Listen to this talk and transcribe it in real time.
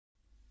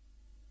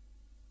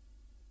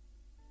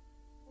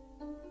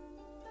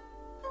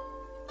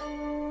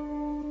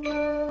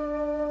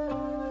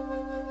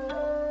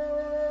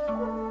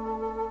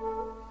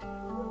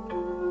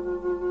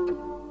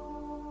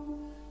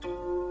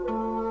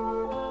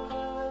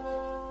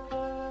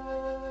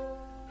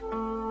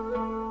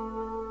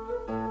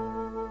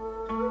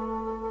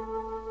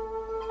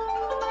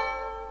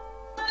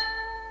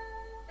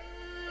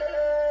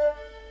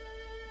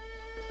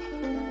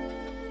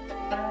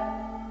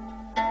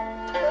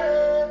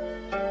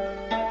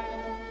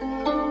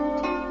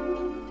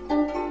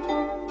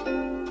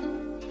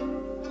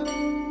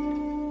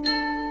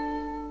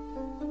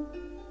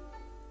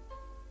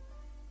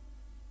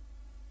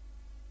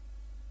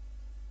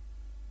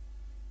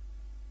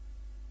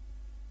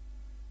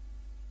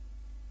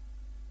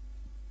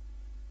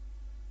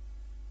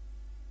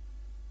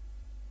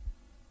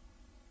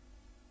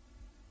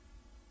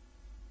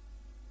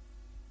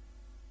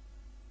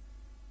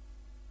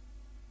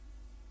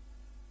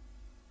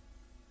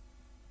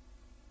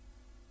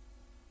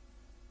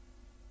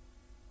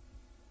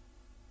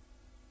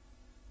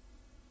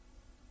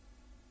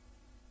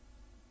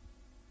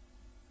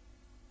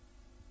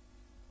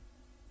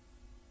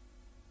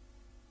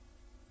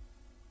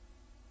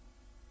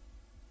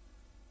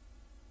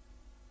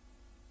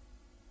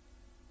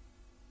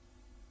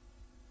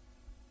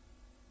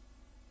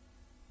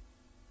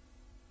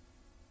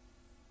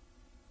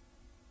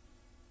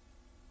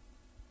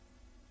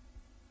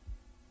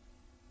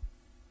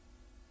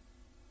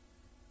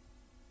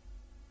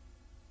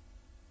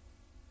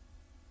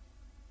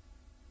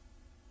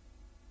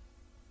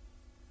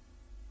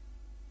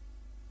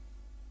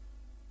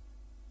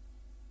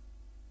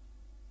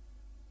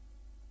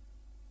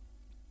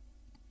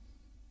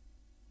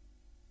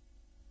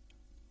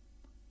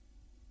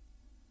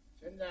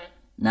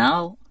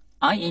Now,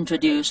 I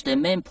introduce the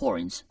main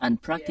points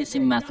and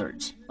practicing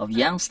methods of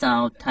Yang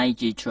Style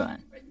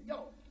Taijiquan,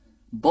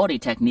 body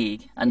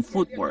technique and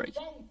footwork,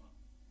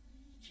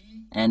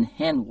 and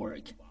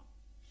handwork.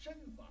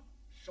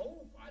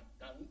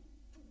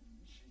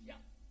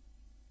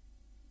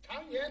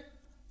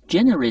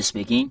 Generally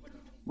speaking,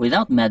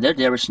 without method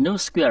there is no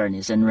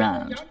squareness and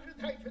round.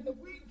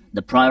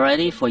 The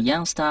priority for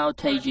Yang Style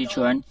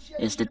Taijiquan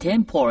is the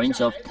 10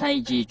 points of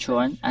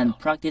TaiChiZhe and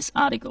practice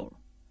article,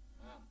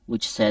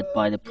 which said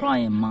by the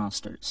prior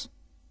masters.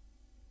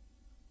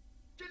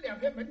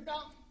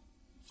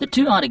 The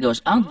two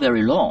articles aren't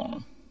very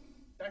long,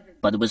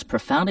 but with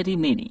profundity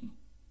meaning.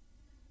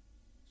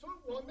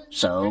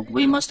 So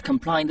we must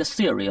comply the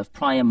theory of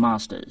prior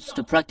masters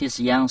to practice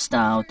Yang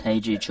Style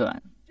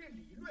Taijiquan.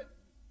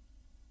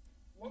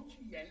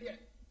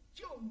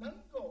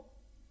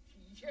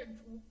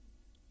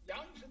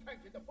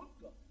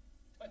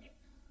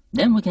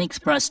 Then we can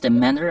express the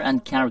manner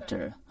and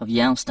character of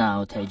Yang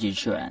Style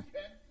Taijiquan.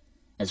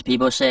 As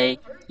people say,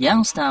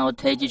 Yang Style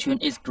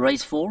Taijiquan is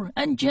graceful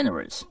and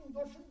generous.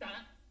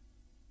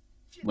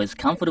 With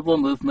comfortable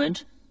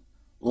movement,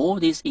 all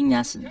this in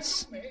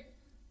essence,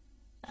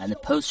 and the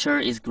posture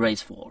is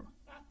graceful,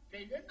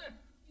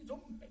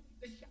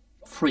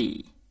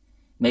 free,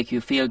 make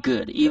you feel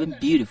good, even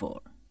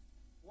beautiful.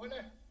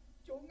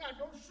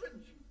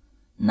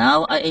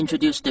 Now I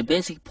introduce the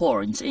basic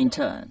points in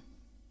turn.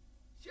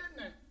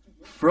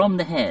 From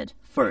the head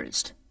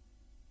first.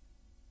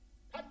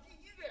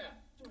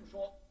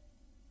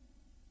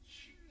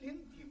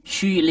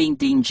 Xu Ling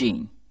Ding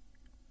Jing.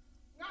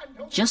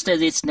 Just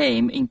as its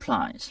name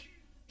implies,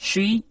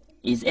 Xu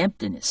is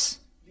emptiness.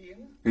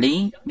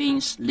 Ling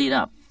means lit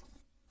up.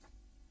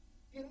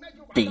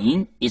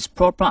 Ding is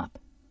prop up.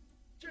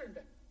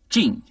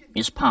 Jing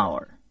is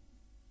power.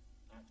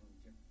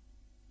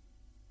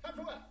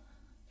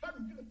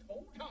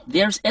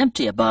 There's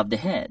empty above the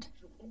head,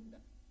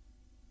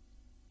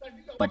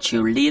 but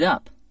you lit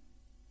up.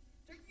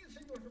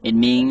 It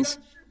means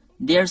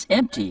there's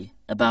empty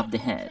above the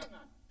head.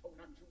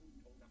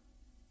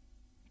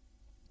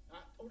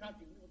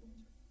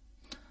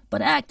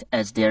 But act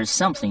as there's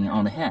something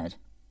on the head.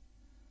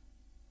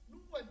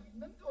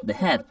 The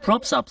head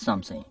props up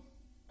something.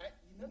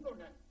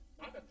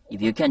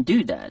 If you can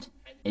do that,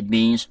 it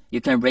means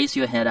you can raise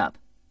your head up.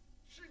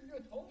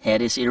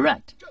 Head is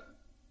erect,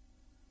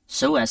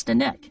 so as the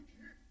neck.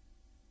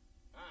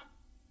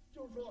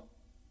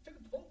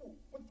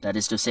 That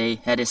is to say,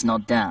 head is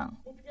not down,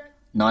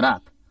 not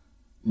up,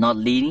 not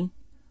leaning,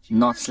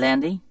 not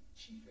slanting.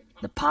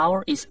 The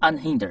power is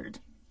unhindered,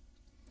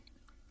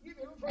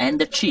 and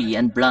the qi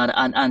and blood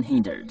are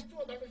unhindered.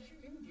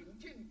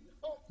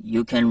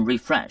 You can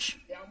refresh.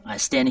 I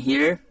stand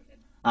here.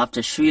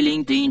 After Xu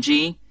Ling Ding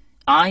Jing,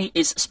 I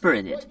is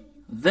spirited,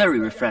 very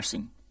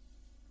refreshing.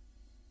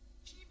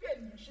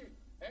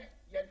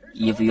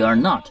 If you are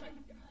not,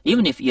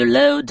 even if you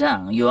lower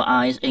down your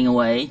eyes in a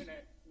way,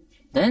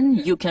 then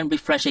you can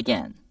refresh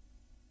again.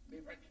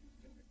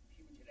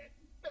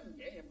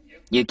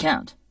 You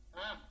can't.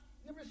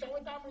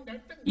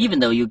 Even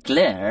though you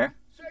glare,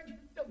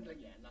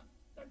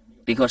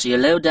 because you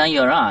lower down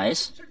your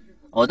eyes,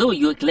 although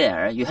you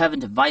glare, you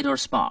haven't a vital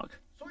spark.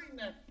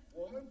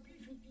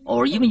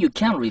 Or even you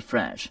can't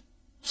refresh.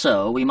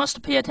 So we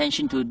must pay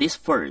attention to this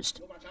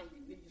first.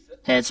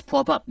 Heads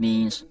pop up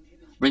means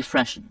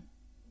refreshing.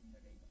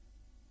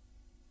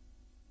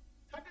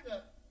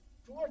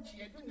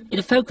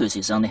 It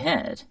focuses on the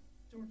head,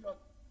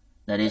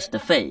 that is the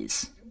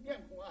face,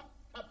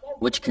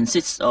 which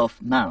consists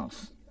of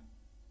mouth.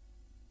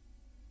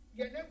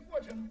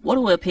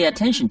 What will pay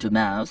attention to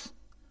mouth?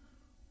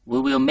 We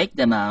will make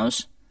the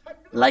mouth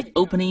like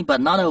opening but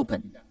not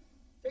open,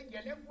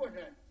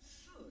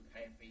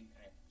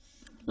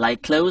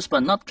 like closed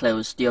but not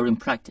closed during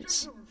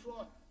practice.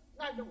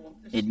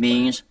 It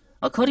means,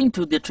 according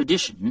to the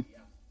tradition,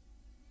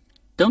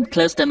 don't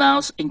close the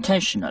mouth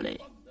intentionally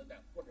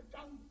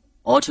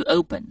or to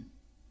open,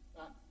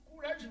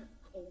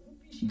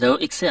 though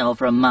exhale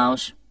from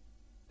mouth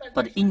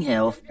but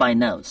inhale by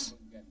nose.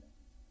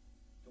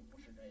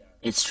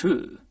 It's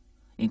true.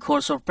 In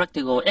course of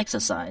practical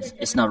exercise,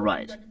 it's not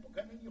right.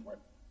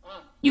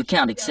 You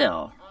can't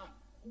exhale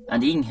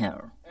and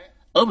inhale,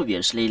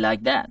 obviously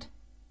like that.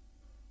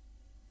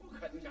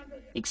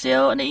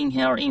 Exhale and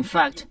inhale, in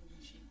fact,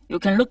 you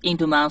can look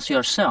into mouth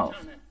yourself.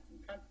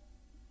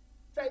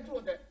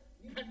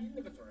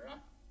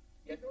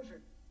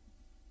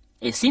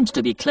 It seems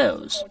to be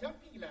closed,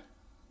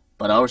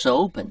 but also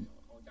open.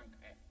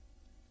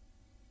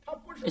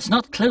 It's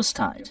not closed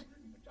tight,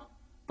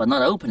 but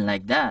not open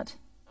like that.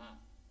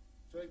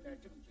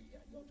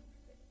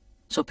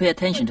 So pay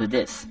attention to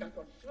this.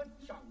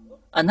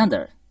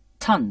 Another,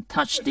 tongue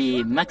touch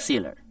the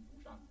maxilla.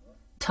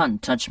 Tongue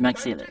touch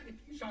maxilla.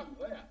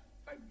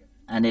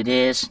 And it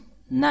is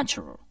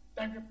natural.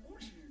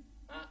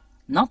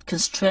 Not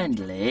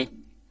constrainedly,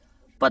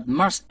 but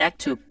must act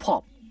to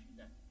pop.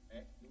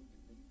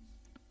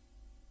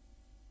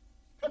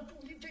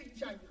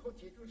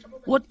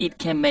 What it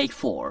can make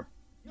for,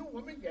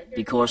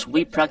 because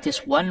we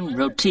practice one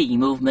routine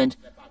movement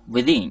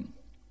within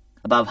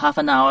about half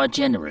an hour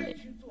generally.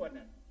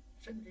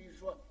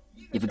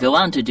 If you go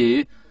on to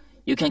do,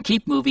 you can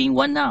keep moving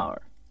 1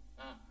 hour,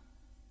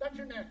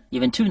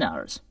 even 2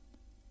 hours.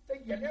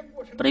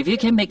 But if you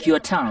can make your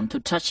tongue to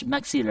touch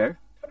maxilla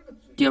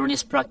during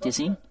this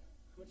practicing,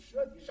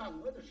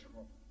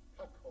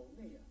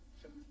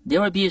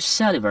 there will be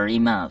saliva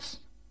in mouth,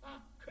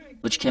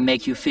 which can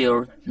make you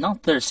feel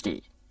not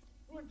thirsty.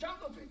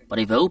 But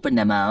if you open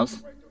the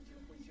mouth,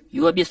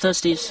 you will be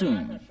thirsty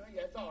soon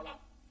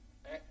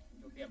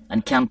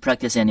and can't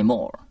practice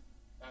anymore.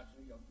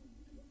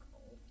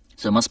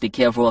 So must be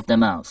careful of the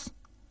mouth.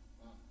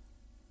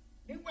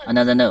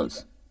 Another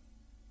nose.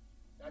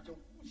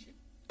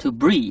 To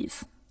breathe,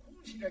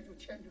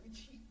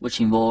 which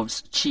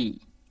involves qi.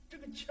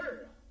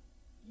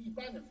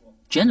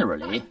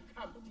 Generally,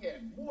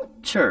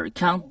 qi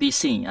can't be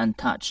seen and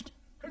touched,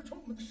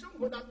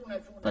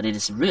 but it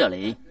is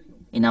really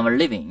in our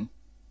living.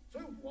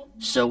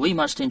 So we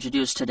must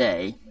introduce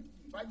today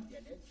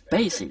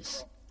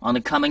basis on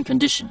the common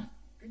condition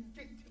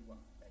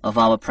of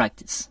our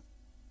practice.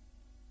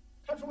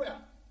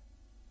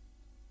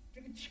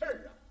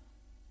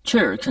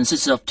 Qi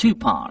consists of 2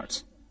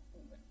 parts.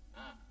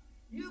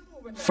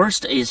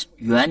 First is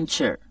yuan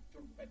qi,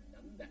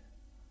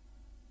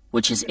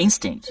 which is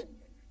instinct.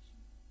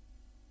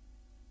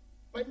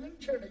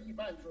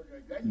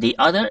 The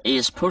other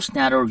is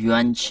postnatal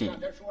yuan qi.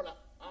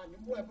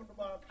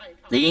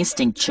 The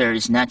instinct qi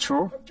is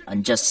natural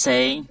and just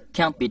saying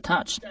can't be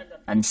touched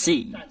and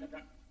seen,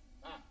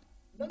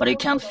 but you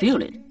can't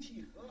feel it.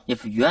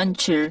 If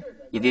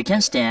you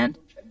can stand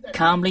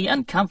calmly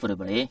and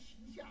comfortably,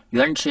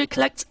 yuan qi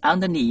collects on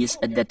the knees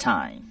at that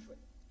time.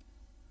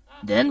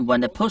 Then when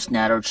the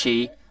postnatal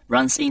qi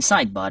runs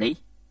inside body,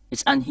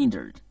 it's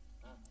unhindered.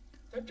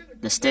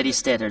 The steady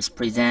status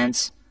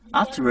presents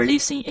after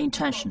releasing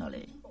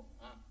intentionally.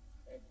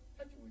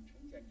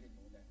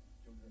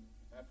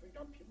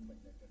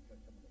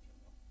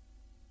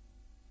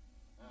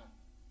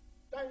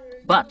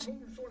 But,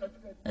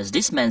 as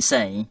this man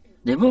saying,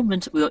 the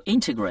movement will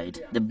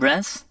integrate the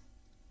breath.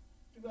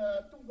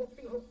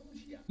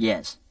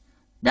 Yes,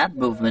 that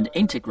movement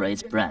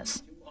integrates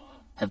breath.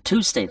 Have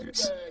 2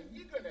 status.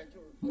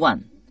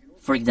 1.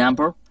 For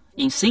example,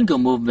 in single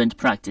movement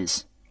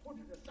practice,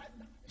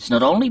 it's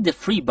not only the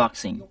free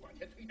boxing,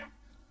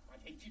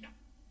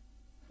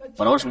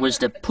 but also with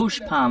the push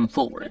palm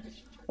forward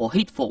or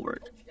hit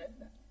forward.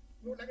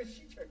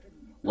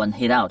 When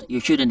hit out, you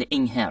shouldn't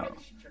inhale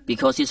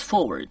because it's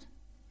forward.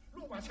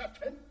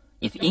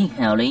 If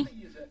inhaling,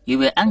 you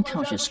will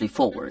unconsciously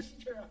forward,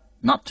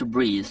 not to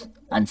breathe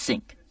and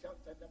think.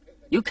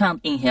 You can't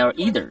inhale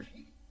either,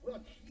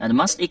 and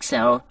must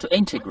exhale to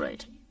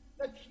integrate.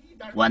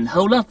 When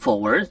hold up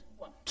forward,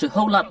 to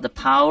hold up the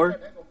power,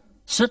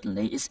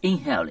 certainly is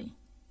inhaling.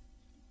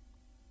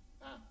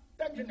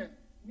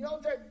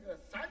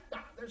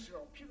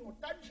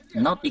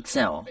 Not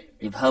exhale.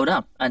 If hold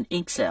up and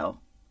exhale,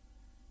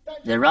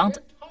 they aren't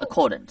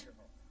accordant.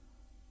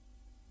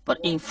 But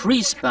in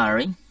free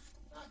sparring,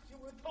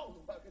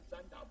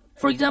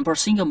 for example,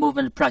 single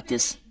movement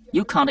practice,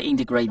 you can't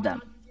integrate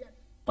them.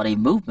 But in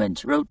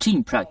movement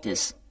routine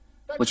practice,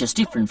 which is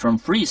different from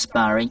free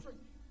sparring,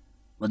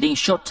 within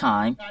short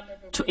time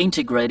to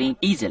integrating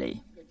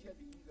easily.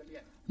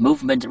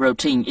 Movement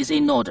routine is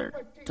in order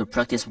to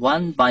practice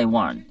one by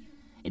one.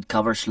 It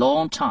covers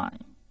long time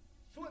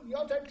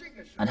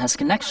and has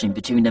connection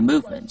between the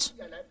movements.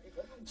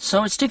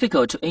 So it's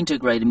difficult to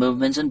integrate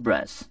movements and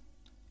breath.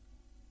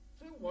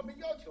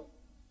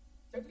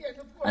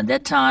 At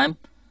that time,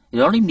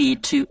 you only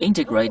need to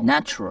integrate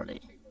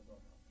naturally.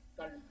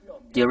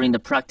 During the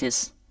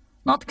practice,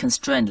 not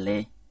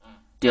constrainedly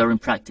during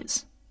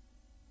practice.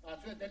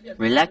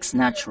 Relax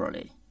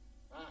naturally.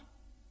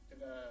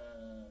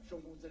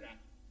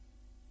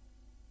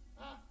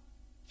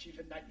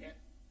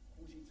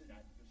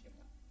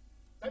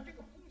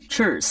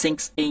 Qi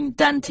sinks in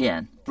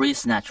dantian,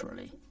 breathes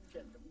naturally.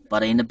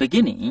 But in the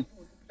beginning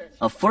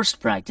of first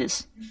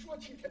practice,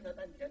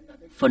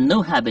 for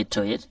no habit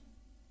to it,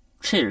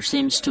 Qi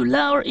seems to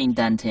lower in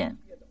dantian,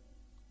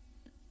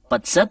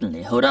 but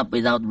suddenly hold up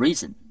without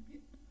reason,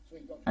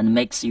 and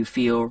makes you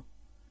feel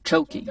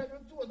choking.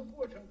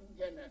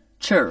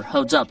 Qi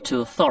holds up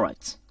to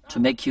thorax to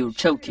make you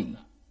choking.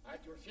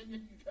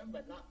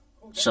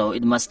 So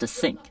it must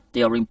think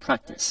during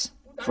practice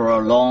for a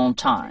long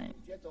time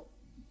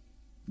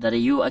that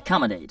you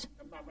accommodate.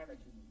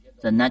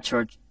 The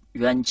natural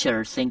yuan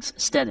qi thinks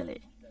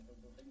steadily,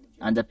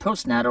 and the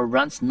postnatal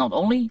runs not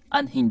only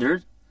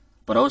unhindered,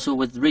 but also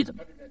with rhythm.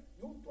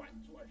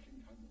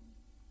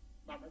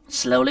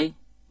 Slowly,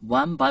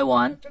 one by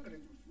one,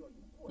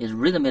 is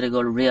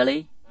rhythmical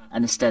really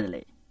and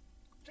steadily.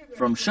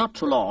 From short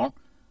to long,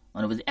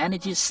 and with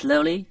energy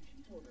slowly,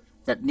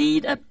 that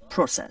need a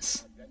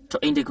process to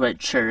integrate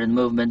qi and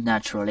movement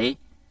naturally.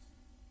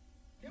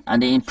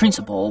 And in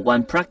principle,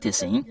 when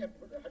practicing,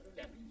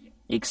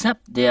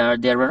 except there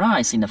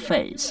arise in the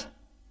face,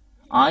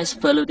 eyes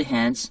follow the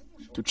hands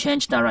to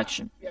change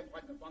direction.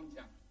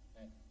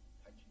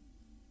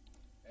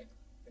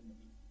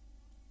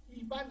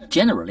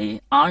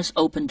 Generally, eyes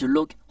open to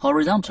look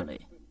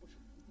horizontally,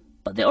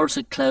 but they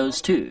also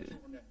close too.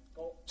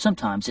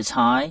 Sometimes it's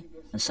high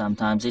and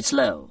sometimes it's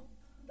low,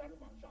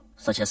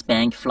 such as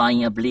bank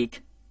flying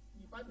oblique.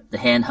 The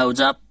hand holds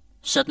up,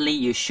 suddenly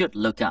you should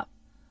look up,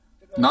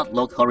 not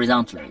look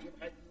horizontally.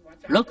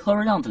 Look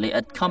horizontally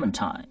at common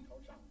time.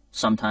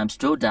 Sometimes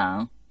draw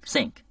down,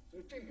 think.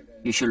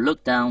 You should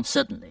look down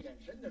suddenly,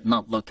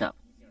 not look up.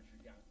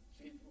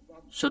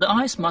 So the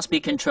eyes must be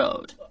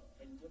controlled.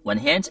 When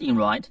hands in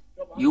right,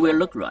 you will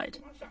look right.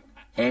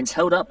 Hands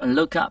hold up and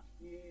look up.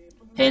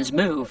 Hands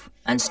move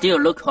and still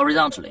look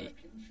horizontally.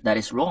 That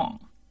is wrong.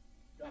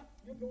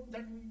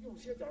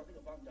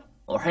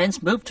 Or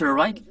hands move to the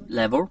right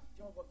level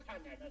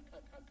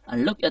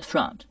and look at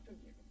front.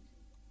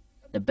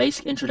 The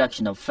basic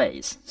introduction of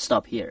face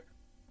stop here.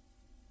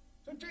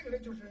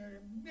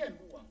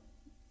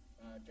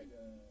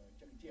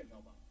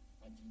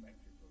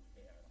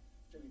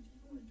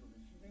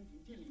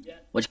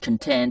 Which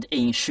contained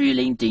in Xu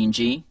Ling Ding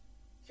Ji.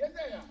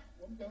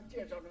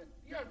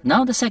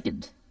 Now the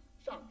second,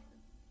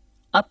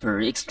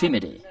 upper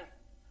extremity,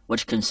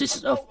 which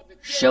consists of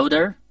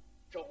shoulder,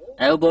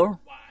 elbow,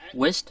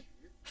 wrist,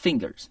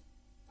 fingers.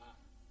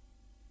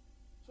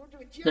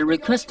 The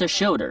requested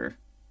shoulder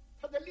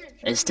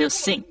is still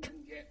sink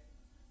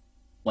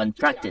when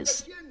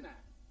practiced,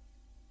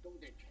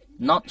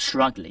 not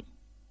struggling,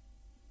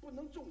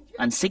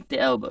 and sink the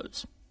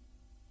elbows.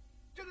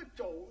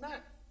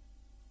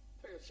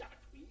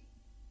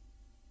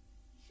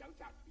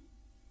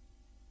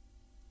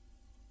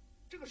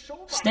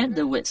 Stand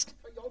the wrist.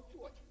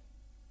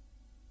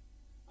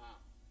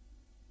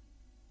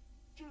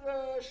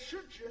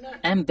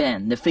 And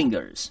bend the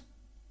fingers.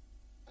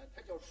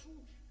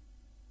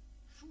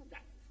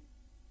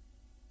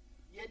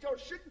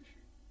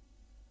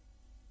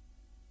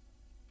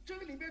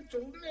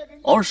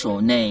 Also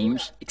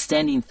names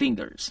extending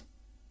fingers.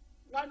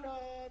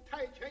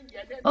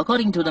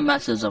 According to the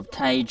methods of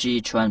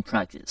TaiChiZhe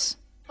practice,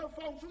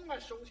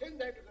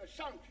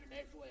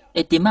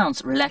 it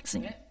demands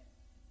relaxing.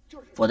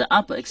 For the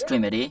upper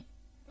extremity,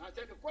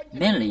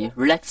 mainly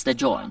relax the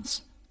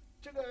joints.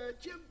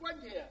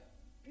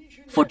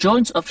 For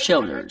joints of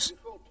shoulders,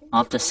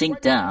 after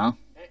sink down,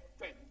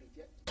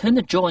 turn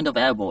the joint of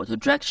elbow to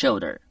drag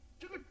shoulder.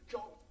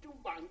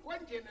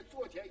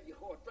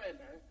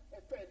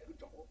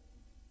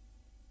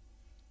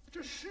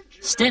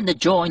 Stand the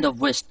joint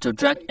of wrist to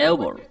drag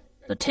elbow.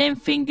 The 10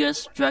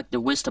 fingers drag the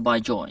wrist by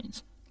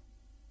joints.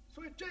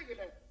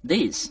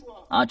 These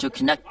are to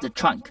connect the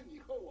trunk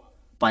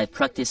by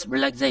practice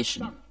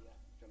relaxation.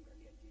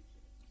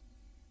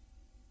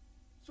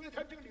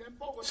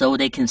 So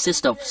they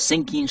consist of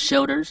sinking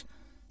shoulders,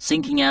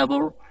 sinking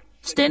elbow,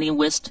 standing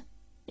wrist,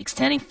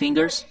 extending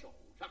fingers.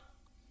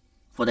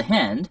 For the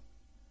hand,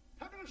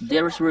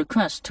 there is a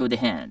request to the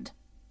hand.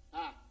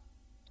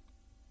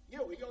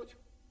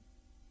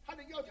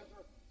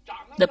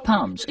 The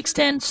palms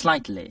extend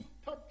slightly.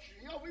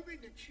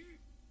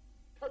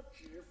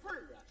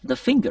 The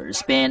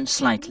fingers bend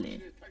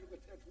slightly.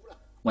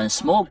 When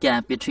small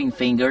gap between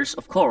fingers,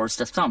 of course,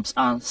 the thumbs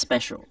are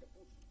special.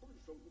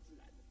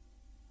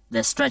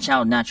 They stretch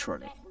out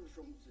naturally.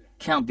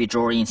 Can't be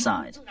drawn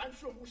inside.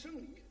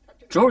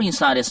 Drawn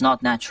inside is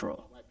not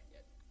natural.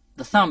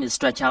 The thumb is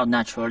stretched out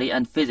naturally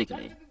and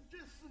physically.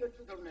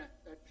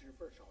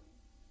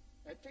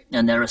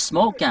 And there are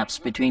small gaps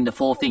between the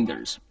 4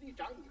 fingers.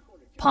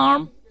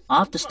 Palm,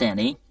 after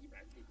standing,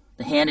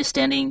 the hand is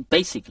standing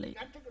basically.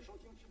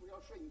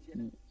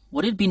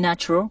 Would it be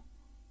natural?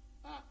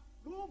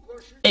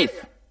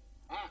 If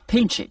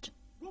pinch it,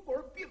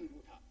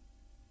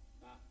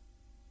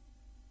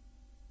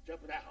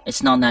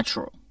 it's not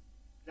natural.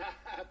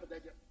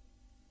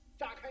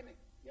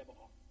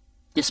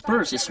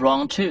 Disperse is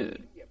wrong too.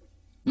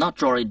 Not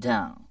draw it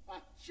down,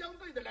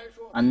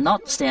 and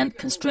not stand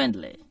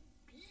constrainedly.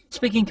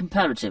 Speaking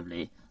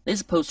comparatively,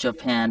 this posture of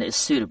hand is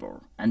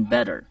suitable and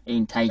better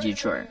in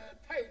TaiChiZhe.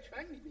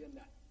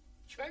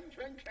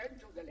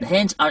 The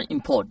hands are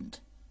important.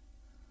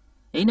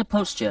 In the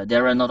posture,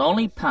 there are not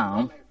only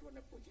palm,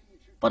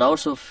 but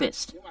also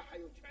fist,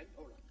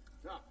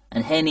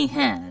 and hand in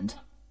hand.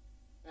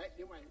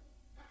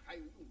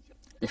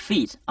 The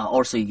feet are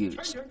also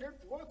used,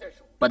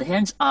 but the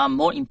hands are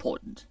more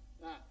important.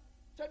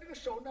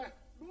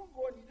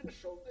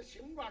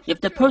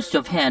 If the posture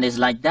of hand is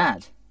like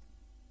that,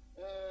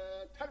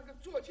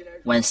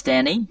 when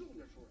standing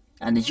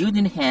and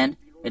using the hand,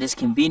 it is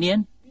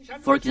convenient.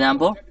 For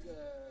example,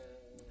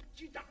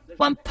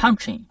 when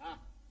punching,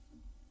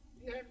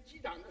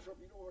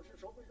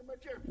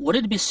 would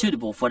it be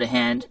suitable for the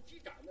hand?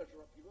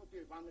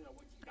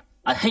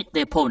 I hit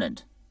the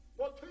opponent.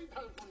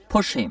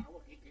 Push him.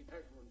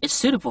 It's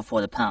suitable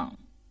for the palm.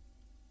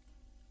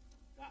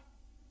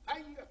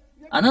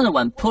 Another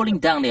one, pulling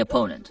down the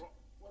opponent.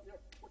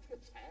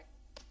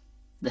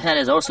 The hand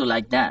is also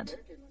like that.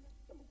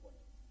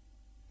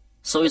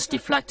 So it's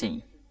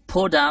deflecting.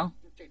 Pull down.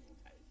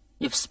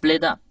 If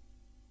split up,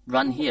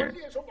 run here.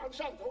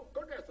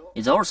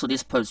 It's also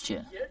this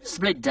posture.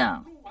 Split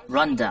down,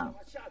 run down.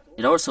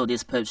 It also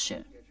this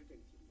posture.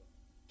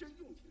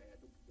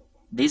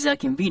 These are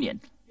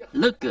convenient,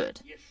 look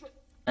good,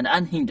 and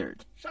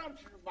unhindered.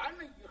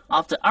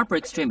 After upper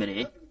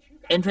extremity,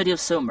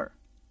 introduce somer.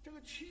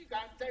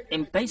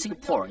 In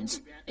basic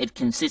points, it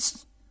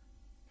consists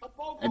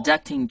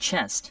adducting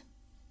chest,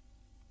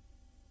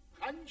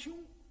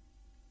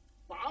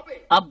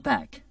 up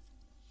back,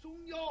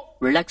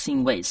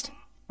 relaxing waist,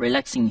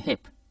 relaxing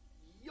hip,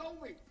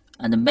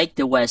 and make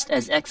the waist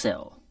as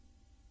XL.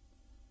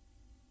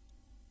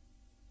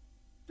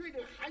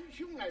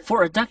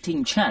 For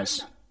adducting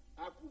chest,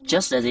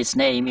 just as its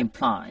name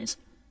implies,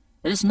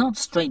 it is not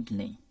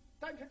straightening,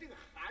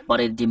 but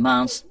it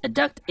demands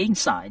adduct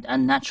inside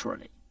and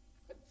naturally.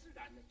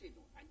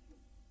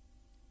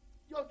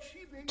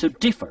 To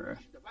differ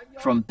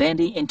from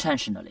bending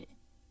intentionally.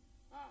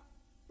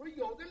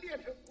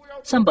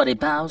 Somebody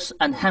bows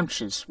and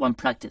hunches when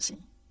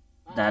practicing.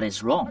 That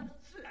is wrong.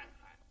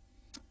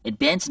 It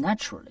bends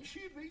naturally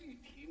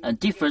and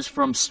differs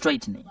from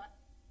straightening,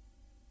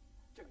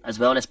 as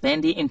well as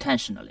bending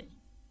intentionally.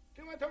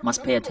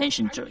 Must pay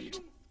attention to it.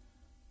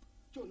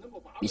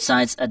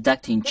 Besides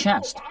adducting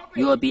chest,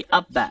 you will be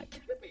up back,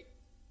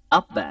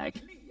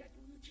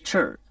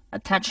 turn,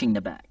 attaching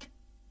the back.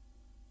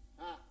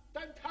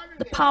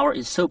 The power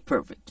is so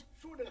perfect.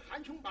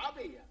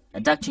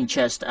 Adducting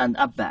chest and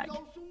up back.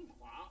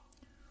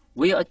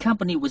 We are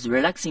accompanied with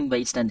relaxing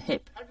waist and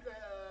hip.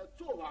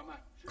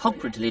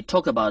 Concretely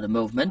talk about the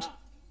movement.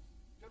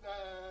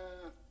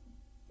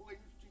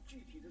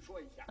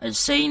 As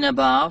seen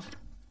above,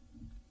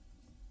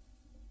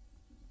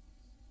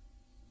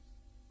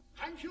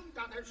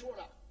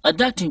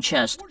 adducting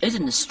chest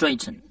isn't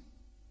straightened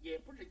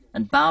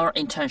and bow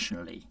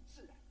intentionally.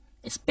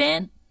 It's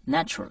bent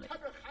naturally.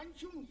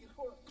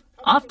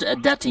 After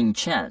adducting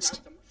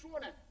chest,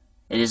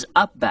 it is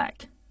up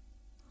back.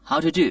 How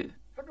to do?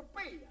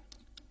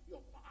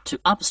 To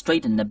up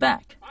straighten the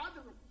back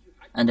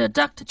and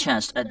adduct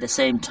chest at the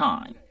same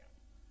time.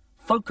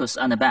 Focus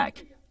on the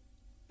back.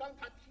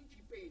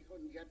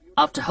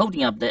 After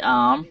holding up the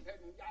arm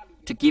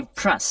to give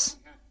press.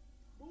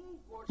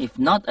 If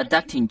not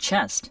adducting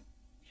chest,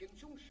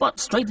 but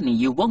straightening,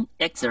 you won't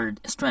exert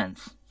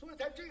strength.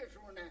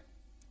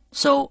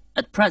 So,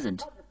 at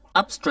present,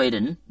 up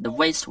straighten the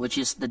waist, which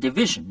is the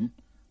division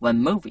when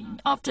moving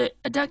after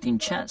adducting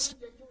chest.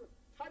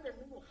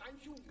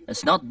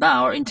 It's not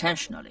bow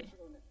intentionally.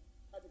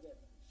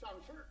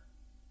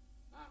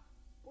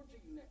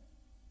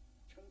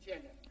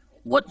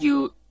 What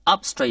you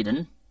up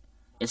straighten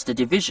is the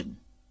division.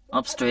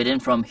 Up straighten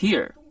from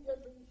here.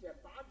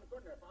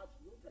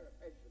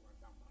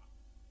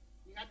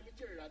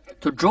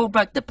 To draw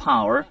back the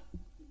power,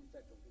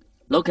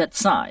 look at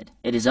side.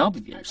 It is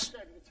obvious.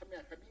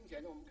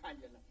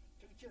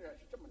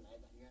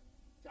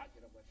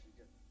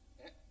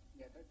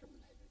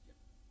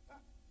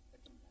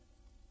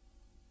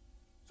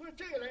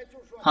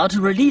 How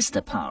to release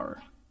the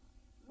power?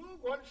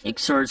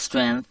 Exert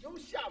strength,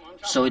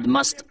 so it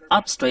must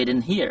up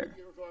straighten here.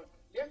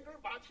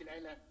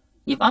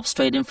 If up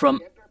straighten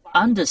from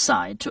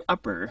underside to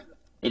upper,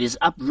 it is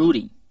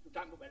uprooting.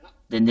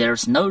 Then there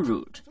is no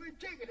root.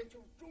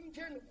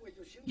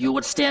 You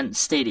would stand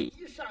steady.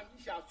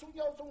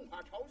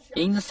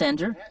 In the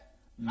center,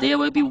 there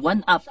will be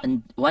one up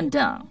and one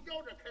down.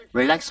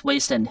 Relax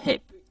waist and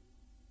hip.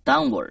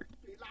 Downward.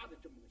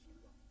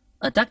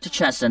 Adduct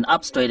chest and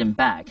up straighten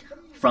back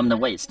from the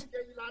waist.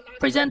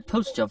 Present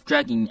posture of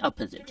dragging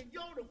opposite.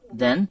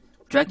 Then,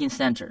 dragging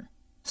center.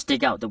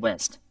 Stick out the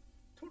waist.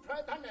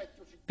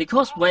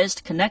 Because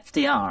waist connects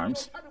the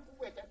arms,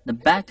 the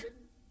back,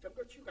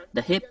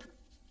 the hip,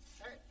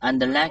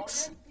 and the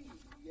legs,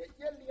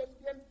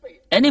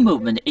 any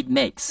movement it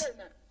makes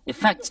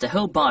affects the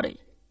whole body.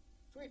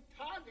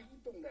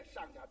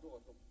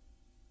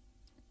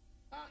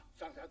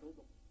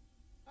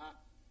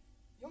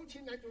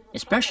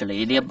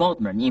 Especially the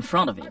abdomen in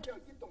front of it.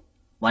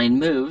 When it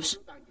moves,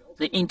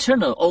 the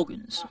internal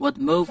organs would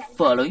move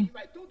following.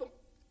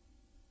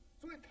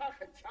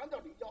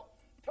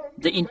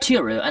 The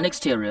interior and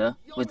exterior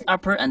with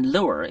upper and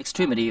lower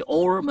extremity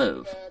all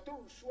move.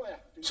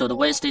 So the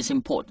waist is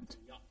important.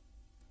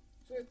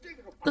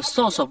 The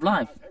source of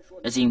life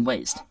is in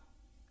waist.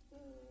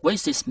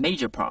 Waist is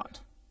major part.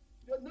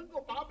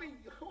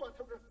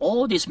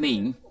 All this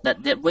mean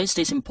that the waist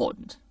is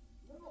important.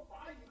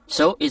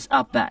 So is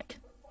up back.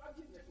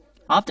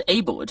 After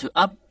able to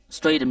up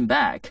straighten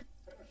back,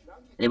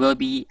 it will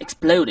be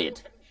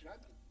exploded.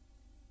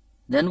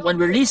 Then when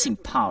releasing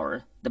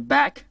power, the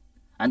back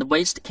and the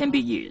waist can be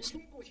used.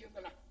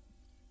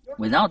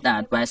 Without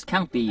that, waist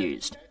can't be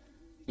used.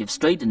 If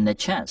straighten the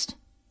chest,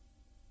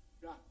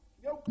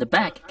 the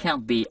back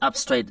can't be up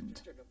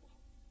straightened.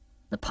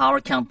 The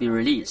power can't be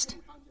released.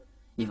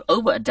 If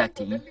over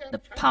adducting, the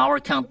power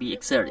can't be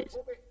exerted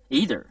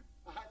either.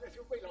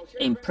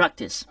 In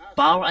practice,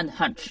 bow and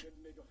hunch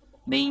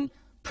mean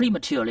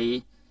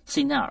prematurely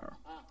senile,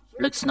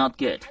 looks not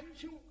good.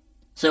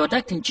 So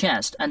adducting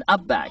chest and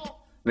up back,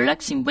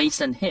 relaxing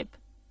waist and hip,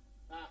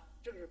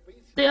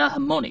 they are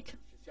harmonic.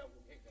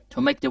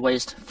 to make the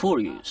waist full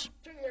use.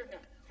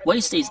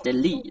 Waist is the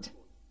lead.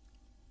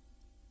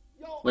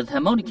 With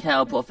harmonic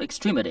help of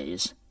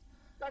extremities,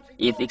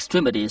 if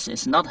extremities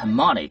is not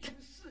harmonic,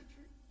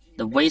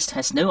 the waist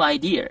has no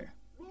idea.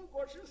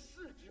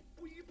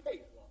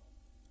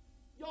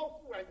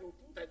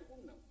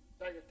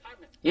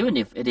 Even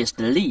if it is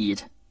the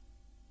lead,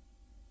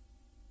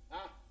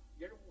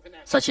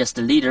 such as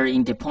the leader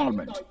in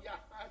department,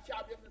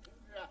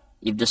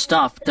 if the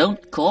staff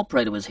don't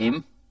cooperate with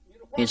him,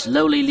 he's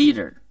lowly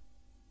leader.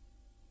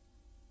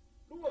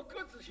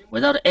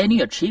 Without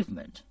any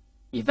achievement,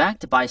 if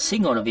acted by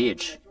single of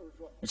each,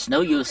 it's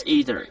no use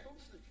either.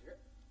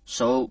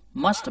 So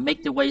must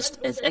make the waist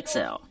as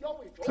XL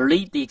to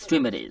lead the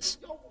extremities.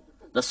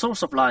 The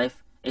source of life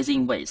is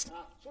in waist.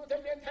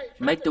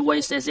 Make the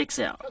waist as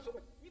XL.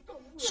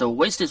 So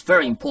waist is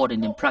very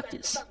important in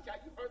practice.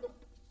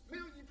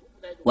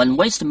 When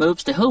waist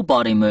moves, the whole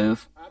body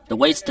moves. The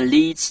waist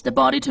leads the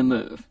body to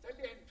move.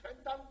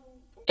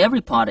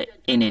 Every part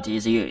in it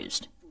is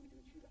used.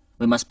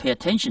 We must pay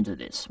attention to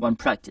this when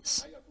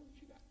practice.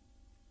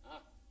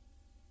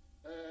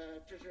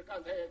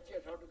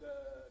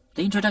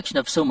 The introduction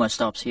of Soma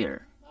stops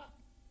here.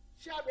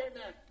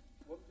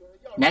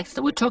 Next,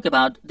 we talk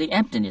about the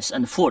emptiness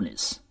and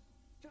fullness.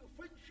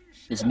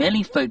 This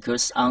mainly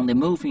focuses on the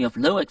moving of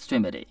lower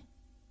extremity.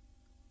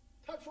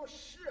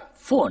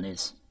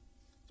 Fullness.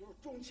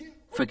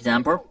 For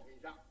example,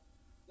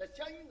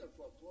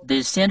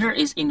 the center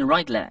is in the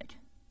right leg.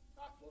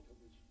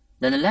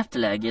 Then the left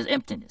leg is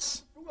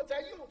emptiness.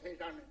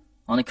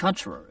 On the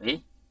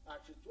contrary,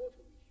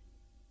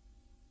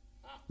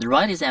 the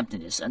right is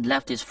emptiness and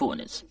left is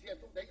fullness.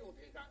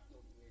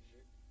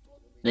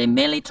 They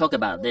mainly talk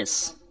about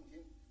this.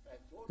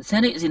 The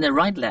center is in the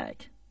right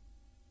leg,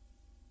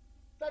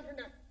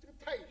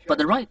 but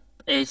the right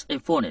is a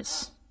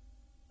fullness.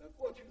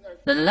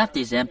 Then the left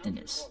is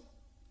emptiness.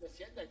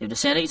 If the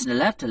center is in the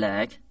left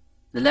leg,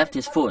 the left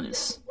is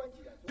fullness,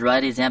 the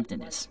right is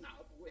emptiness.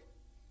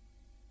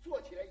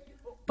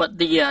 But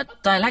the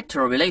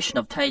dialectical relation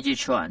of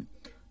TaiChiZhe,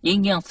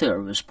 yin-yang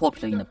theory was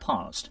popular in the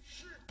past,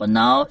 but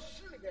now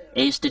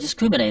is the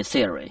discriminate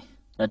theory.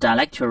 The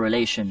dialectical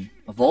relation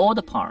of all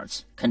the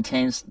parts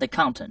contains the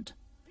content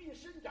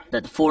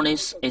that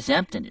fullness is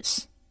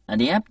emptiness, and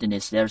the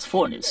emptiness there is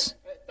fullness.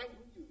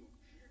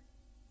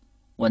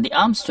 When the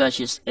arm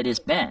stretches, it is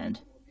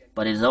bent,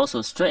 but it is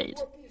also straight.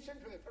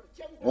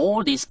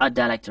 All these are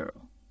dialectical.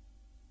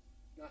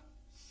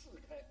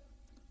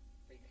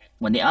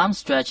 When the arm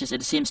stretches,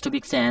 it seems to be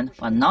extend,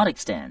 but not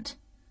extend.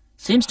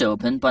 Seems to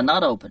open, but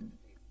not open.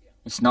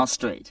 It's not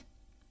straight.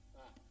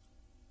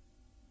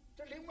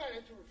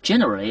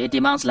 Generally, it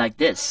demands like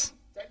this.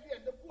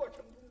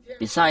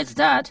 Besides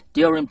that,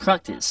 during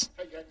practice,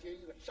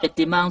 it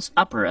demands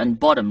upper and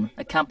bottom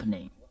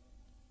accompanying,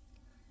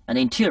 and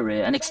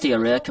interior and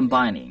exterior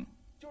combining.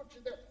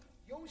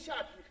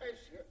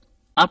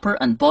 Upper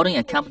and bottom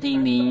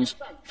accompanying means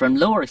from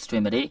lower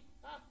extremity,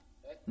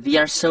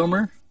 via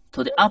soma,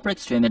 to the upper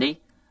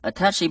extremity,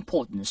 attach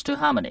importance to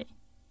harmony.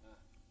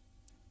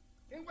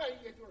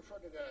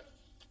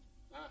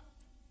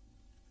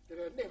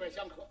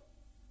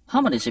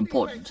 Harmony is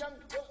important.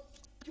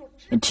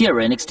 Interior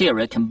and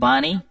exterior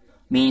combining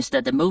means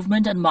that the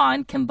movement and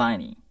mind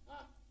combining.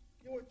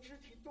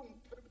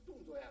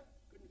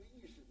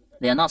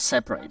 They are not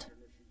separate,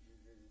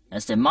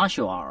 as the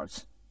martial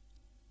arts.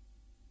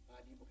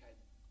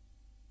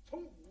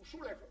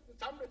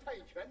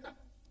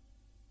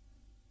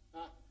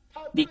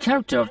 The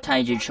character of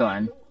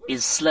TaiChiZhe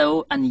is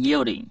slow and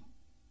yielding.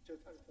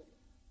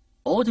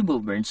 All the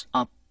movements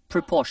are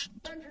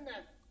proportioned.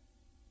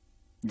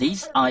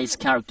 These are its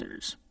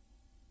characters.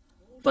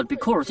 But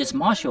because it's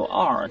martial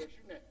art,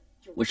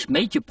 which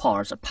major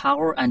parts are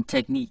power and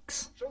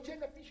techniques,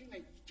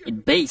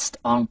 it's based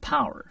on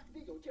power.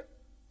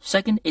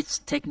 Second, it's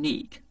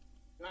technique.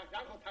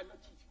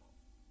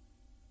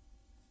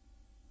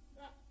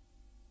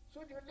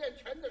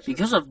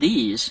 Because of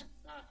these,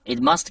 it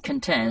must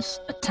contain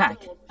attack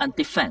and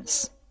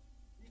defense.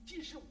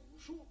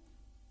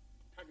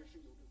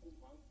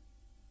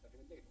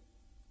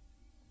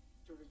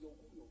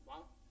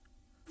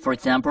 For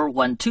example,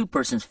 when two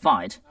persons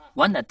fight,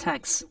 one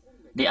attacks,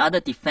 the other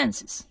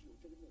defenses.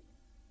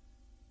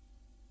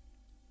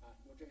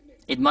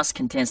 It must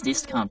contain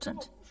this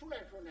content.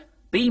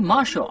 Being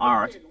martial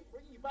art,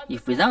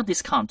 if without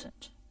this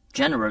content,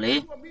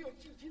 generally,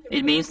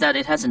 it means that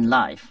it hasn't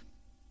life.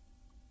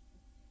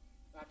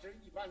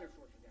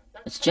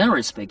 It's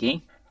generally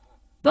speaking,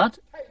 but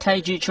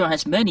TaiChiZhe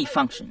has many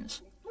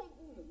functions.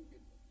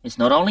 It's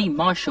not only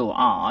martial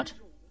art,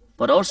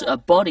 but also a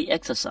body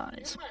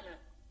exercise.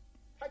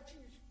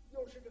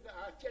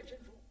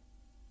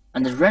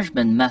 And the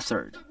regimen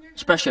method,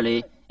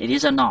 especially, it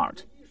is an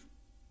art.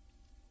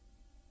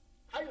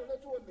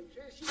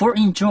 For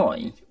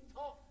enjoying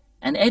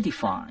and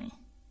edifying,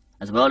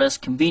 as well as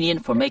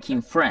convenient for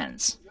making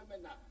friends.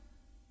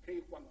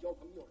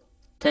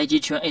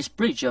 TaiChiZhe is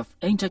bridge of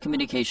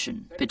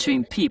intercommunication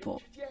between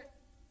people,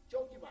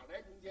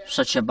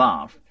 such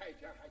above.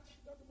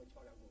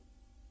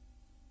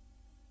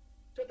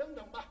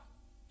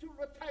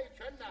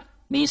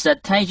 means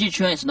that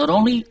TaiChiZhe is not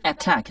only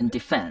attack and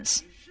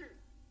defense.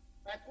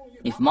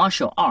 If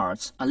martial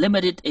arts are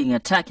limited in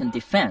attack and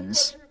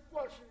defense,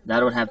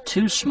 that would have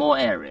too small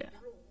area.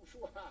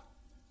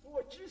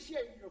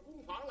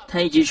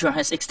 TaiChiZhe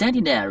has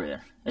extended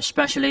area,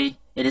 especially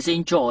it is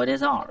enjoyed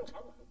as art.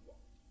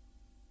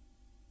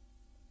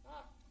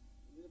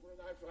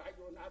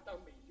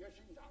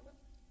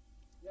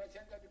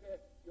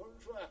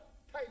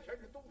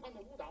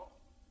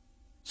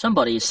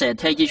 Somebody said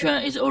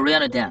TaiChiZhe is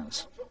Oriental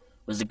dance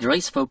with a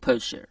graceful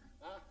posture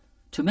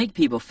to make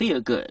people feel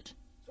good.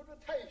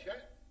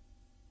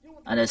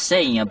 And as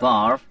saying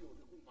above,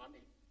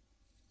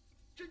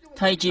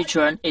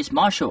 TaiChiZhe is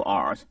martial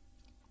art,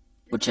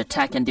 which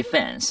attack and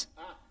defense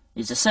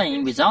is the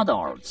same with other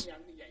arts.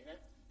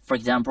 For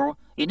example,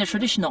 in the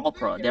traditional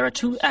opera, there are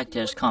two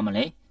actors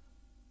commonly,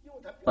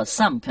 but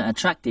some can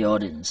attract the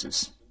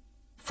audiences,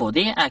 for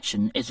their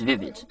action is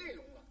vivid,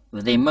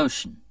 with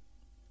emotion.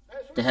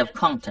 They have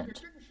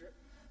content,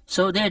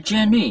 so they are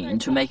genuine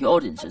to make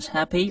audiences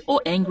happy or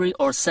angry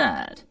or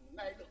sad,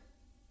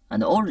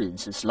 and the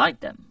audiences like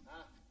them.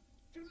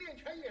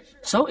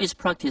 So is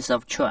practice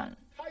of Quan.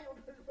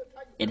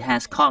 It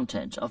has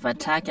content of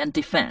attack and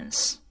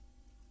defense.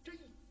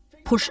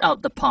 Push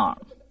out the palm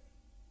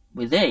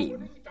with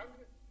aim.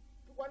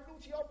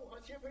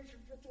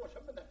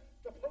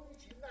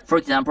 For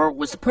example,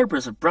 with the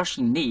purpose of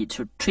brushing knee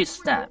to twist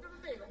step,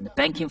 and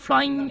banking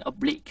flying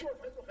oblique,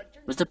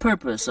 with the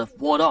purpose of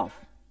ward off,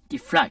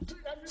 deflect,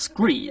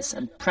 squeeze,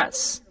 and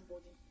press.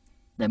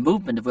 The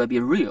movement will be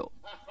real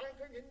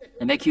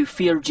and make you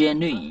feel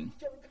genuine.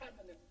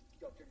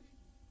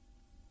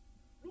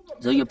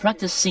 Though you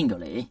practice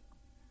singly,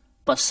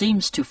 but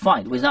seems to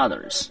fight with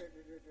others,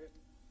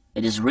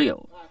 it is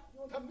real.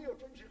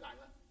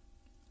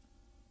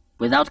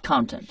 Without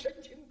content,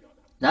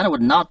 that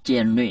would not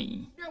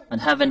genuine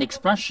and have an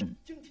expression.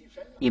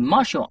 In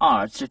martial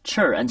arts, the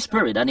chair and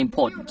spirit are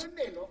important.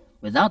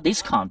 Without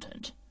this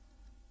content,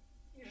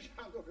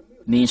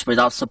 means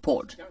without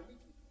support.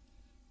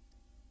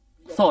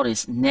 Thought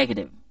is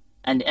negative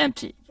and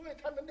empty.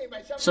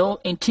 So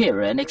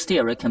interior and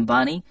exterior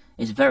combining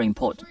is very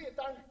important.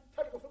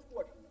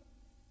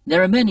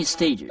 There are many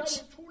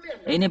stages.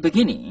 In the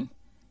beginning,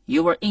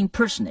 you will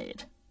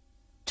impersonate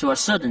to a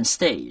certain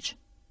stage.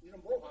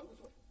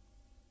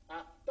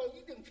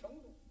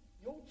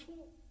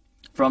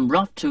 From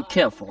rough to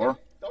careful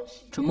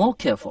to more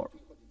careful.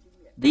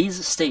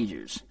 These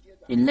stages,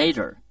 in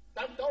later,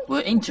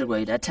 will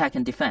integrate attack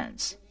and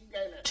defense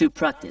to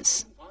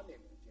practice.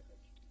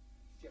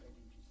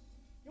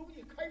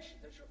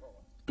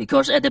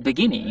 Because at the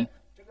beginning,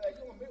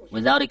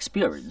 without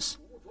experience,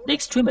 the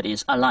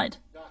extremities are light.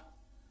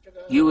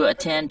 You will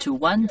attend to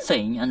one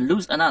thing and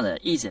lose another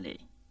easily.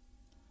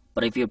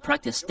 But if you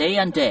practice day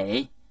and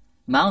day,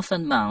 month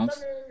and month,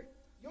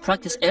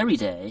 practice every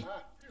day,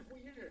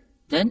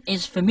 then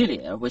is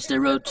familiar with the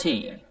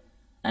routine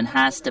and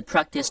has the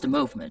practiced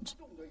movement.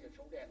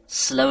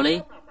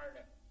 Slowly,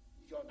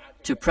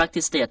 to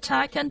practice the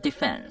attack and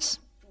defense.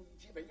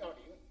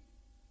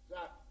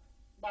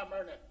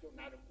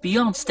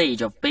 Beyond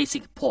stage of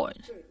basic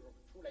point,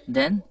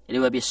 then it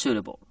will be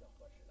suitable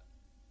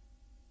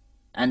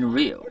and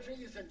real.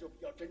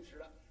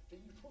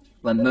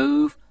 When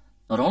move,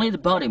 not only the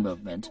body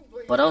movement,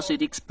 but also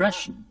the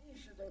expression.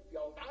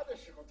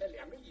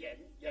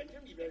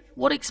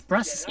 What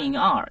expresses in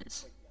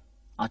eyes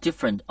are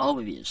different,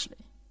 obviously.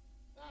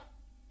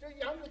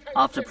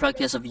 After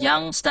practice of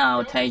Yang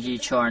style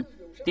Taijiquan,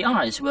 the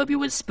eyes will be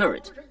with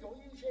spirit.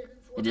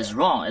 It is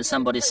wrong, as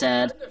somebody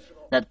said,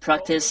 that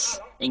practice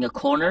in a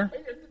corner,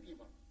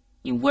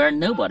 in where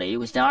nobody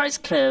with the eyes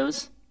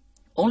closed,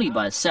 only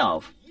by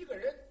itself.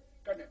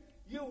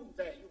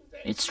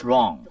 It's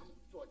wrong.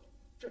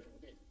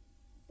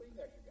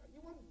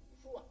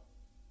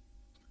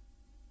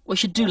 We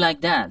should do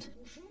like that,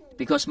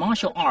 because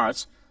martial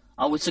arts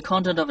are with the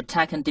content of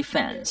attack and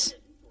defense.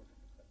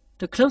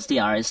 To close the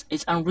eyes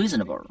is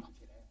unreasonable.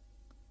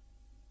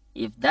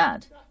 If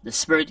that, the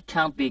spirit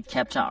can't be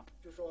kept up.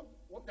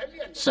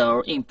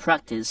 So, in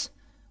practice,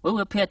 we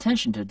will pay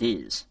attention to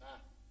this.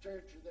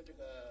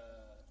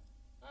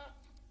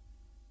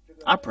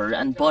 Upper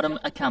and bottom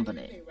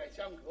accompany.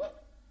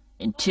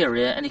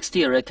 Interior and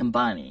exterior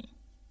combining.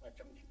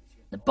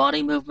 The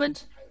body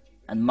movement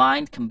and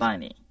mind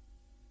combining.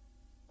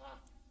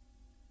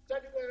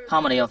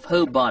 Harmony of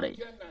whole body.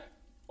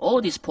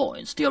 All these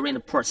points during the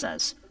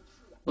process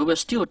we will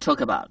still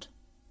talk about.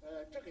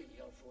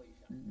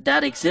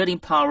 That exerting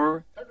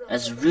power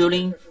as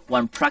ruling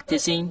when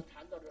practicing.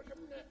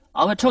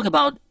 I will talk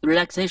about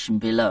relaxation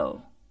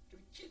below.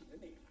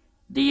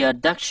 The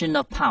adduction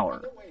of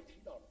power.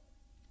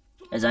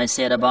 As I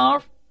said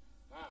above,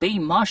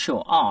 being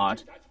martial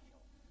art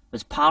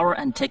with power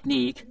and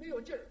technique,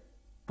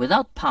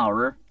 without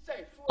power,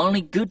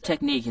 only good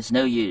technique is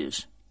no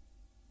use.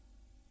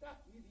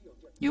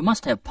 You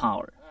must have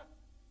power.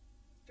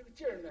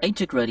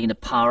 Integrating the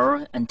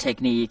power and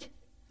technique,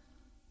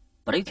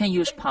 but you can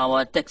use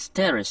power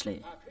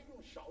dexterously.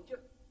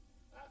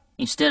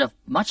 Instead of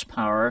much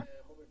power,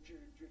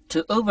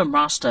 to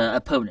overmaster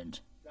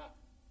opponent.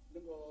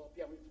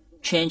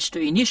 Change to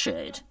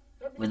initiate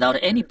without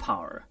any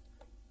power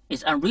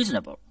is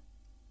unreasonable.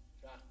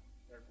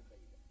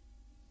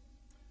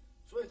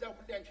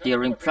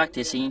 During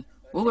practicing,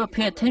 we will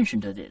pay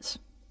attention to this.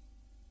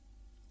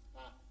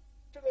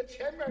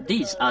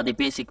 These are the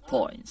basic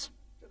points.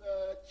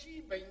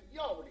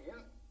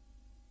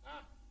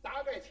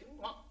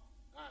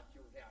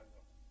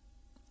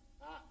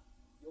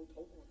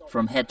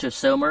 From head to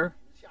somer,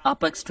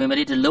 upper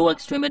extremity to lower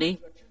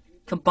extremity,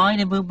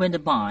 combined movement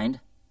of mind,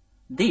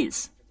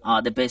 these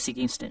are the basic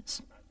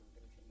instincts.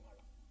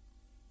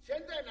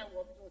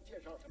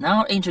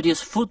 Now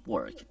introduce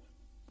footwork.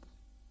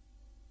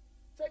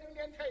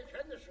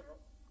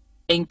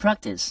 In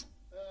practice,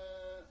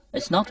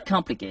 it's not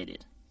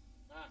complicated.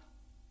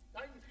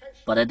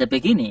 But at the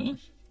beginning,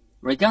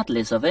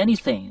 regardless of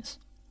anything,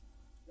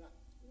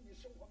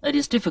 it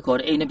is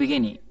difficult in the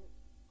beginning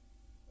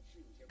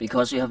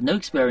because you have no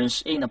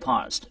experience in the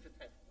past.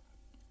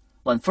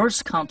 When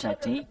first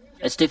contacting,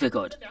 it's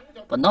difficult,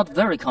 but not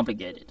very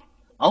complicated.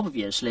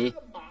 Obviously,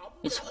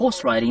 it's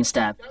horse riding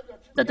step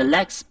that the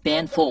legs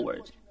bend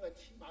forward.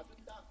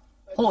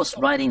 Horse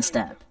riding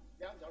step,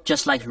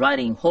 just like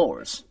riding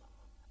horse.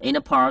 In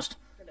the past,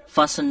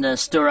 fasten the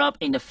stirrup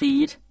in the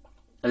feet,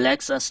 the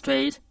legs are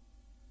straight,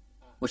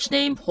 which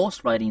name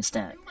horse riding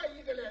step.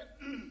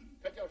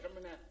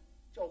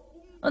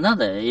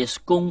 Another is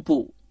gong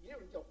bu,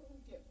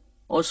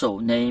 also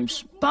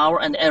names bow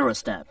and arrow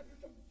step.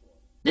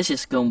 This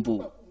is gong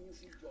bu.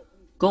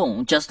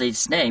 Gong, just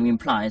its name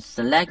implies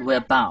the leg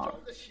will bow.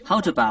 How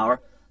to bow?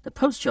 The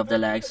posture of the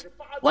legs.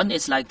 One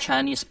is like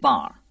Chinese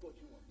bar.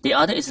 The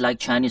other is like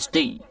Chinese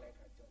ding.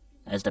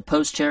 As the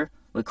posture,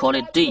 we call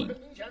it ding,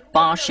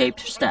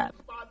 bar-shaped step.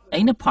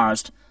 In the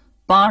past,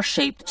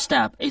 bar-shaped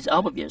step is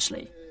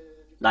obviously,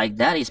 like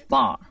that is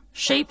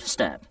bar-shaped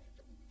step.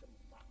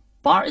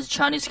 Bar is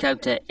Chinese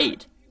character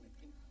 8.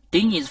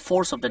 Ding is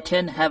fourth of the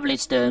 10 heavenly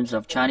stones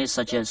of Chinese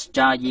such as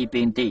Jia Yi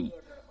Bing Ding.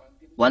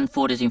 One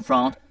foot is in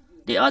front,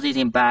 the other is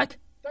in back.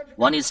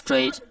 One is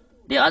straight,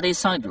 the other is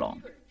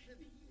sidelong.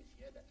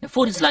 The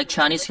foot is like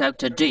Chinese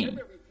character Ding,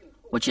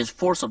 which is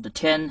fourth of the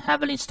 10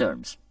 heavenly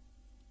stones.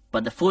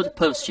 But the foot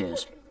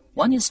postures,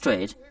 one is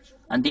straight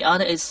and the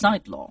other is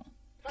sidelong,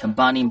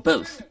 combining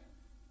both.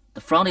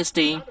 The front is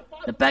Ding,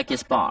 the back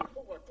is bar.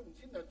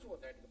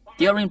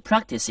 During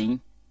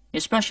practicing,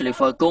 especially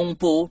for gong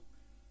bu,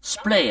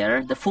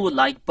 splayer the foot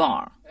like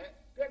bar.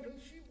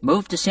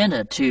 Move the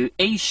center to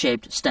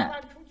A-shaped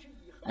step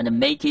and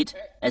make it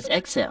as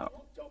XL.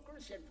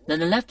 Then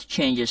the left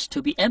changes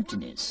to be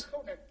emptiness.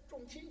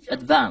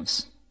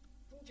 Advance.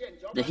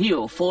 The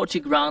heel fall to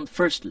ground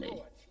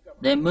firstly,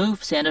 then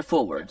move center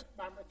forward,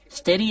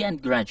 steady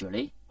and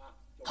gradually.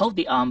 Hold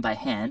the arm by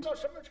hand,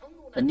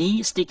 the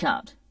knee stick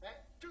out.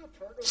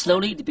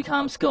 Slowly it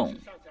becomes gong,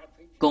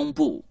 gong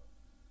bu.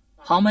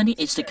 How many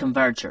is the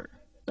converter?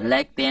 The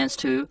leg bends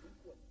to,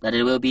 that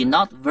it will be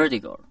not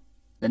vertical.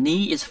 The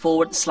knee is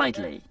forward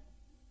slightly,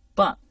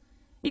 but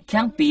it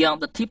can't be on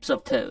the tips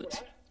of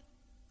toes.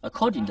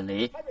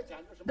 Accordingly,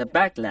 the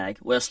back leg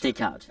will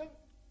stick out.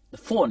 The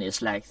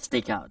foremost leg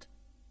stick out.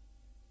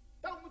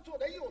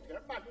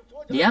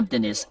 The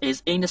emptiness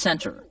is in the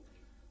center.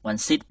 When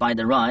sit by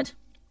the right,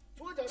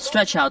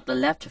 stretch out the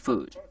left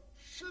foot.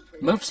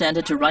 Move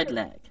center to right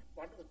leg.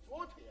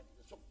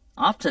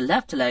 After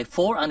left leg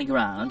fall on the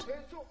ground,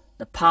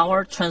 the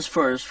power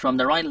transfers from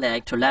the right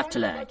leg to left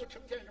leg.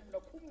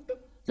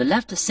 The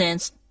left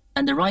sends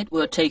and the right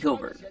will take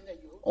over,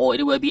 or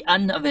it will be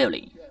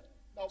unavailing.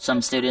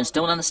 Some students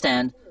don't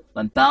understand.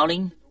 When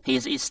bowing,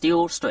 his is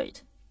still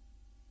straight.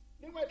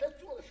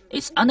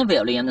 It's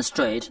unavailing and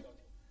straight.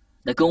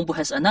 The gong bu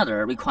has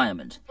another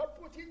requirement.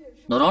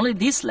 Not only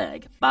this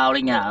leg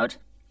bowing out,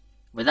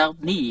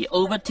 without knee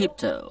over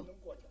tiptoe,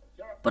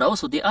 but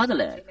also the other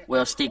leg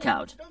will stick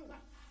out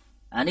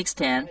and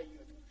extend.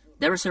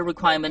 There is a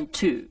requirement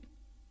too,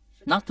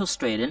 not to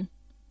straighten.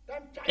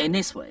 In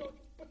this way,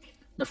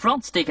 the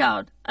front stick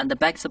out and the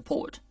back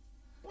support,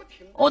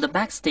 or the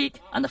back stick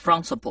and the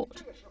front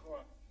support.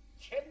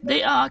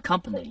 They are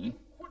accompanying.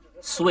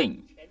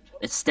 Swing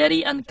is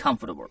steady and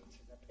comfortable.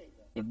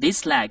 If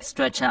this leg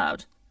stretch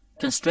out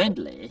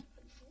constrainedly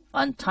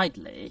and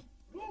tightly,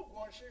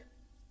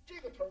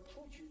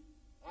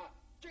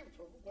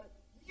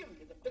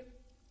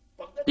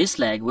 this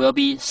leg will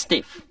be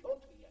stiff.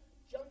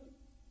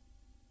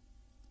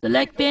 The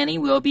leg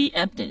bending will be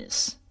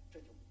emptiness.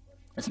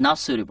 It's not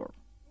suitable.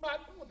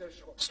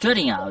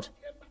 Straightening out,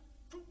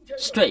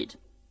 straight,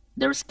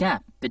 there is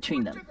gap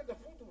between them,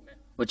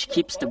 which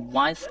keeps the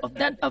width of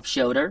that of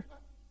shoulder.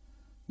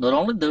 Not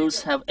only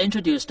those have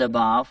introduced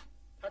above,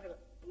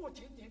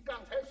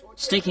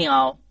 sticking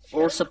out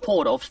or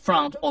support of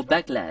front or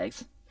back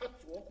legs,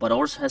 but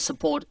also has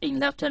support in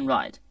left and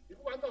right.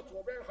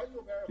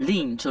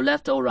 Lean to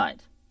left or right,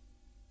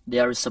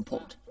 there is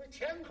support.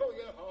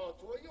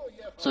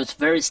 So it's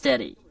very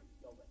steady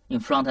in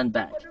front and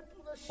back,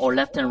 or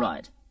left and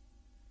right.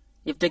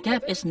 If the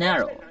gap is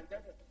narrow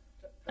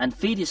and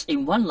feet is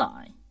in one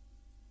line,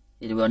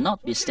 it will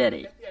not be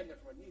steady.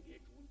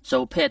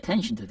 So pay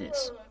attention to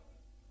this.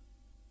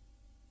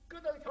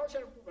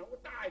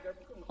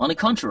 On the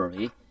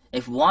contrary,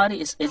 if wide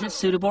is it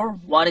suitable,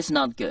 wide is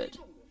not good.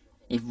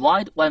 If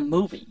wide when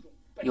moving,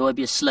 it will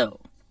be slow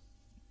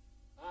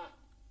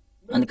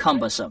and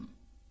cumbersome,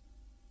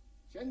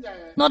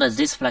 not as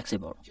this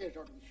flexible.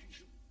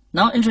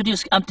 Now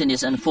introduce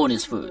emptiness and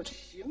fullness foot.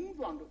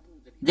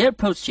 Their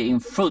posture in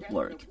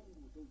footwork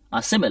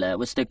are similar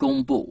with the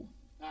gongbu.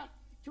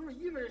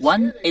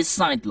 One is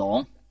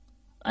sidelong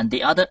and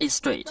the other is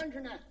straight.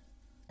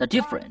 The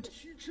difference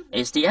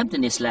is the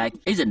emptiness leg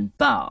isn't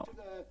bowed.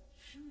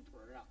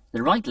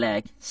 The right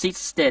leg sits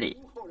steady.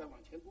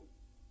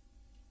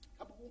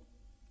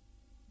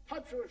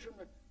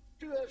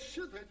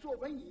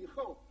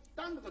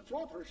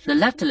 The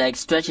left leg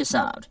stretches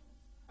out.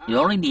 It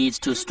only needs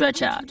to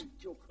stretch out.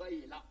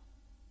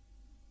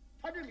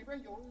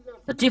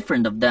 The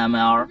difference of them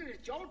are,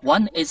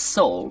 one is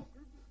sole,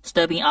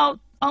 stepping out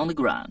on the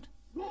ground.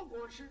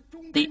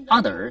 The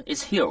other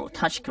is heel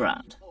touch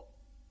ground.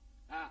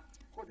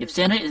 If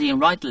center is in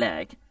right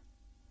leg,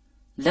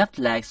 left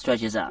leg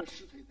stretches out.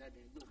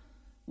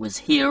 With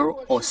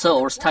heel or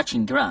soles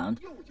touching ground,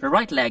 the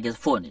right leg is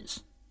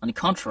fullness. On the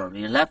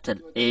contrary, the left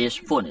is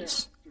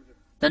fullness.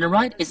 Then the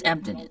right is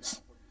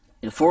emptiness.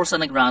 It falls on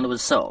the ground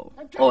with sole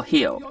or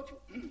heel.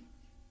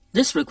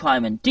 This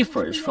requirement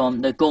differs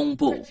from the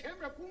gongbu,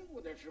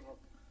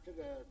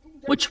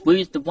 which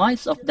with the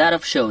width of that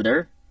of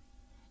shoulder,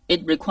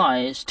 it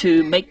requires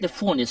to make the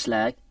fullness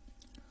leg,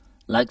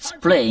 like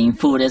playing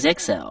foot as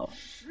XL,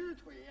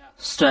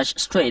 stretch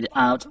straight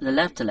out the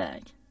left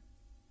leg.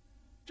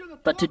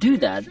 But to do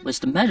that with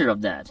the measure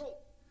of that,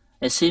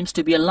 it seems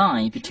to be a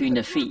line between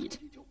the feet.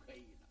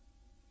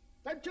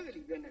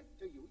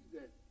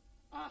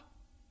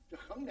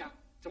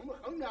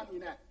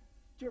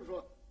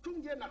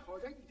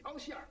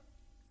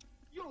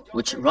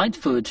 Which right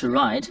foot to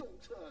right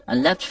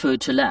and left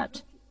foot to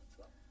left.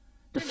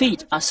 The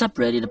feet are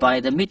separated by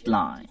the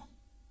midline.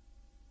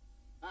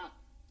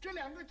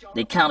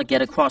 They can't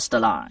get across the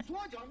line.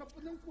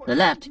 The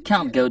left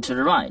can't go to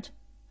the right,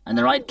 and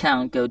the right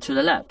can't go to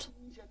the left.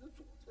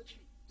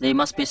 They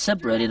must be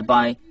separated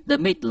by the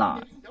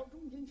midline.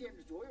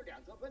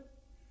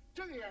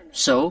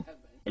 So,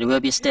 it will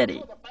be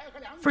steady.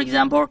 For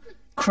example,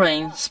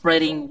 crane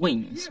spreading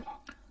wings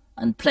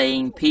and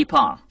playing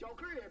pipa.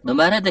 No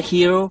matter the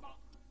heel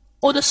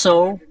or the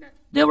sole,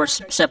 they were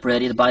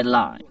separated by the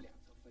line.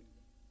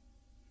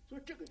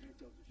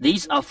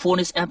 These are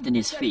fullness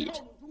emptiness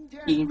feet.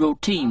 In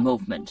routine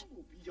movement,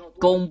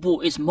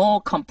 gongbu is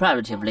more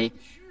comparatively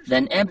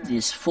than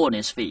emptiness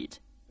fullness feet.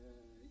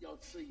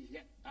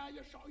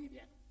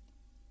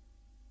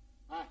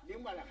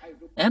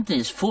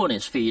 Emptiness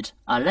fullness feet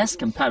are less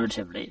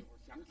comparatively.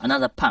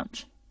 Another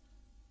punch.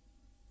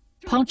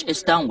 Punch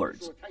is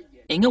downwards.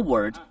 In a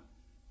word,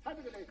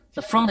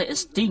 the front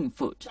is thin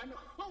foot.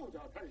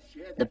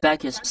 The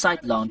back is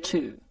sidelong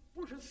too.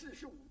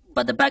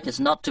 But the back is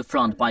not to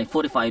front by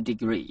 45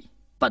 degrees,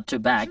 but to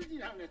back.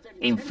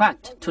 In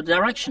fact, to the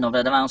direction of the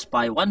advance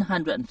by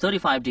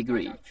 135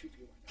 degrees.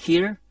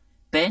 Here,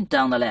 bend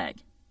down the leg.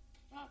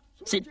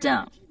 Sit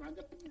down.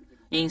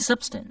 In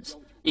substance,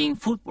 in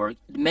footwork,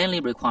 it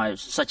mainly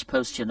requires such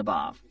posture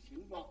above.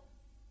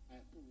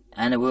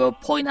 And I will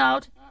point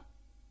out,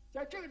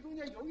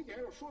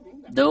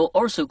 though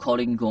also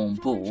calling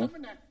gongbu,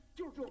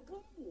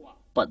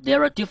 but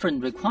there are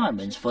different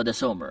requirements for the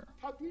somer.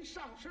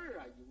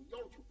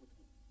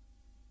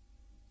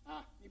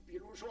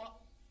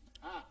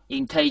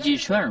 In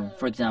TaiChiZhe,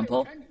 for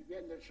example,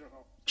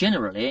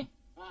 generally,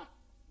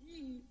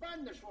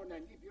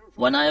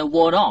 when I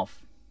ward off,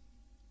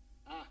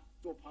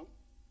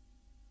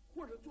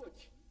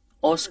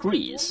 or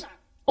squeeze,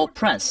 or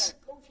press,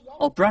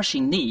 or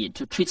brushing knee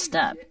to treat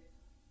step,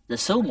 the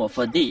somer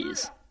for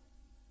these,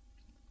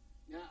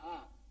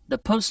 the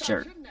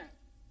posture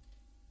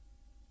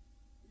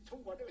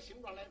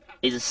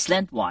is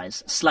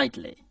slantwise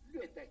slightly.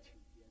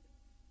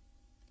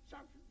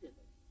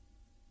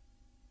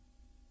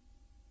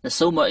 The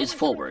somer is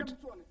forward.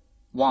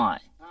 Why?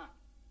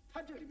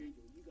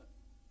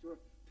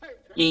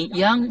 In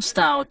Yang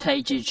Style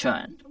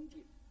Taijiquan,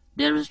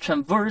 there is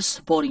transverse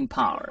supporting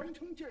power,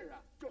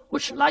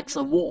 which likes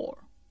a wall.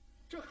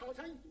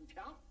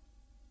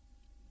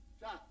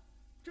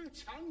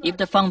 If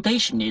the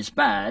foundation is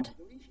bad,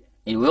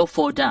 it will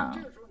fall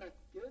down.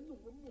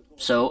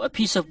 So a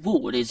piece of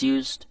wood is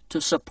used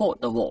to support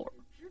the wall.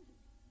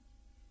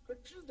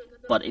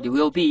 But it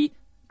will be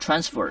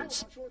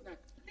transverse.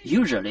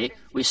 Usually,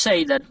 we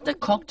say that the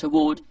cocked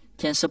wood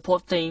can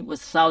support things with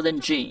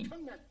 1,000 Jin.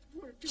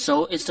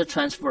 So it's the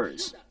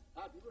transverse.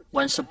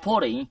 When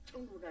supporting,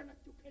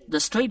 the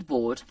straight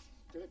board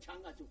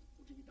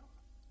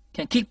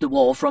can keep the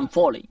wall from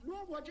falling.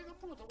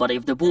 But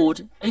if the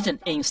board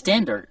isn't in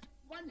standard,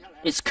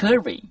 it's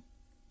curving.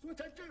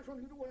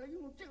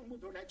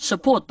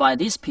 Support by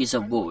this piece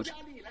of wood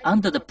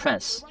under the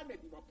press,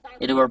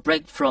 it will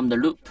break from the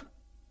loop.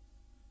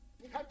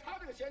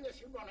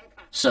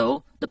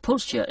 So the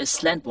posture is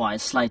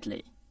slantwise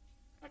slightly,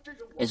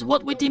 is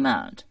what we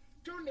demand.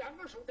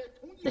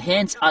 The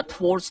hands are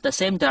towards the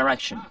same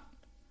direction.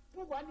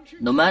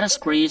 No matter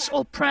squeeze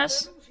or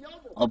press,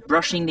 or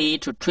brushing knee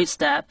to twist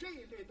step,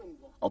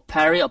 or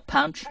parry or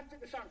punch,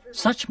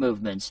 such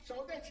movements,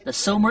 the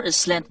somer is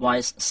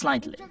slantwise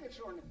slightly,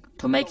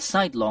 to make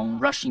sidelong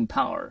rushing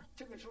power.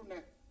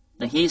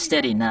 Then he is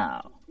steady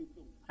now.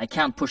 I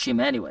can't push him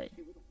anyway.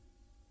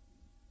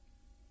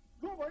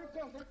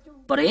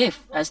 But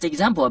if, as the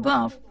example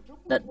above,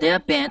 that they are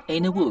bent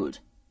in the wood,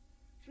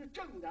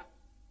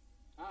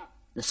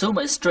 the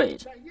somer is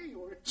straight.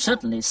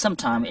 Certainly,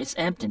 sometimes it's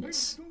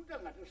emptiness.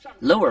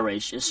 Lower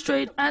ridge is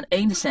straight, and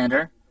in the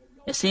center,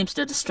 it seems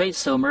that the straight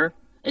somer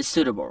is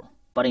suitable,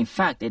 but in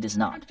fact it is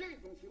not.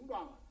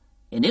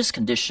 In this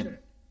condition,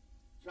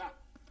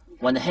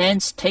 when the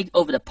hands take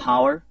over the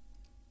power,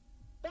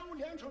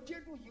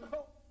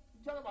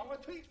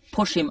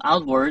 push him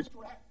outward,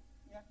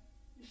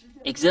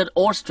 exert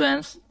all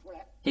strength,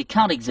 he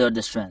can't exert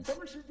the strength.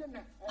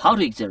 How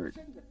to exert?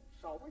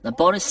 The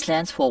body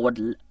slants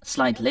forward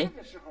slightly,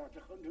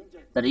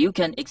 that you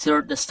can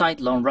exert the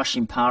sidelong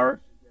rushing power.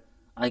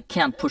 I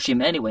can't push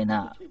him anyway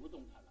now.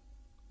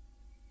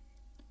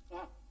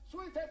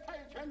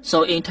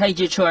 So in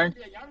TaiChiZhe,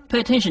 pay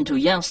attention to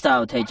Yang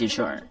style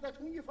TaijiQuan.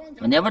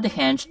 Whenever the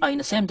hands are in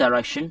the same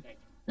direction,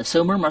 the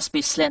somer must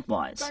be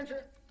slantwise.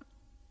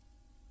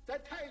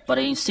 But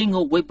in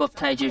single whip of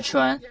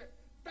TaijiQuan,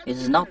 it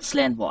is not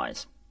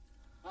slantwise.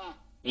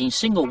 In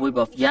single whip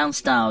of Yang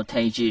style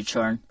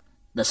TaijiQuan,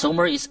 the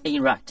somer is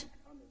erect,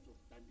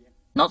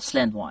 not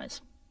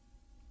slantwise.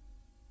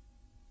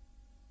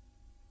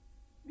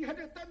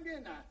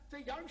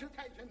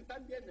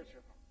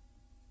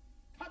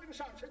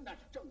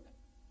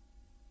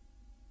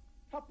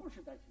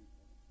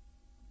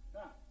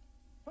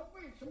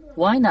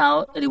 Why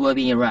now it will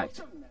be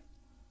erect?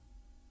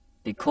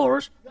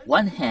 Because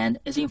one hand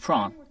is in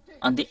front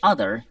and the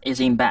other is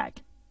in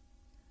back.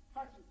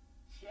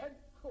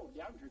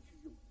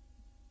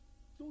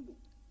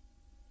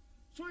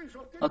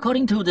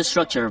 According to the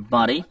structure of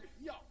body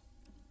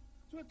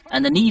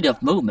and the need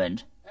of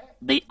movement,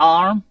 the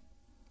arm,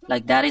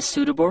 like that, is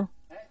suitable,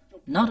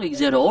 not to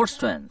exert all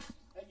strength.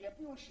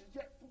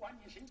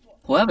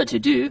 However to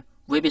do,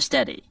 will be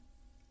steady.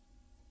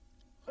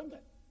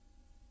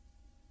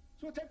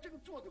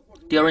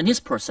 During this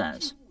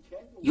process,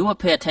 you will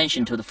pay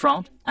attention to the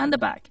front and the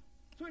back.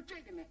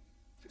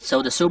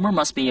 So the somer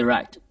must be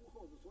erect.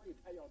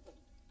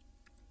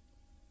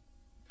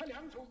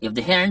 If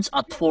the hands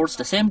are towards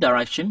the same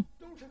direction,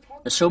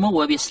 the somer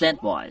will be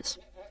slantwise,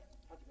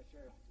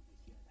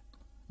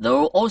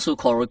 though also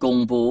called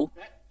gongbu.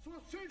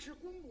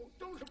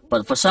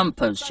 But for some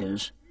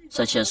postures,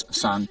 such as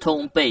San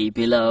Tong Bei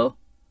below,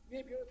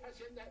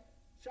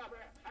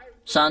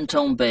 San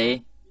Tong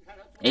Bei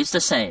is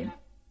the same.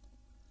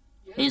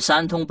 In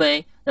San Tong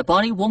Bei, the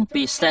body won't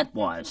be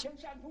slantwise,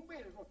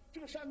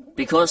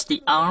 because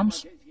the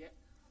arms,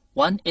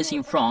 one is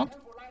in front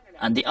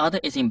and the other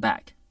is in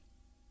back.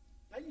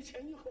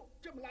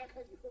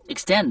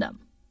 Extend them.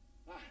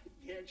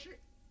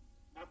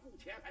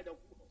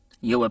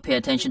 You will pay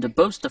attention to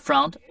both the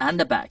front and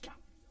the back.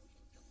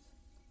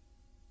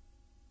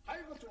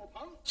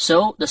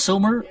 So the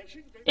somer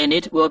in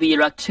it will be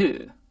erect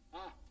too.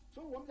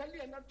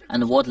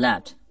 And what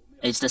left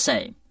is the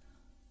same.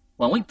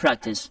 When we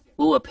practice,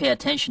 we will pay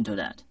attention to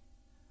that.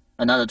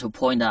 Another to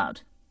point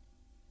out.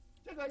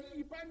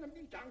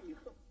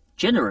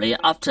 Generally,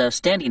 after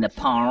standing the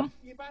palm,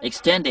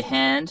 extend the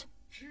hand,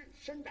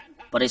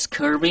 but it's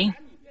curving.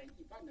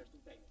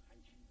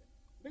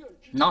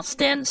 Not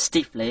stand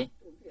stiffly,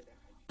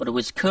 but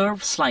with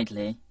curve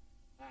slightly.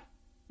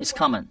 It's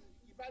common.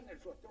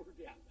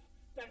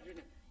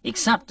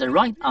 Except the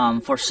right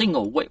arm for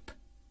single whip.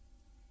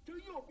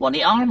 When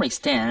the arm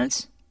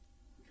extends,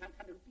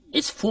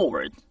 it's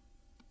forward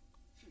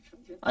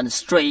and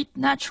straight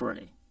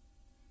naturally.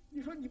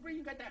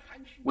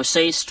 We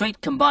say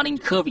straight combining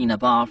curving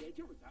above,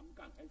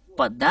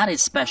 but that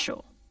is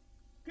special.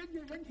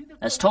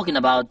 As talking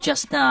about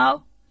just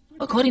now,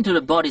 according to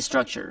the body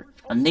structure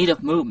and need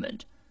of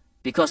movement,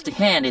 because the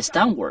hand is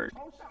downward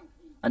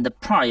and the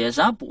prior is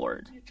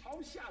upward,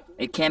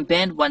 it can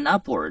bend when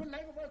upward,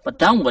 but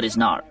downward is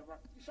not.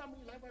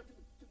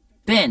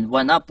 Bend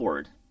when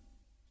upward.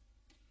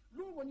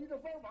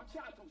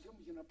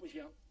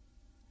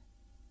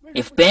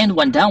 If bend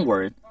when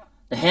downward,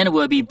 the hand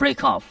will be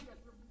break off.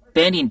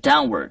 Bending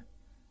downward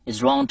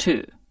is wrong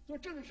too.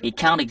 It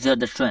can't exert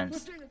the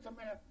strength.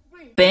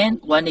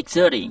 Bend when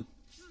exerting.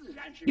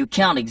 You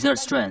can't exert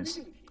strength,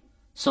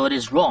 so it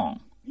is wrong.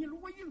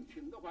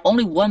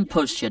 Only one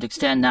posture to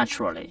extend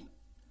naturally,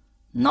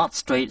 not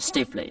straight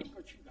stiffly.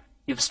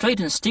 If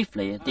straightened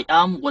stiffly, the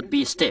arm would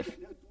be stiff,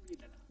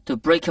 to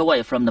break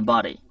away from the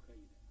body,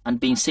 and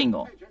being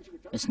single.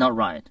 It's not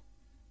right.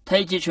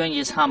 TaiChiZhe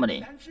is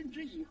harmony.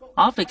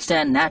 After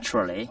extend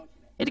naturally,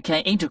 it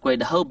can integrate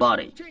the whole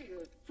body.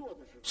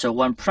 So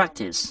when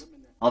practice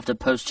of the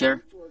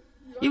posture,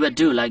 you will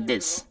do like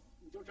this.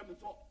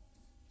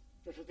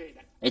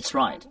 It's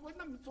right.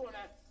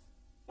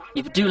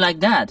 If you do like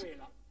that,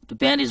 the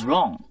bend is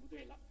wrong.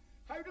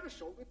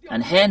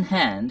 and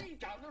hand.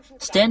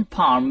 Stand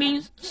palm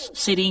means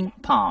sitting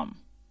palm.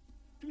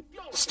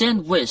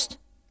 Stand wrist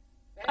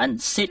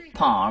and sit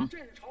palm.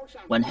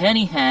 When hand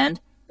in hand,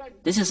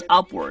 this is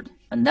upward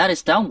and that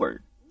is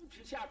downward.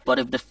 But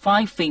if the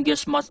 5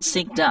 fingers must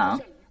sink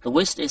down, the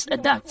wrist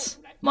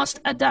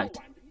must adduct.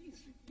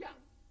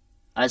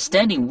 As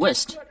standing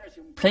wrist,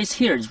 place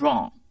here is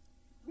wrong.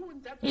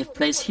 If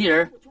place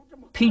here,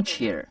 pinch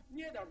here,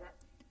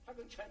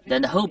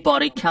 then the whole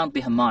body can't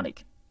be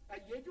harmonic.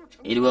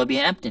 It will be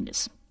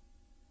emptiness.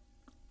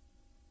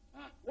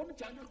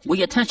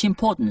 We attach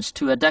importance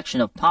to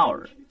adduction of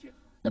power,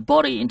 the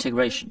body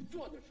integration.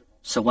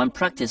 So when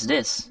practice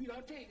this,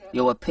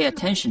 you will pay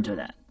attention to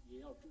that.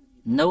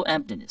 No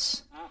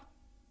emptiness,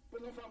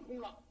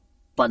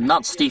 but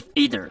not stiff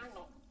either.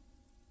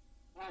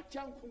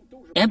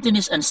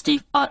 Emptiness and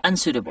stiff are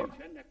unsuitable.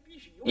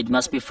 It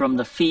must be from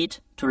the feet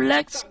to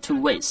legs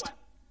to waist.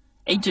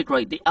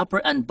 Integrate the upper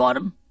and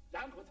bottom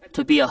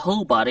to be a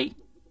whole body,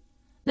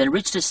 then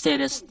reach the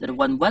status that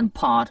when one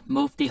part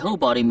moves, the whole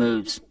body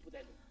moves.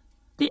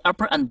 The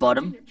upper and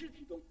bottom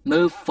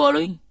move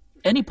following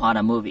any part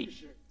are moving.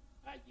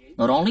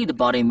 Not only the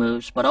body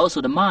moves, but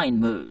also the mind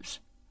moves.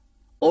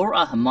 All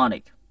are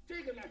harmonic.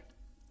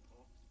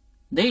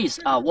 These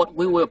are what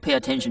we will pay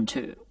attention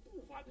to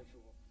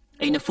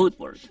in the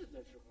footwork.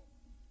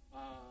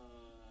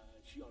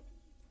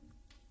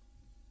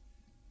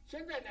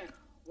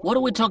 What do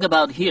we talk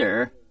about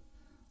here?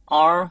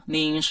 R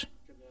means,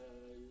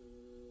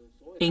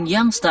 in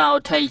Yang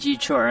style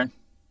Taijiquan,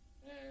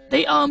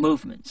 they are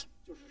movements.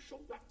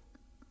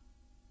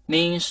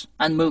 Means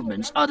and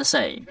movements are the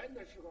same.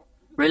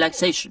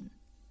 Relaxation.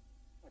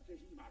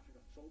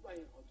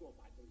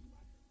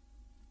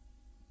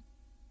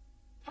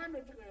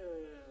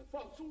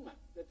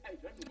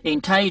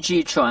 In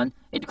TaiChiZhe,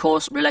 it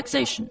calls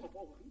relaxation.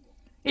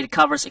 It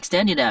covers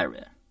extended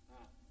area.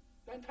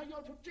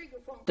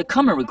 The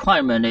common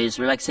requirement is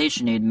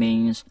relaxation. It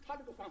means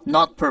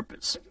not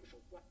purpose.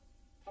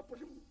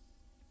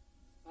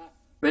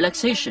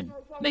 Relaxation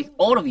make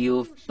all of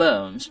your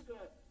bones,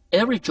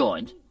 every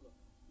joint,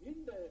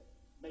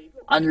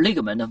 and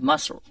ligament of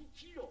muscle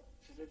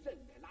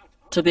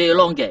to be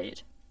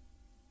elongated.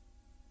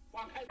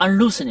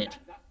 Unloosen it.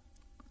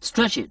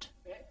 Stretch it.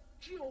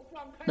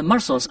 The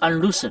muscles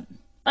unloosen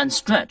and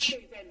stretch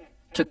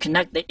to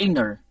connect the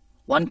inner,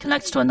 one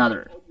connects to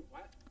another,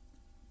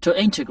 to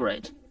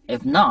integrate.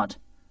 If not,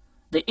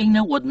 the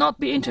inner would not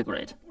be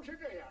integrated.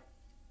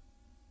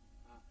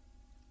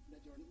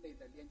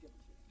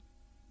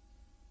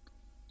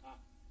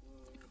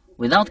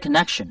 Without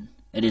connection,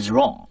 it is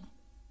wrong.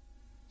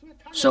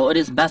 So it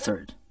is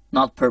method,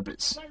 not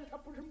purpose.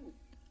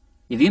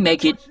 If you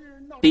make it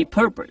be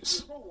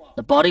purpose,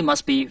 the body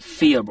must be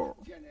feeble.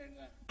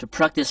 To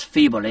practice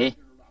feebly,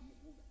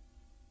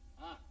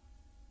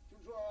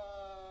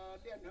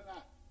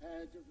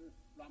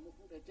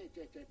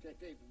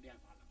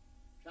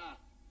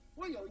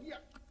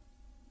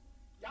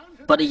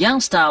 but the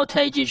Yang style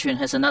Taijiquan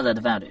has another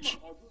advantage.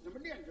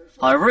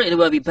 However, it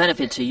will be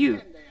benefit to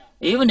you,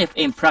 even if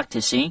in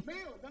practicing,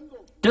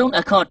 don't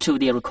accord to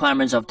the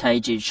requirements of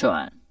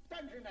Taijiquan.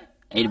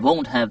 It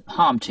won't have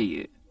harm to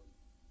you.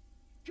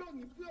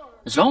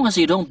 As long as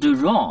you don't do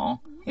wrong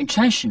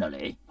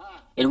intentionally,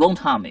 it won't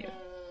harm you.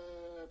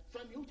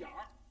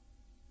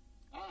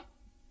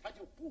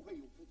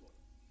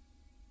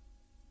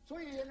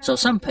 So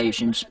some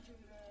patients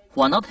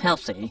who are not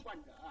healthy,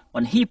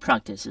 when he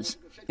practices,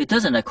 it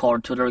doesn't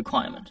accord to the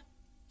requirement.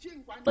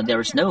 But there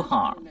is no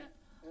harm.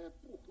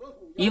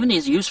 Even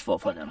is useful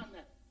for them.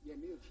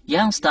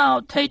 Yang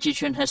style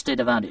Taijiquan has the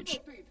advantage.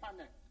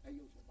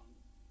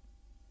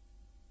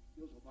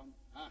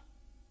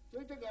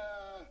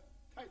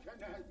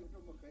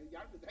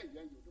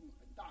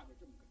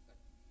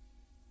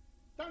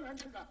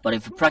 But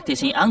if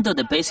practicing under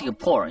the basic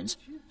points,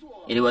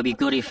 it will be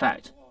good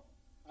effect.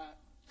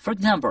 For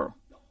example,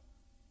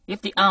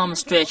 if the arm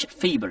stretch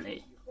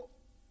feebly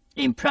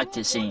in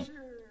practicing,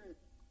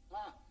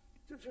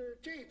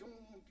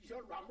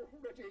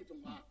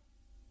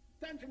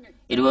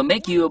 it will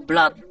make your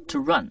blood to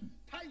run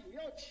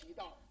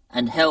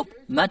and help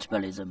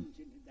metabolism,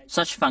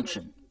 such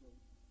function.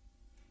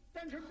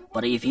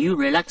 But if you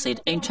relax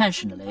it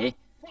intentionally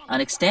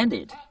and extend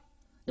it,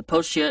 the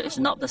posture is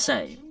not the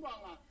same.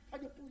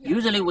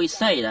 Usually we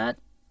say that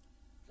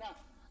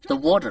the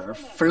water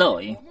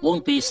flowing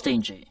won't be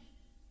stingy.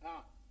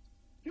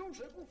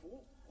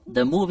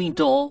 The moving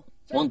door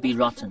won't be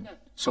rotten.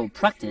 So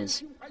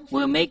practice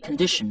will make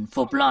condition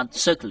for blood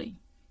circulating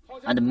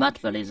and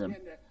metabolism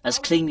as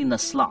cleaning the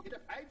slop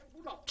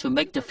to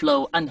make the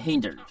flow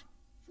unhindered.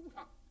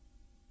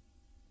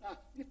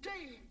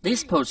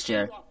 This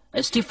posture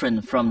is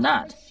different from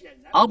that,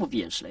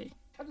 obviously,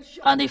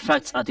 and the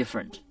effects are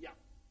different.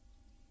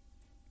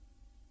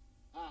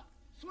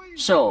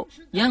 So,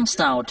 Yang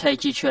style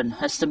Taijiquan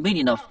has the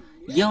meaning of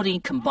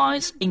yielding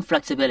combines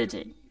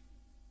inflexibility.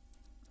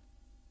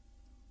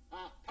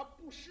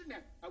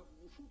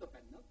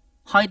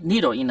 Hide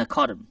needle in a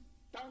cotton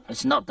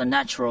is not the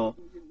natural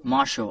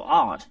martial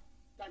art,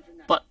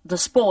 But the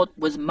sport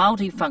with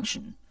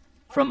multifunction,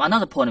 from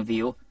another point of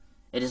view,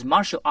 it is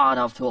martial art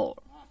after all.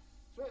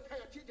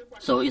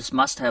 So it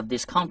must have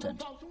this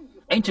content.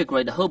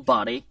 Integrate the whole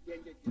body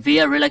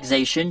via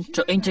relaxation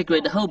to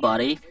integrate the whole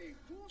body.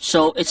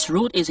 So its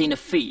root is in the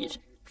feet.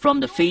 From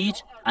the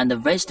feet and the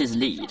waist is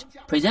lead.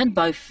 Present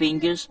by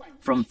fingers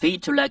from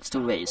feet to legs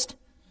to waist.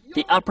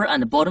 The upper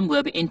and the bottom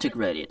will be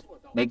integrated.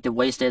 Make the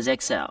waist as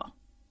XL.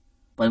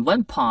 When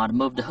one part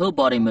moves, the whole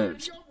body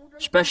moves,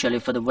 especially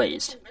for the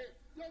waist.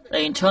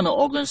 The internal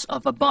organs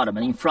of the bottom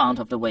and in front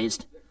of the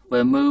waist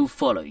will move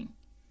following.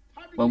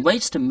 When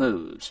waist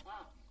moves,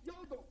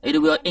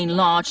 it will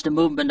enlarge the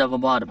movement of the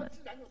bottom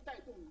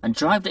and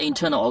drive the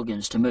internal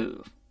organs to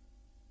move.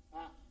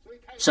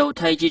 So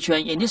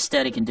TaiChiZhe in this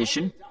steady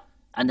condition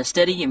and the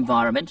steady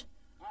environment,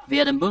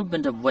 via the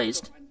movement of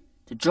waist,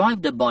 to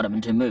drive the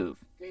bottom to move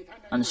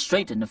and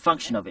straighten the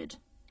function of it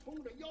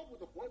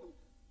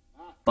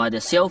by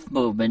the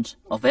self-movement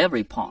of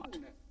every part.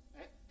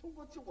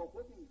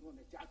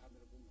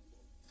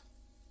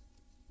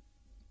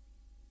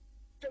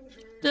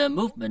 The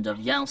movement of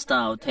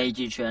Yang-style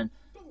TaijiQuan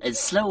is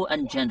slow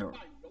and gentle,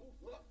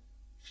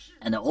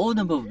 and all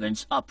the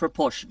movements are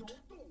proportioned,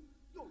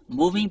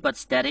 moving but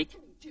static,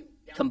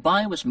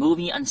 combined with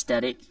moving and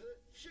static,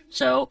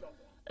 so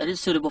it is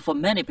suitable for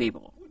many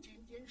people.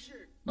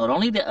 Not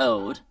only the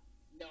old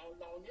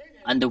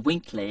and the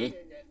weakly,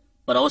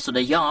 but also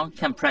the young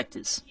can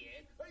practice,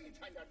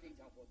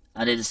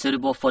 and it is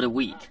suitable for the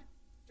weak,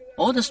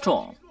 or the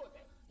strong,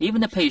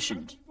 even the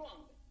patient.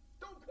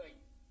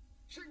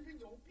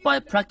 By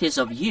practice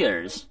of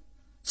years,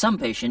 some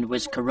patients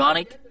with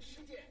chronic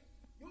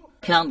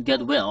can't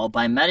get well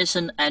by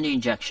medicine and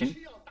injection.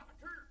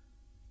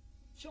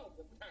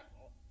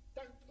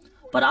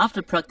 But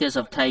after practice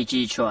of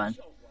TaiChiZhe,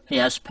 he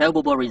has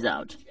palpable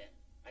result.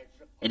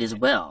 It is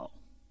well.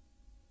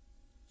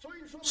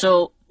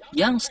 So,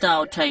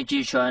 Yang-style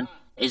TaijiQuan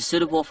is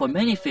suitable for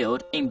many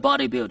fields in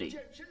bodybuilding.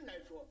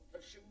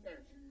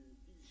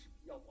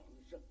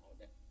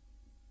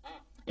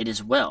 It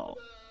is well.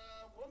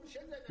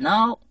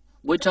 Now,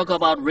 we talk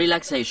about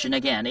relaxation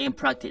again in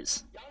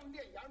practice.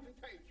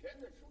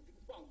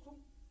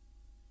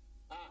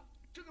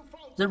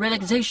 The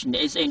relaxation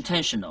is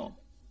intentional.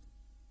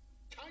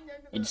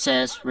 It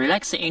says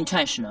relaxing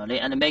intentionally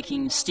and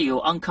making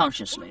still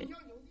unconsciously.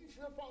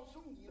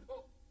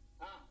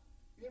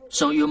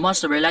 So you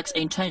must relax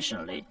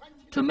intentionally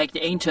to make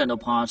the internal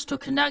parts to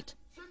connect.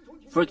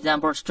 For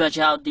example, stretch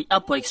out the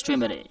upper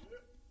extremity.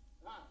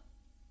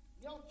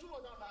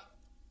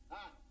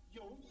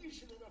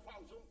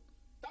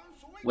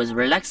 With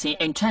relaxing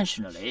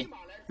intentionally,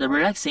 the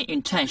relaxing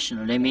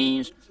intentionally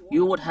means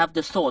you would have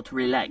the thought to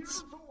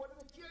relax.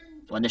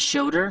 When the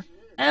shoulder,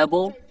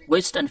 elbow,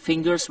 waist and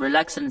fingers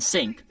relax and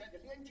sink,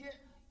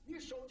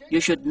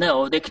 you should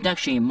know the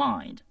connection in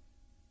mind.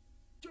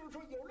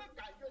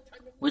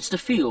 With the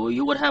feel,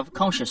 you would have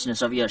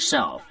consciousness of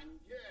yourself.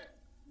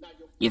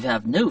 If you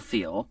have no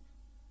feel,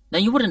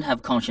 then you wouldn't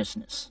have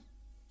consciousness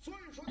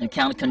and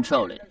can't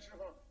control it.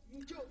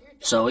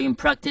 So in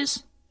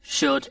practice,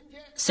 should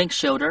sink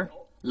shoulder,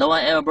 lower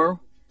elbow,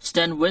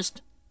 stand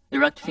waist,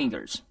 erect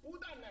fingers.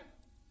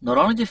 Not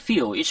only to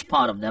feel each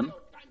part of them,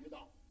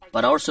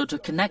 but also to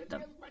connect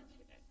them,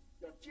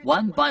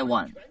 one by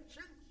one,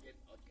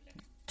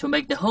 to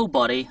make the whole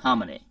body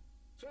harmony.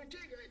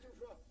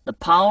 The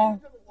power,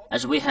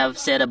 as we have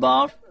said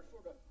above,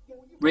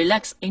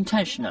 relax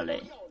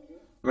intentionally,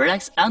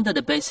 relax under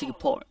the basic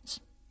points.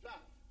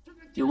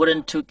 You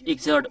wouldn't to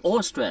exert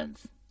all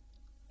strength,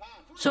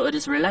 so it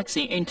is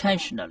relaxing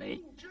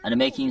intentionally and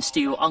making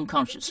still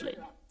unconsciously.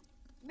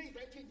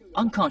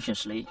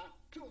 Unconsciously,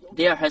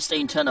 there has the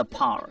internal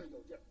power.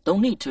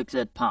 Don't need to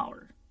exert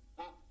power.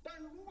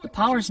 The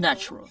power is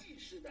natural.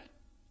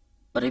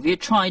 But if you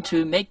try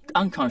to make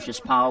unconscious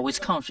power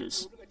with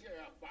conscious,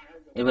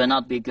 it will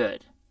not be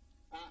good.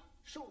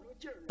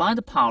 By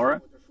the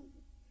power,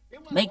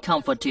 make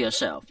comfort to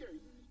yourself.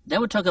 Then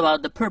we'll talk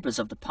about the purpose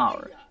of the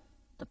power.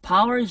 The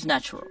power is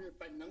natural.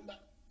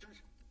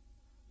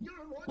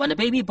 When the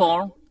baby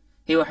born,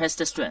 he will have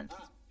the strength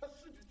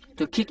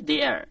to kick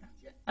the air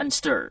and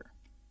stir.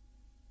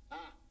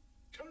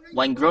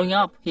 When growing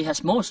up, he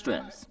has more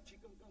strength.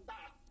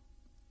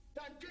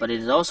 But it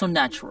is also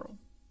natural.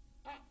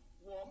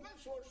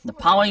 The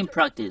power in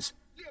practice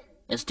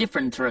is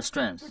different to the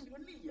strength.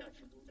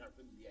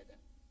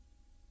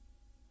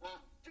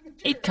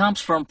 It comes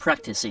from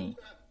practicing.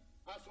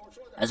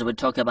 As we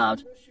talk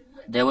about,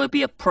 there will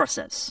be a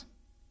process.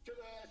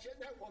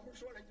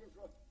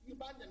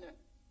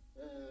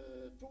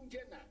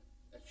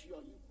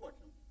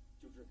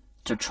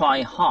 To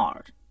try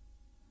hard.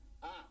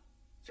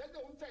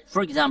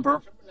 For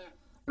example,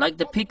 like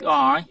the pig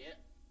eye,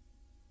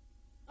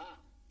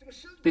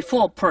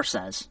 before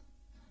process,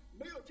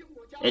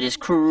 it is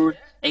crude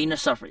inner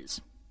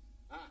surface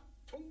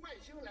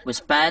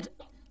with bad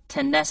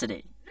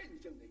tenacity.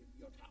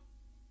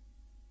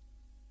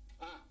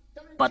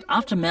 But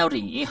after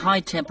melting in high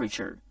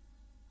temperature,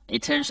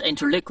 it turns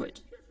into liquid.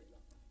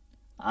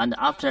 And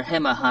after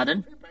hammer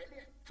hardened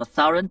for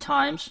 1,000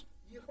 times,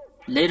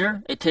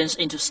 Later, it turns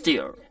into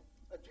steel.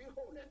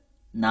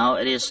 Now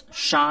it is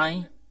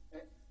shine,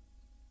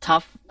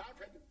 tough.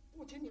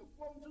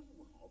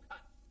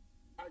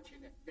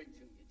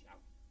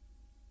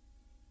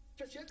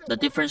 The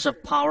difference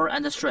of power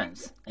and the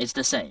strength is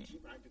the same.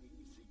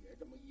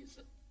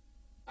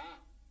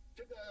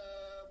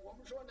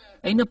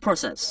 In the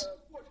process,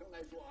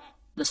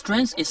 the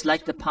strength is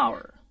like the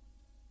power.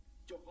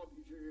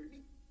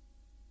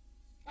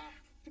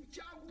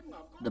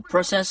 The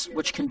process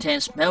which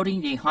contains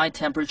melting in high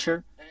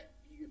temperature,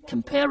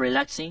 compare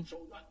relaxing,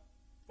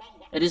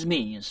 it is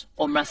means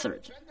or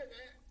method.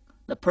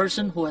 The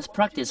person who has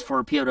practiced for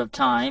a period of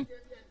time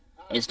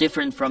is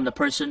different from the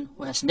person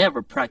who has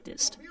never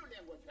practiced.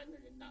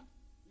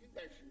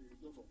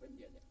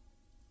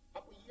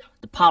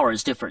 The power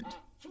is different.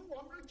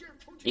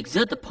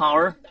 Exert the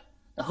power,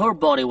 the whole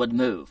body would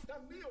move,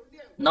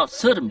 not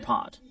certain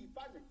part.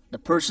 The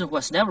person who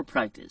has never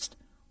practiced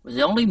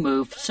will only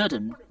move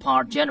certain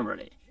part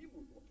generally.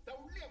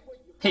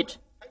 Hit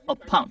or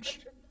punch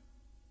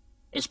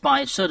is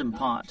by a certain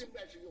part.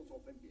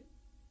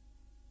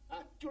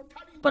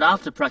 But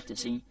after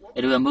practicing,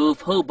 it will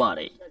move whole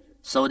body,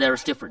 so there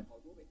is difference.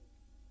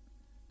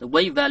 The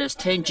weight value is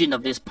 10 Jun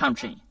of this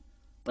punching,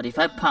 but if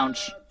I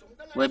punch,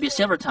 will be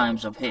several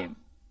times of him.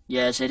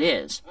 Yes, it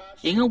is.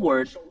 In a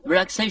word,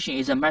 relaxation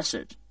is a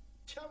method,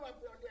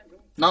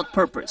 not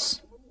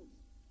purpose.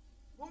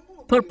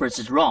 Purpose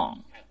is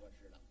wrong.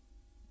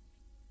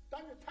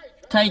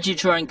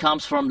 TaiChiZhe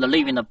comes from the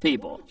living of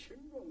people.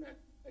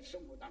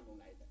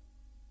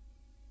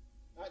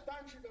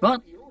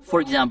 But, for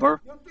example,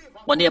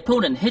 when the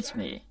opponent hits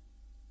me,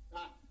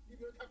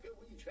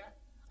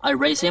 I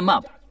raise him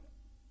up.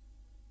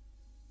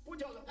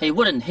 He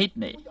wouldn't hit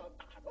me.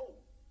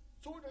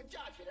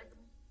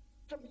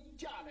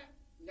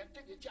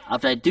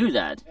 After I do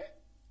that,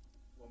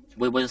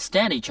 we will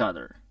stand each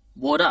other,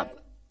 ward up.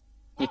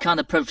 He can't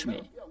approach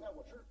me.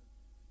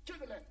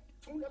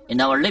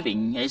 In our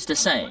living, it's the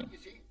same.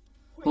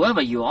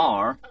 Whoever you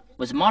are,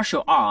 with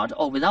martial art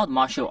or without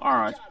martial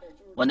art,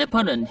 when the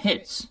opponent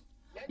hits,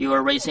 you will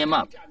raise him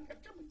up.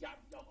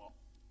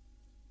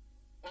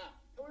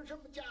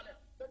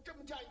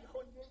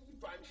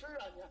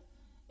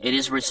 It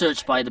is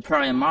researched by the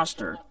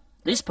grandmaster.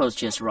 This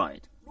posture is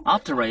right.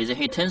 After raising,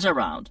 he turns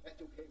around.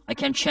 I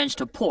can change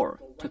to pour,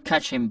 to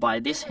catch him by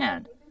this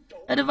hand.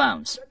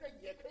 Advance.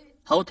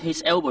 Hold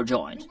his elbow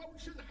joint.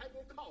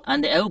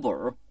 And the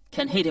elbow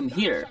can hit him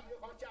here.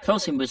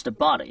 Close him with the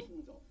body.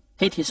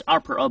 Hit his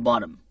upper or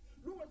bottom.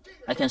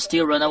 I can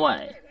still run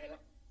away.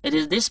 It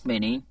is this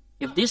meaning,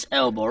 if this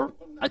elbow,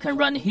 I can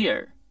run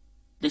here.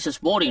 This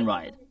is warding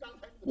right.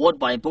 Ward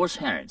by both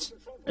hands.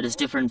 It is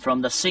different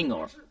from the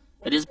single.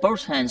 It is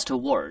both hands to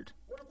ward.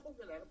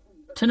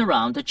 Turn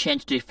around to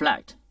change to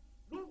deflect.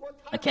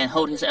 I can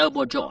hold his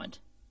elbow joint.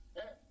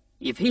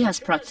 If he has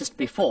practiced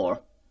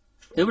before,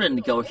 he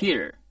wouldn't go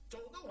here.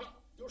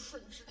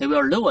 He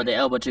will lower the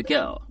elbow to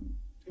go.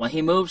 When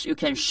he moves, you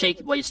can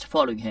shake waist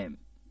following him.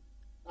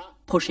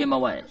 Push him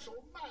away.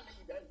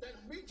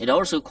 It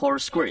also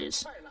called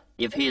squeeze.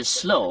 If he is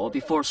slow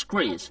before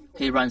squeeze,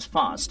 he runs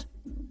fast.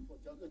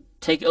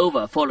 Take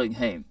over following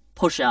him.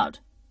 Push out.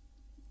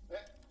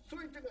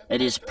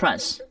 It is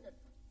press.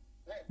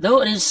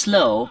 Though it is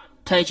slow,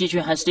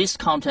 TaiChiZhe has this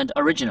content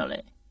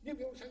originally.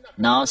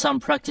 Now some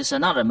practice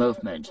another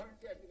movement,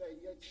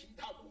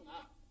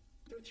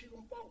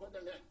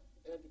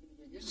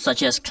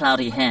 such as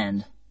cloudy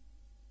hand.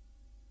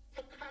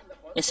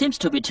 It seems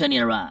to be turning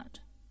around.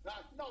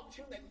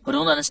 Who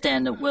don't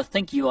understand will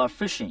think you are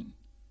fishing.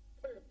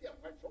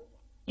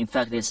 In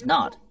fact, it's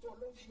not.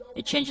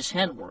 It changes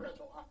handward.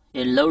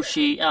 In low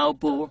shi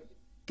elbow,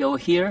 go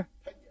here,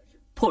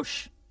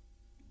 push.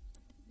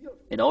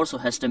 It also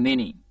has the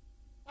meaning.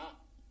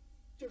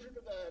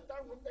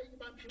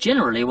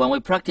 Generally, when we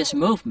practice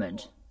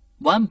movement,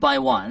 one by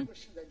one,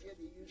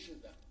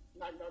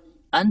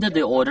 under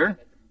the order,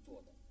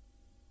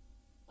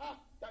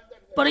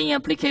 but in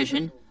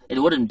application, it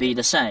wouldn't be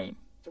the same.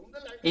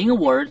 In a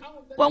word,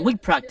 when we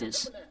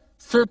practice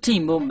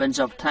 13 movements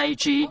of Tai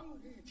Chi,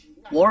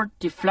 ward,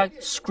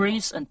 deflect,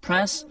 squeeze and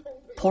press,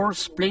 pour,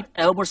 split,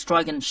 elbow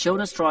strike and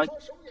shoulder strike,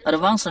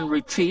 advance and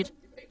retreat,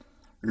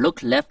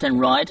 look left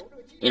and right,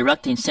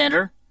 erect in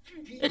center,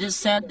 it is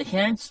said the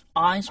hands,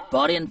 eyes,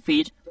 body and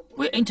feet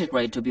will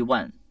integrate to be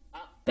one.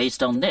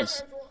 Based on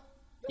this,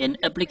 in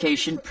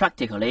application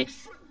practically,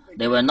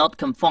 they were not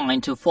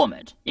confined to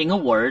format. In a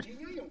word,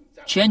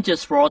 change the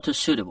throat to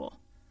suitable.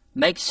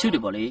 Make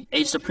suitably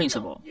is the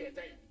principle.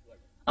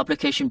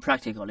 Application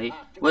practically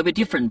will be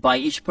different by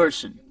each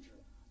person.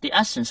 The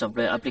essence of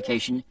the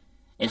application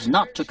is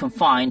not to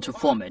confine to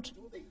format.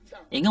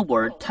 In a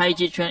word,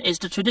 TaiChiZhe is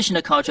the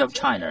traditional culture of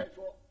China.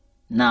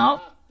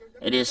 Now,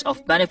 it is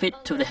of benefit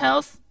to the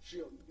health,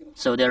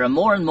 so there are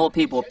more and more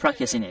people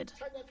practicing it,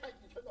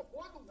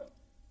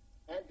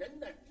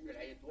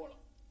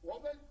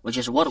 which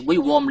is what we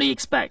warmly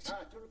expect.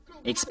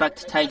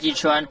 Expect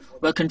TaiChiZhe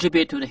will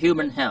contribute to the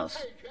human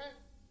health.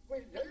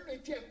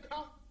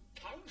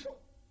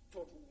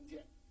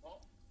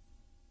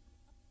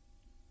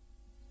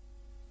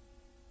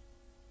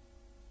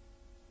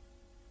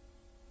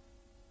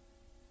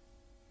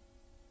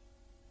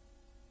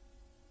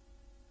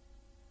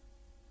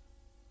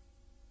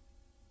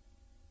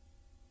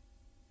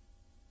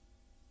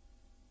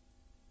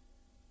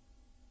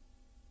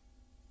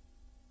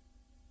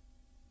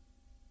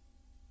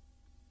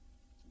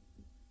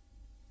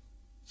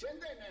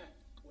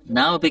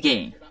 Now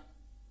begin.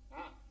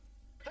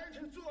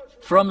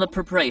 From the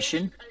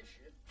preparation,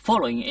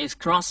 following is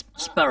grasp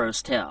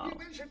sparrow's tail.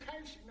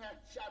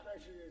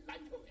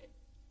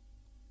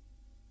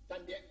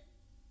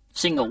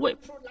 Single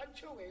whip.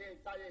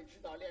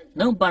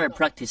 Known by the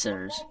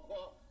practicers,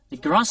 the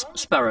grasp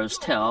sparrow's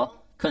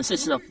tail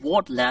consists of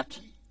ward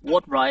left,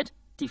 ward right,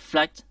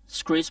 deflect,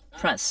 squeeze,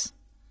 press,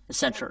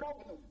 etc.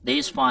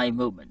 These 5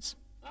 movements.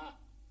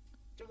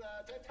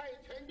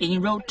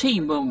 In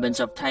routine movements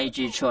of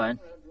TaiChiZhe,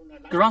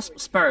 grasp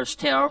sparrow's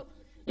tail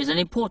is an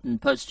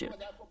important posture,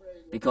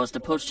 because the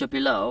posture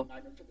below,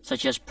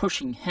 such as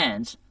pushing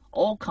hands,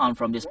 all come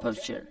from this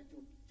posture.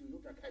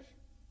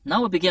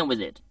 Now we begin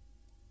with it.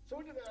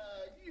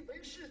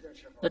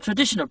 The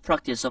traditional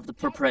practice of the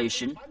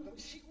preparation,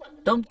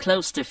 don't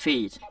close the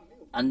feet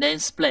and then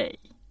splay.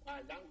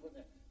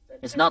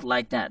 It's not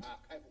like that.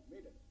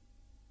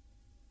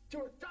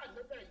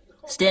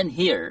 Stand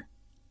here.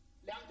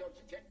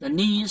 The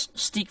knees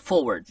stick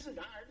forward,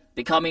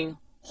 becoming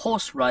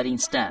horse riding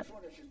step.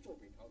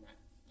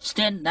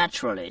 Stand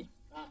naturally.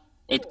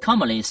 It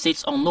commonly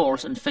sits on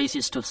north and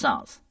faces to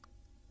south.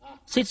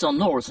 Sits on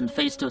north and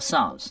faces to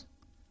south.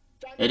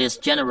 It is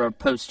general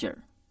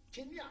posture.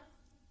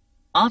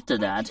 After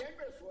that,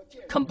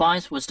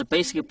 combines with the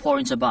basic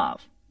points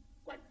above.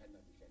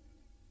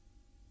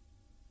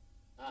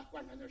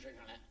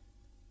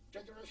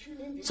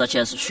 Such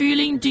as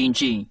Xulin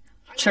Dingjin,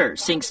 chair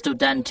sinks to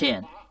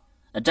dantian,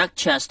 a duck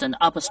chest and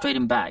upper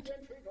straighten back,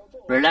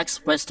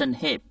 relax waist and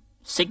hip,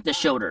 sink the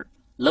shoulder,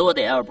 lower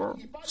the elbow,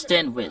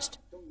 stand wrist,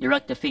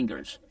 erect the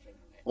fingers.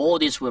 All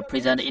this will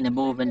present in the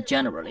movement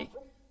generally,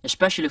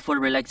 especially for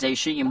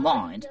relaxation in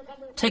mind.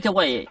 Take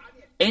away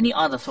any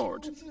other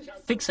thought.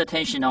 Fix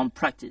attention on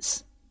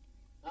practice.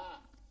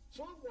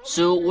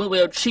 So we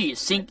will chi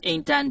sink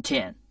in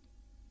dantian.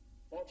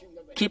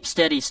 Keep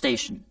steady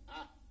station.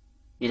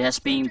 It has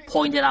been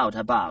pointed out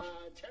above.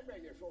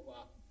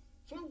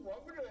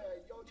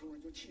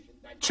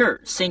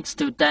 Chair sinks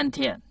to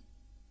dantian.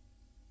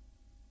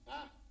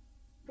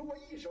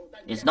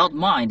 It's not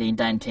mind in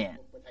dantian.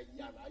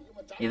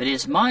 If it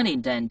is mind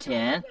in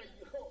dantian,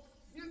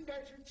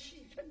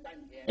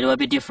 it will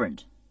be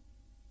different.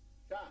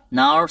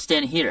 Now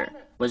stand here.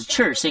 With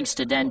chair sinks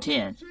to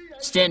dantian,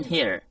 stand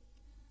here,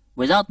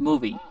 without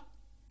moving.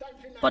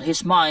 But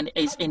his mind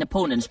is in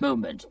opponent's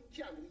movement,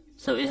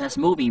 so it has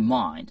moving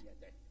mind.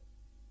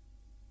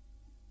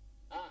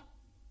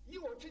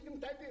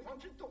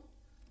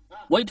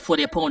 Wait for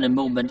the opponent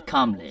movement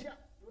calmly.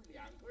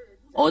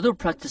 Although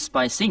practiced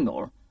by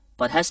single,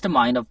 but has the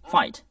mind of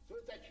fight.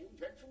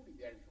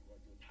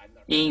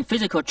 In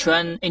Physical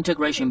Chuan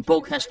Integration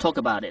book has talked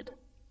about it.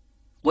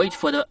 Wait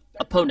for the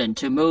opponent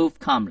to move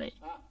calmly.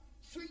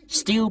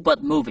 Still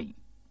but moving.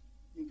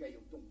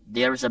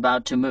 There is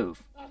about to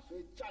move.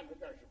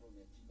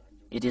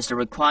 It is the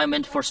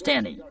requirement for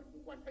standing.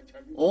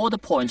 All the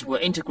points will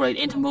integrate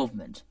into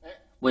movement,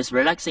 with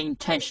relaxing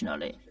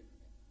intentionally,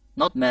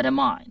 not matter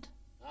mind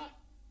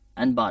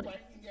and body.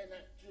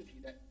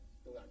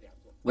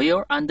 We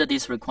are under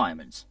these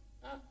requirements.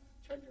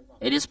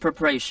 It is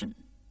preparation.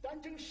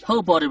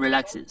 Whole body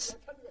relaxes.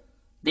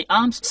 The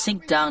arms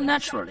sink down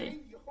naturally,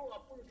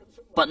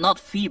 but not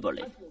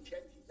feebly.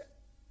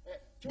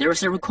 There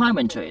is a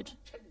requirement to it.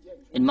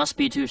 It must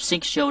be to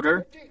sink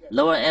shoulder,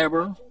 lower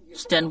elbow,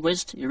 stand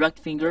wrist, erect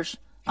fingers.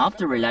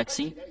 After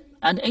relaxing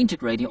and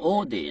integrating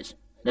all these,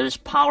 there is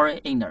power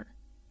inner.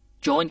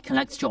 Joint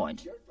connects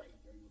joint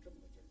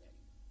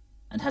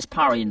and has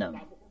power in them,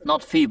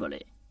 not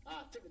feebly.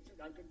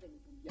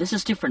 This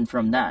is different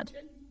from that.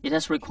 It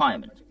has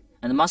requirement,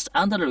 and must,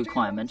 under the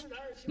requirement,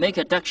 make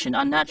adduction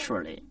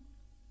unnaturally.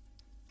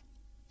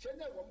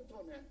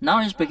 Now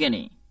is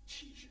beginning.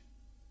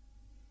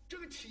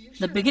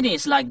 The beginning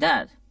is like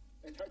that.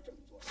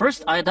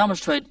 First, I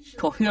demonstrate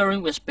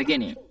cohering with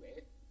beginning.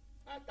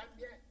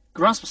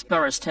 Grasp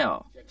sparrow's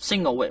tail,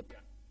 single whip,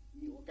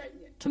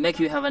 to make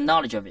you have a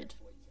knowledge of it.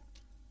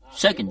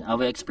 Second, I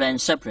will explain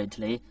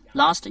separately.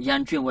 Last,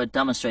 Yang Jun will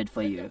demonstrate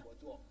for you.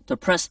 To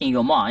press in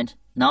your mind,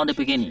 now the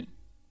beginning.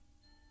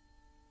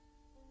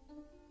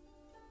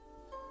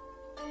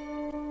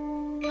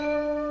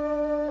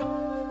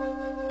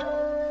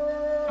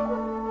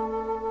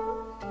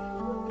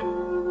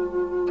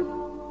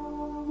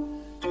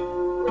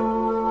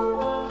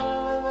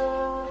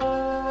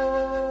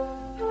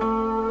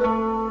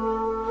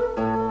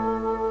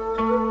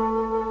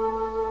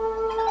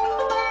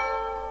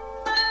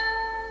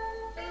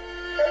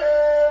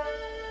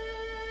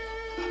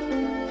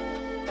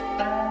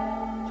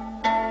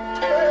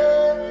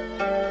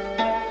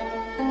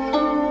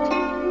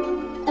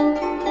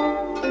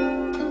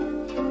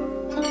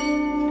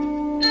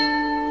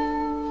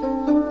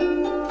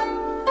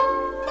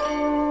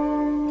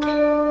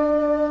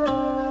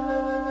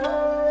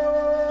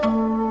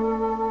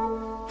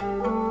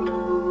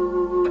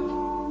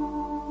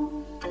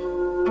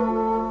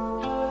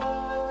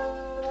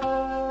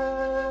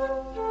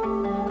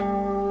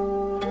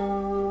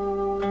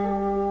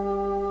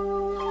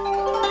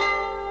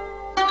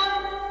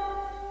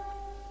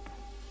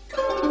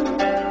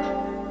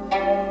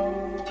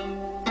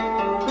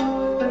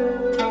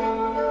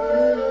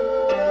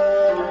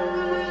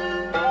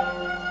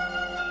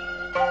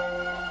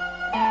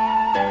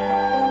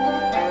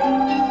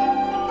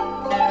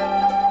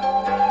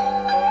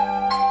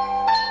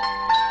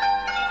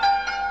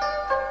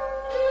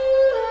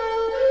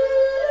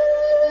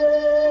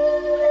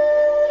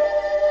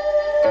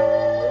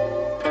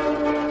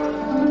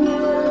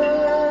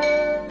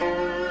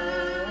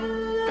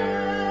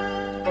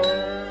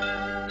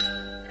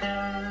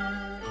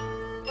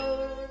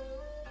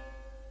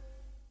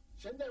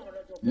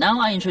 Now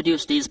I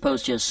introduce these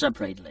postures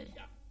separately.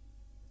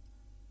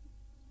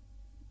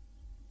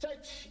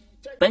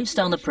 Based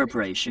on the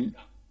preparation,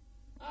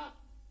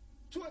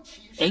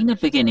 in the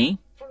beginning,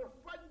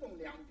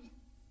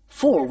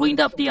 4 wind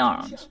up the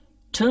arms.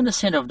 Turn the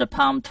center of the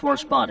palm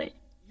towards body.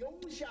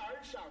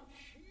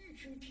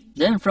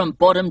 Then from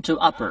bottom to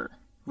upper,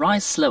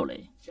 rise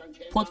slowly.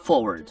 Put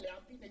forward.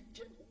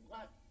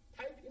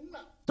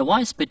 The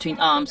width between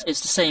arms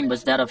is the same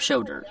as that of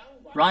shoulder.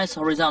 Rise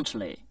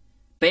horizontally.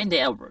 Bend the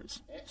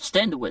elbows.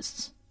 Stand the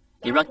wrists.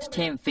 Erect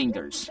 10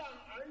 fingers.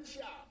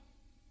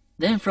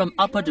 Then from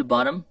upper to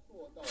bottom,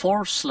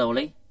 4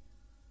 slowly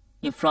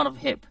in front of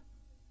hip.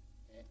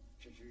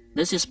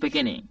 This is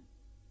beginning.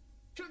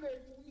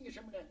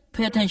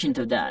 Pay attention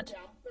to that.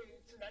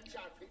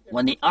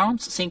 When the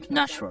arms sink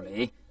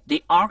naturally,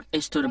 the arc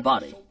is to the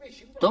body.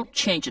 Don't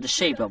change the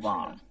shape of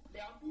arm.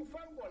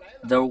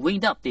 They'll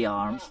wind up the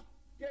arms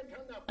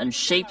and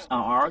shapes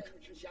our arc.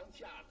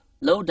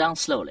 Low down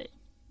slowly.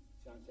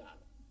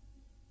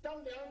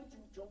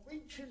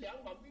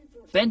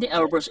 Bend the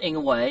elbows in a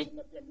way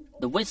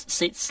the waist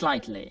sits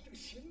slightly.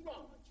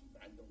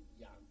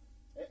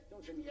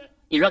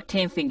 Erect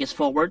 10 fingers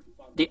forward.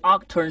 The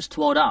arc turns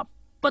toward up,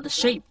 but the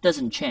shape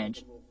doesn't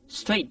change.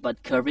 Straight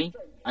but curving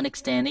and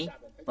extending,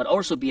 but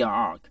also be an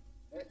arc.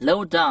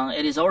 Low down,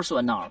 it is also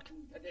an arc.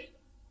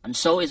 And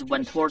so is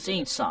when towards the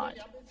inside.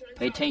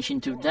 Pay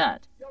attention to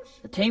that.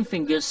 The 10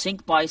 fingers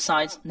sink by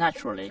sides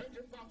naturally.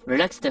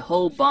 Relax the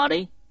whole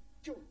body.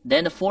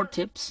 Then the 4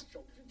 tips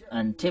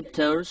and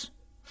tiptoes,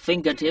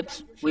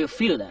 fingertips will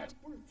feel that.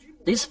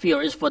 This feel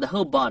is for the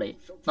whole body,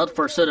 not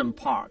for a certain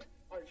part.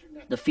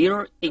 The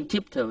feel in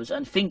tiptoes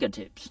and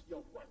fingertips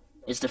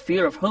is the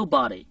feel of whole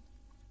body,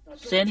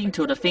 sending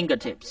to the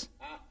fingertips.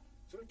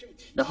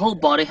 The whole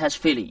body has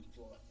feeling.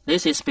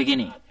 This is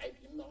beginning.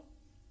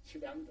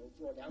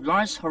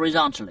 Rise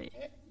horizontally.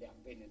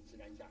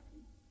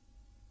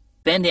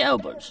 Bend the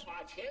elbows.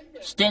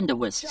 Stand the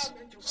wrists.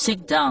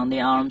 Sink down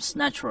the arms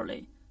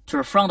naturally to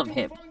the front of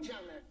hip.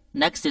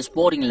 Next is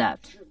walking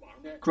left.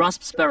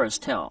 Grasp sparrow's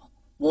tail.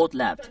 Walk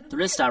left to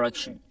this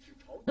direction.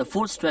 The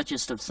foot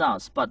stretches to the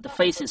south, but the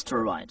face is to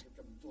the right.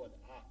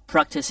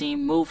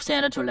 Practicing move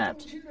center to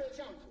left.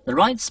 The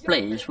right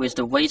splays with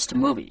the waist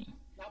moving.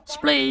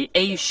 Splay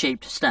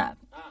A-shaped step.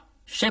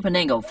 Shape an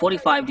angle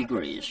 45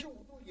 degrees.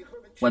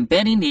 When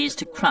bending knees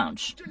to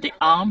crouch, the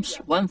arms,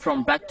 one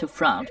from back to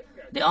front,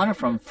 the other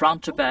from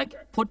front to back,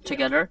 put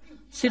together,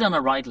 sit on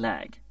the right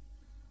leg.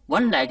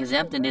 One leg is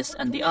emptiness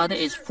and the other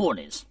is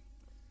fullness.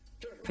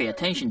 Pay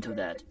attention to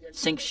that.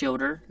 Sink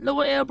shoulder,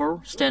 lower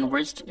elbow, stand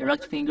wrist,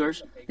 erect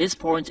fingers. This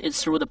point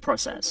is through the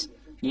process.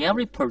 In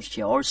every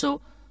posture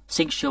also,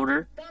 sink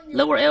shoulder,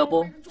 lower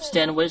elbow,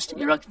 stand wrist,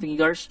 erect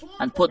fingers,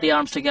 and put the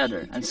arms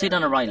together and sit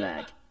on the right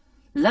leg.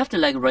 Left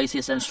leg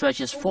raises and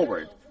stretches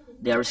forward.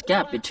 There is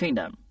gap between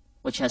them,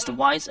 which has the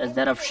width as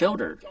that of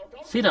shoulder.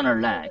 Sit on the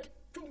leg.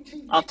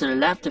 After the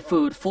left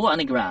foot fall on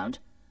the ground,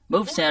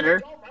 move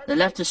center, the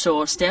left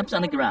sole steps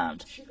on the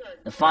ground.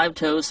 The 5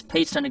 toes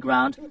paste on the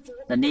ground,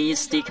 the knees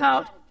stick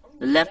out,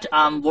 the left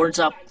arm warms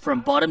up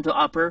from bottom to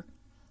upper,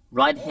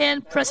 right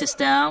hand presses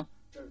down,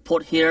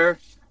 put here,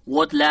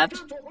 ward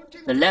left,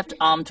 the left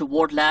arm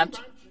toward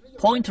left,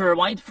 point to the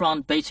right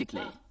front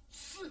basically.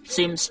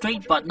 Seem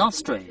straight but not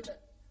straight.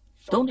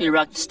 Don't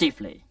erect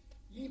stiffly,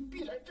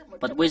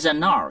 but with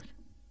an arc,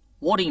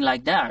 warding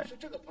like that.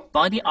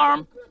 By the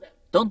arm,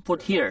 don't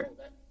put here,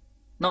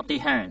 not the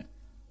hand,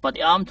 but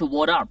the arm to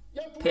ward up.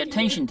 Pay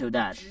attention to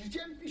that.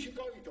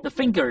 The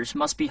fingers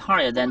must be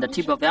higher than the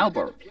tip of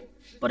elbow,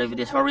 but if it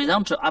is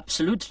horizontal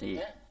absolutely,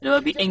 it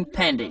will be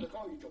impending.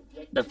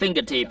 The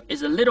fingertip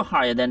is a little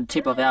higher than the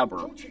tip of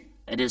elbow.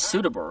 It is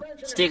suitable.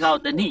 Stick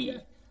out the knee,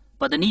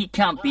 but the knee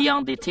can't be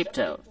on the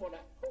tiptoe.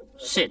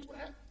 Sit.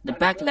 The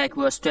back leg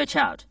will stretch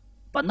out,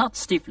 but not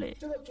stiffly.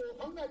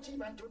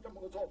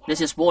 This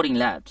is warding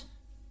left.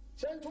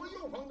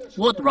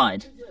 Ward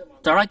right,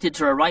 directed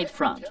to the right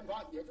front,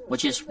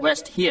 which is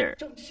rest here.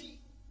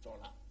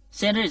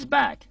 Center is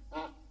back.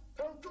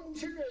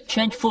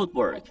 Change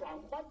footwork.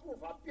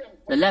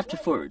 The left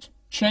foot,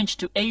 change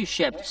to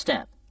A-shaped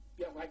step.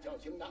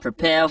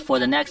 Prepare for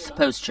the next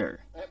posture.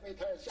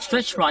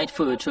 Stretch right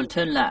foot to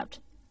turn left.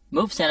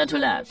 Move center to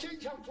left.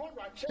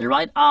 The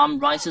right arm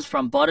rises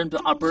from bottom to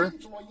upper.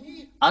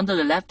 Under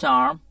the left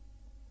arm,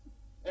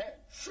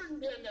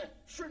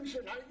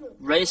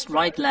 raise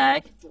right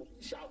leg.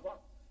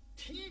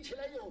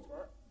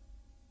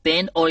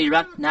 Bend or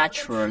erect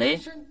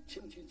naturally.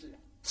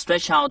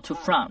 Stretch out to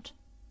front.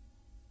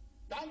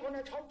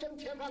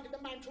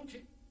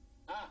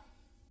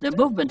 The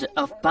movement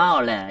of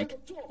bow leg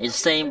is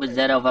same with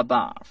that of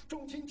above.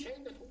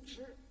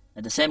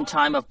 At the same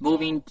time of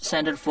moving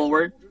centered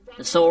forward,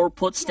 the sole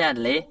put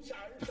steadily,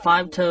 the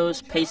 5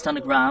 toes paste on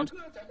the ground,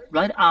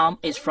 right arm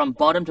is from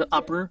bottom to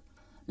upper,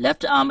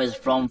 left arm is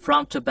from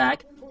front to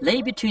back,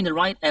 lay between the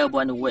right elbow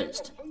and the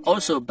waist,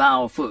 also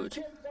bow foot,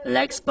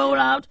 legs bow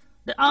out,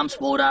 the arms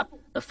fold up,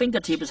 the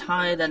fingertip is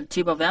higher than the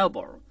tip of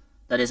elbow,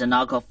 that is an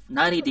arc of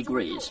 90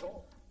 degrees.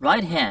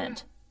 Right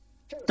hand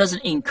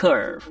doesn't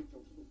incurve.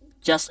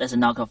 just as a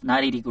knock of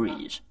 90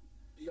 degrees.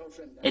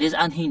 It is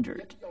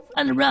unhindered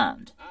and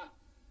round.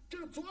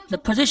 The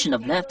position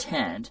of left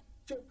hand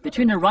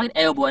between the right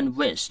elbow and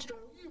wrist,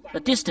 the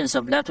distance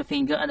of left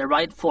finger and the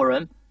right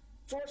forearm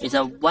is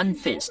a one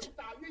fist.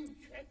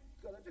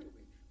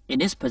 In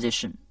this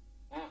position,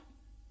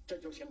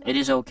 it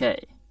is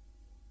okay.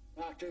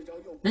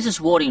 This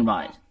is warding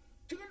right.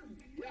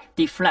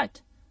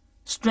 Deflect.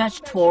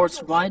 Stretch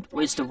towards right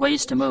with the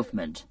waist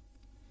movement.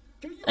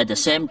 At the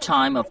same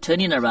time of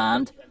turning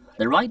around,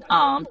 the right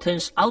arm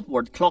turns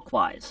outward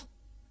clockwise.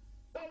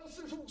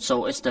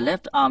 So it's the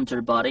left arm to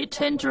the body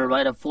turned to the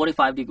right of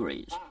 45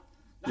 degrees.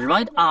 The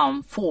right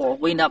arm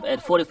wind up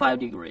at 45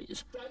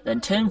 degrees,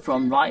 then turn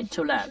from right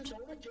to left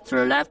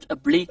through the left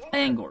oblique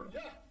angle,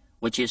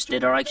 which is the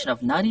direction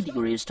of 90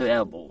 degrees to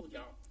elbow.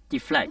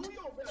 Deflect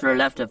through the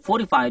left at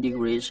 45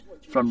 degrees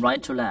from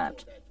right to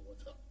left.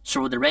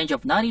 Through the range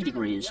of 90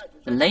 degrees,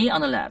 then lay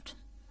on the left.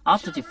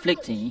 After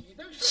deflecting,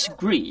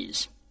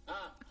 squeeze.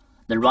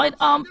 The right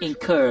arm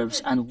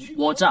incurves and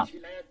wards up.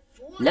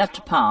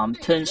 Left palm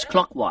turns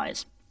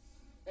clockwise.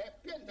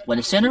 When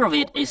the center of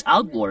it is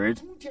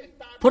outward,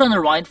 put on the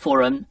right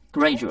forearm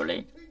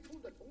gradually.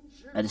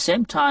 At the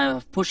same time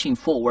of pushing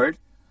forward,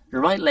 the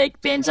right leg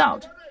bends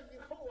out.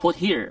 Put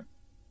here.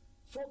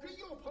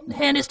 The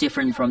hand is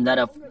different from that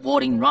of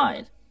warding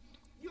right.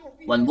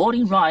 When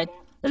warding right,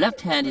 the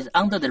left hand is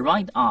under the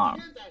right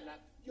arm.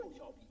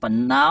 But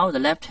now the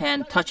left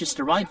hand touches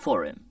the right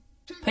forearm.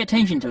 Pay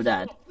attention to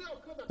that.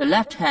 The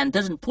left hand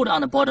doesn't put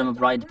on the bottom of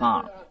right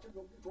palm.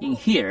 In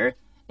here,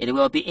 it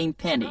will be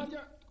impending.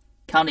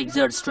 Can't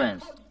exert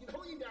strength.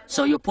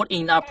 So you put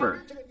in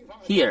upper,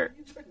 here,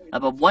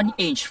 about 1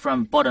 inch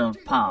from bottom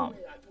of palm.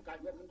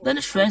 Then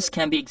the strength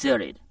can be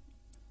exerted.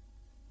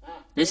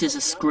 This is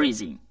a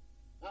squeezing.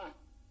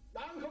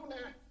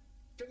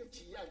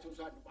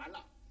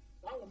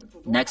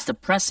 Next, the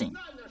pressing.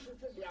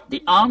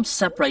 The arms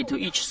separate to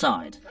each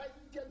side.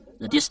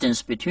 The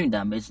distance between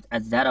them is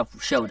as that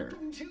of shoulder.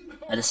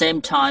 At the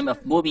same time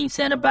of moving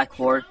center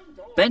backward,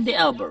 bend the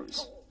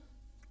elbows.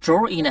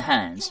 Draw in the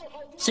hands.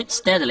 Sit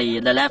steadily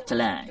in the left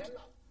leg.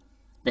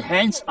 The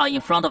hands are in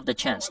front of the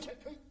chest.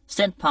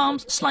 Stand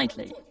palms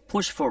slightly.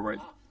 Push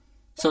forward.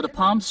 So the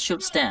palms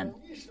should stand,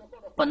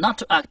 but not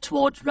to act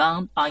toward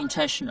round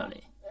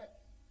unintentionally.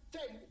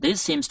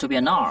 This seems to be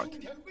an arc.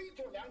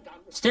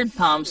 Stand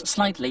palms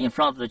slightly in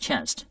front of the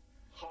chest.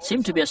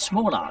 Seem to be a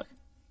small arc.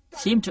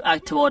 Seem to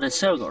act toward a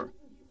circle.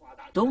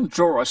 Don't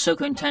draw a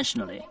circle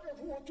intentionally.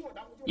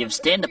 If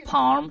stand the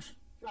palms,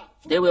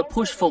 they will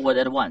push forward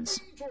at once.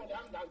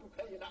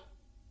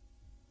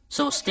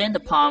 So stand the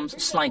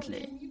palms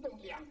slightly.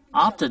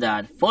 After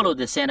that, follow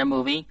the center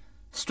moving,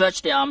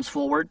 stretch the arms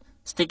forward,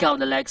 stick out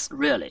the legs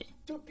rearly.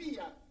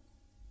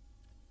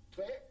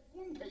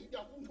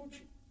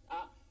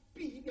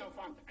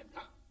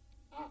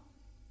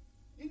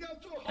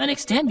 And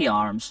extend the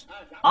arms.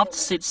 After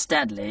sit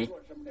steadily,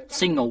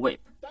 single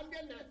whip.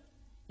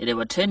 It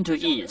will turn to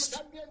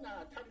east.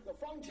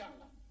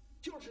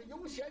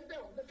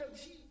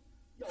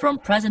 From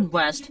present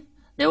west,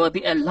 there will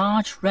be a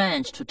large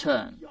range to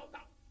turn.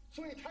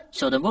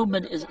 So the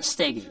movement is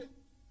steady.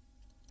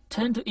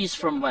 Turn to east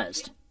from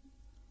west.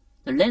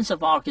 The length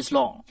of arc is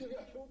long.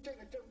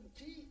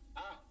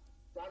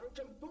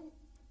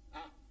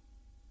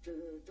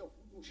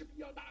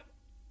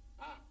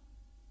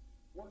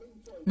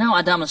 Now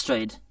I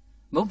demonstrate.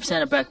 Move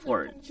center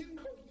backward.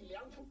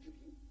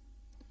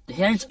 The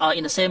hands are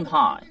in the same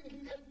height.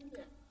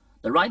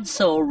 The right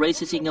sole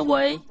raises in a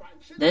way.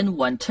 Then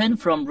when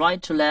turned from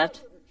right to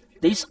left,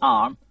 this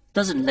arm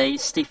doesn't lay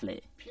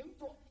stiffly.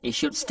 It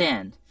should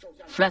stand,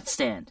 flat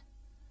stand.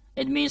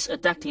 It means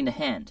adducting the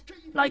hand,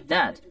 like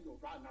that.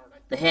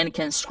 The hand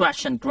can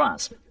scratch and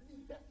grasp.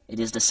 It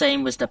is the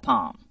same with the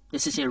palm.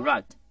 This is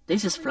erect,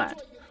 this is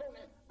flat.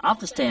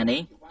 After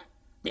standing,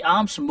 the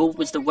arms move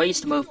with the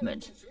waist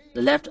movement.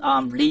 The left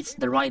arm leads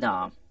the right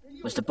arm.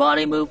 With the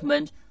body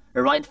movement,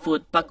 the right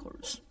foot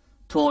buckles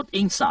toward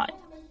inside.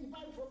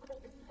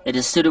 It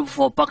is suitable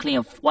for buckling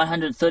of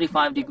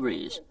 135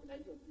 degrees.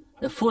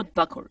 The foot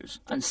buckles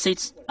and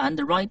sits and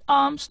the right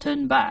arms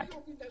turn back.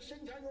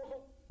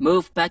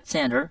 Move back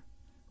center.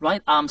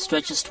 Right arm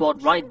stretches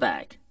toward right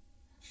back.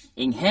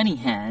 In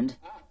hand,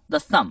 the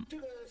thumb.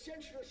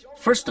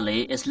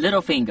 Firstly is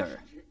little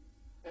finger.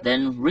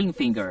 Then ring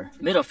finger,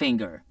 middle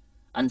finger,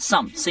 and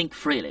thumb sink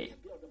freely.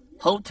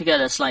 Hold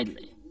together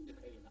slightly.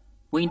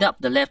 Wind up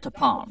the left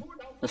palm.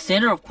 The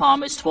center of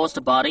palm is towards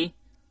the body.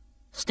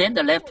 Stand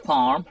the left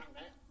palm.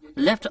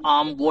 Left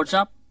arm wards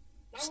up.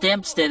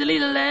 Stamp steadily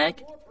the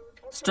leg.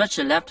 Stretch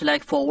the left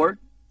leg forward.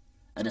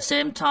 At the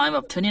same time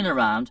of turning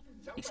around,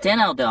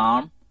 extend out the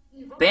arm,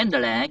 bend the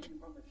leg,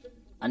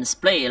 and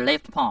splay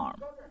left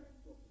palm.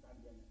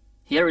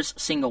 Here is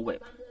single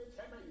whip,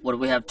 what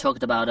we have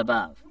talked about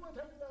above.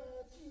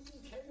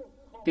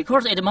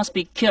 Because it must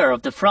be clear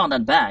of the front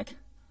and back,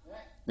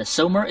 the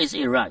somer is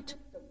erect,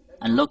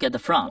 and look at the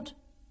front,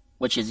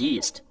 which is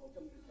east.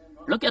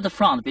 Look at the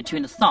front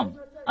between the thumb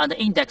and the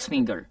index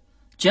finger.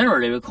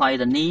 Generally require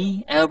the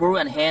knee, elbow,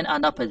 and hand are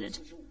opposite.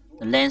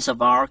 The length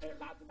of arc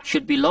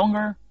should be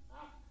longer.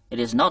 It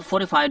is not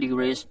 45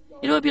 degrees,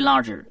 it will be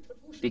larger,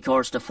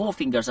 because the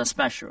forefingers are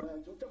special.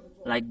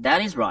 Like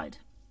that is right.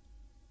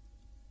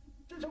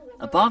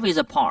 Above is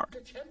a part.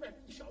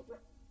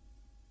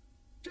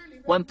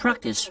 When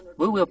practice,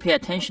 we will pay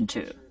attention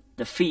to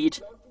the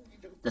feet,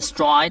 the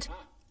stride,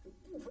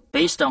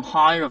 based on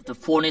height of the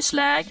foremost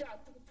leg,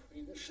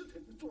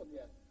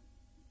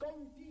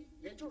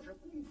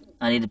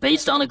 and it's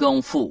based on the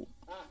Gong Fu.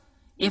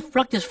 If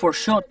practice for a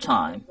short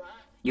time,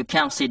 you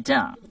can't sit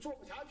down.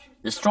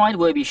 The stride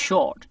will be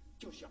short.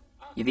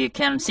 If you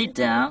can sit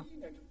down,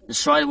 the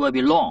stride will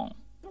be long.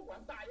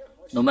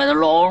 No matter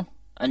long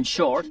and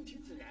short,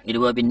 it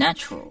will be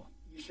natural.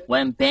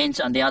 When bends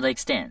on the other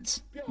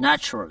extends,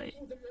 naturally.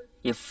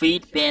 If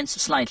feet bends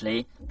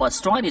slightly, but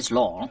stride is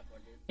long,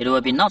 it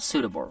will be not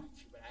suitable.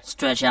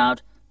 Stretch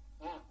out,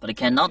 but it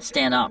cannot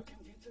stand up.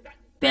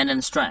 Bend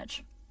and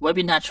stretch will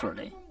be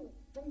naturally.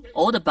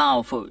 All the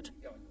bow foot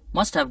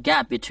must have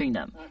gap between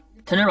them.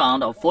 Turn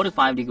around of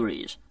 45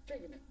 degrees.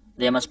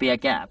 There must be a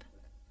gap.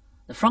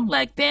 The front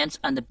leg bends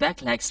and the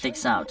back leg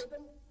sticks out.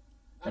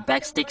 The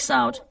back sticks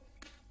out,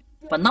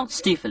 but not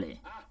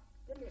stiffly.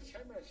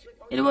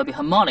 It will be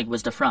harmonic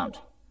with the front.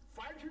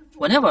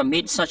 Whenever I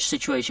meet such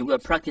situation, we will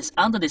practice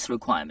under this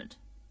requirement.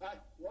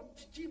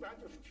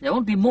 There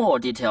won't be more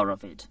detail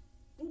of it.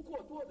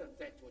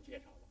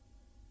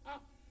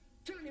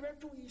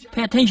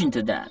 Pay attention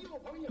to that.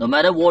 No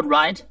matter what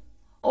right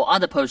or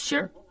other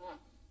posture,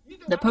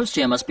 the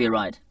posture must be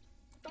right.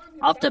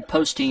 After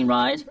posting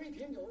right,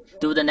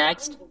 do the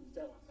next.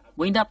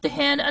 Wind up the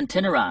hand and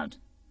turn around.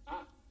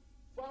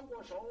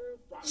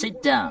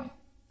 Sit down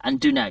and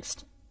do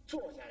next.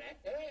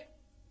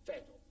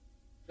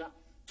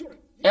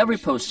 Every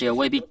posture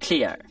will be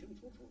clear,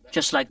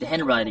 just like the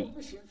handwriting.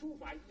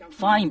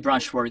 Fine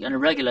brushwork and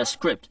regular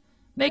script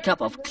make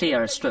up of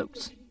clear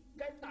strokes.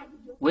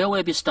 Where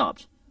will be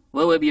stopped?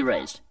 Where will be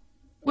raised?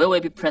 Where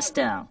will be pressed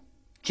down?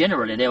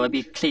 Generally, they will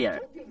be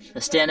clear.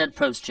 The standard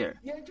posture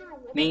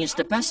means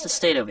the best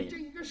state of it.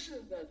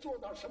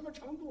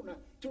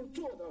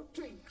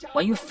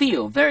 When you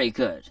feel very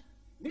good,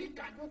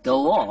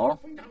 go on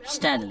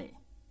steadily.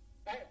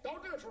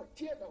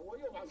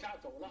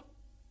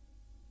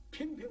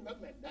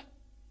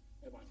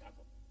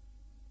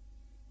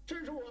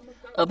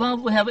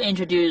 Above we have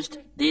introduced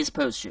these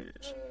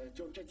postures.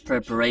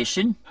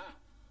 Preparation,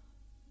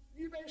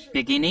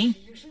 beginning,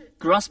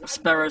 grasp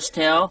sparrow's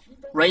tail,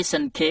 raise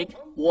and kick,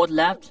 ward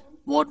left,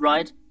 ward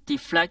right,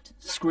 deflect,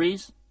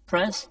 squeeze,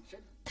 press,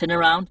 turn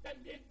around,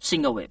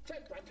 single whip.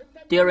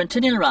 During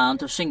turning around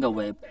to single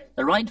whip,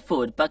 the right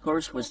foot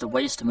backwards with the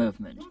waist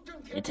movement.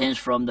 It turns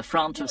from the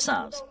front to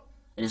south.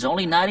 It is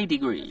only 90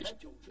 degrees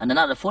and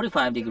another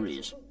 45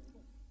 degrees.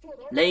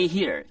 Lay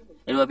here,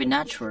 it will be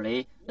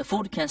naturally, the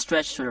foot can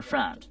stretch to the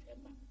front.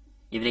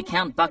 If it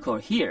can't buckle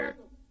here,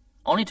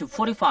 only to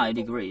 45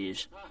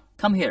 degrees,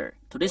 come here,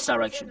 to this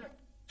direction.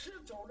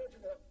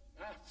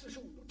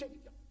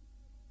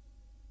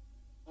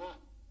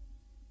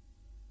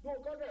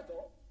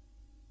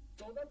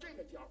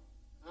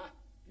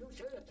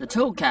 The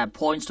toe cap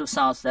points to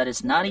south, that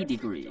is 90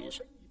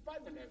 degrees.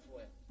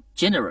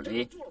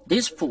 Generally,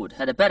 this foot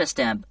had a better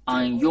stamp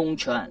on Yang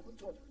Jun.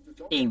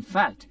 In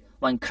fact,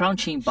 when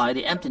crouching by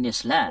the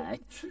emptiness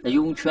leg, the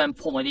Yang Jun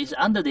point is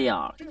under the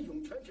arc.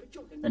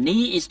 The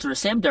knee is to the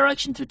same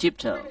direction to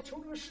tiptoe.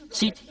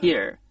 Sit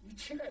here.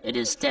 It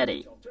is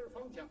steady.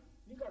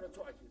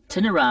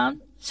 Turn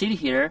around, sit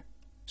here,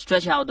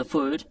 stretch out the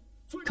foot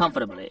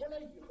comfortably.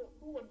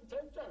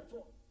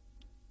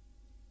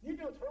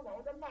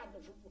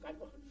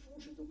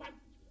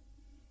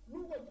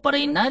 But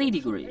in 90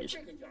 degrees,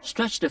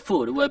 stretch the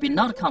foot will be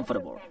not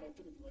comfortable.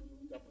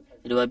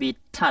 It will be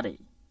tutty.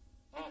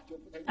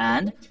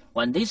 And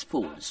when this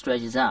foot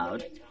stretches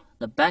out,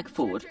 the back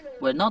foot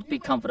will not be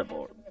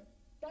comfortable.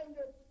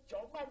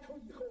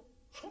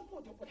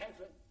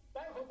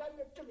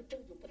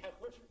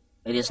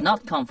 It is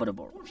not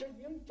comfortable.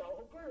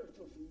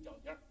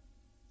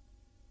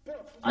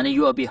 And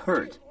you will be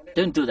hurt.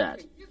 Don't do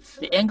that.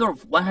 The angle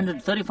of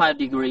 135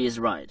 degrees is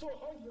right.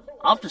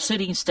 After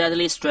sitting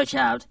steadily stretched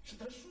out,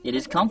 it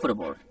is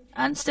comfortable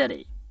and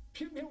steady.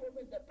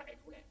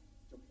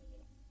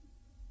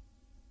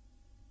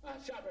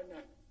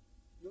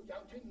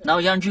 Now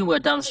Yang Jun will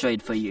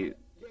demonstrate for you.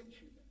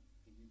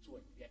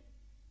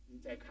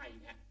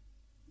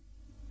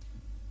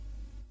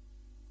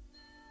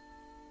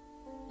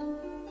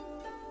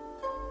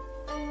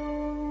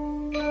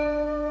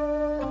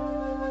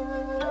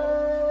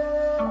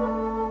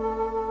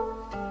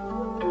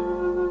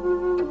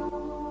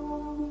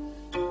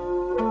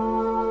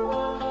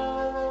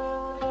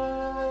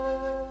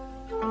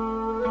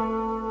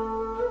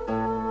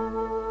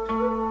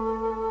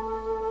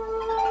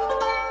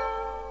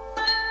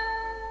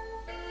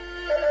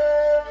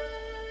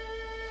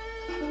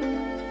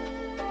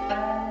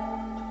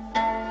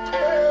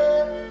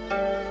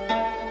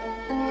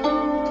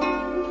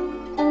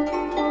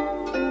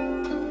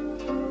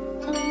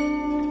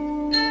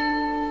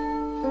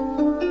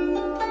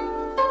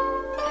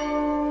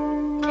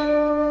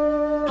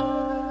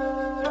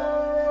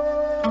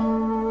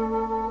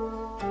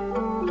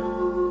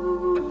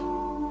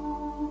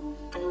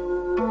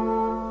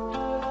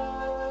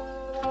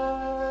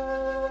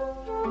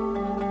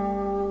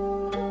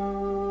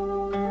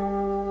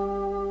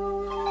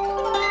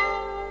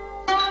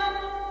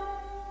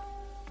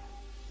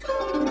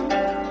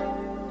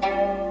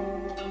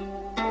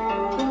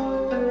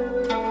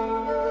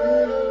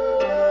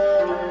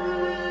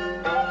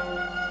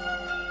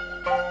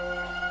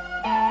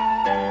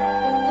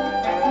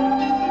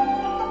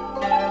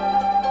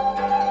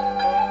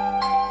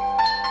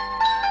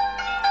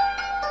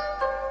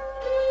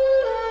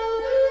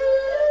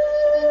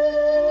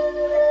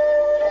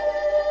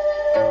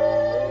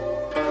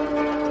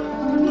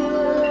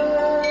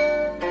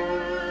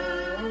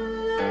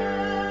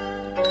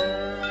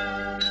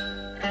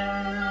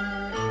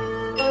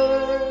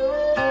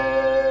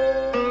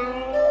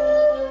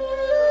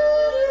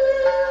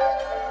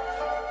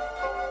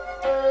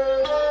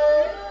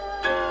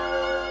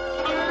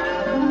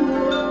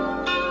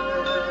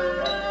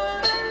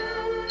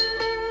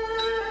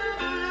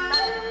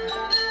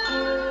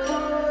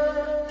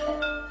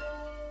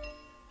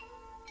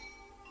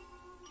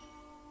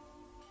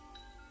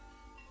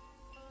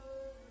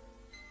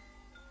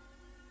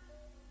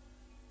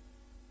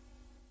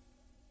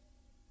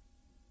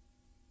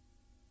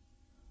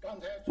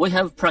 We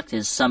have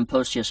practiced some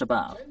postures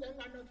above.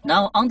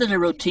 Now, under the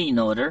routine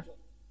order,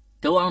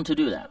 go on to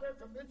do that.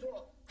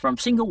 From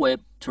single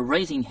whip to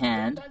raising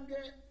hand,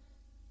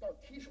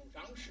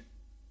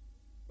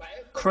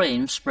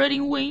 crane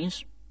spreading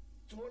wings,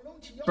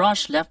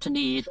 brush left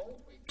knee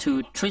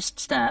to twist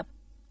step,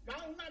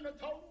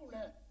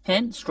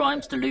 hand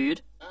strikes the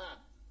lute,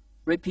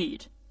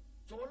 repeat.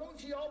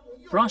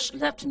 Brush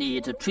left knee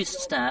to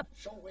twist step,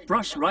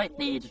 brush right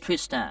knee to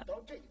twist step,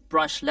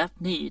 brush left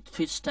knee to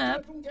twist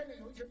step,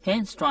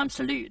 hand strikes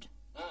the lute.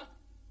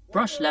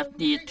 Brush left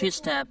knee, twist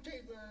step,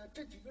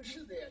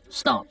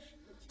 stop.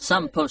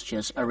 Some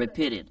postures are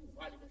repeated.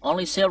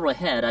 Only several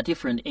heads are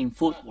different in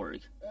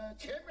footwork.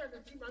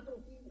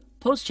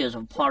 Postures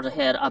of part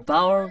head are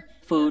bow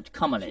foot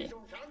commonly,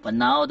 but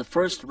now the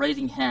first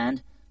raising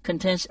hand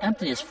contains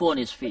emptiness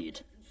fullness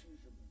feet.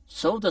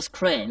 So does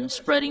crane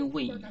spreading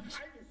wings,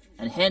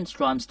 and hand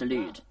strums the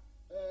lute.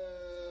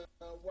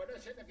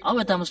 I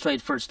will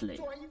demonstrate firstly,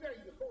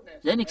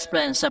 then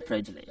explain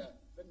separately.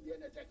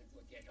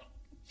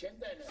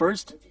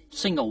 First,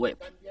 single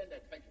whip.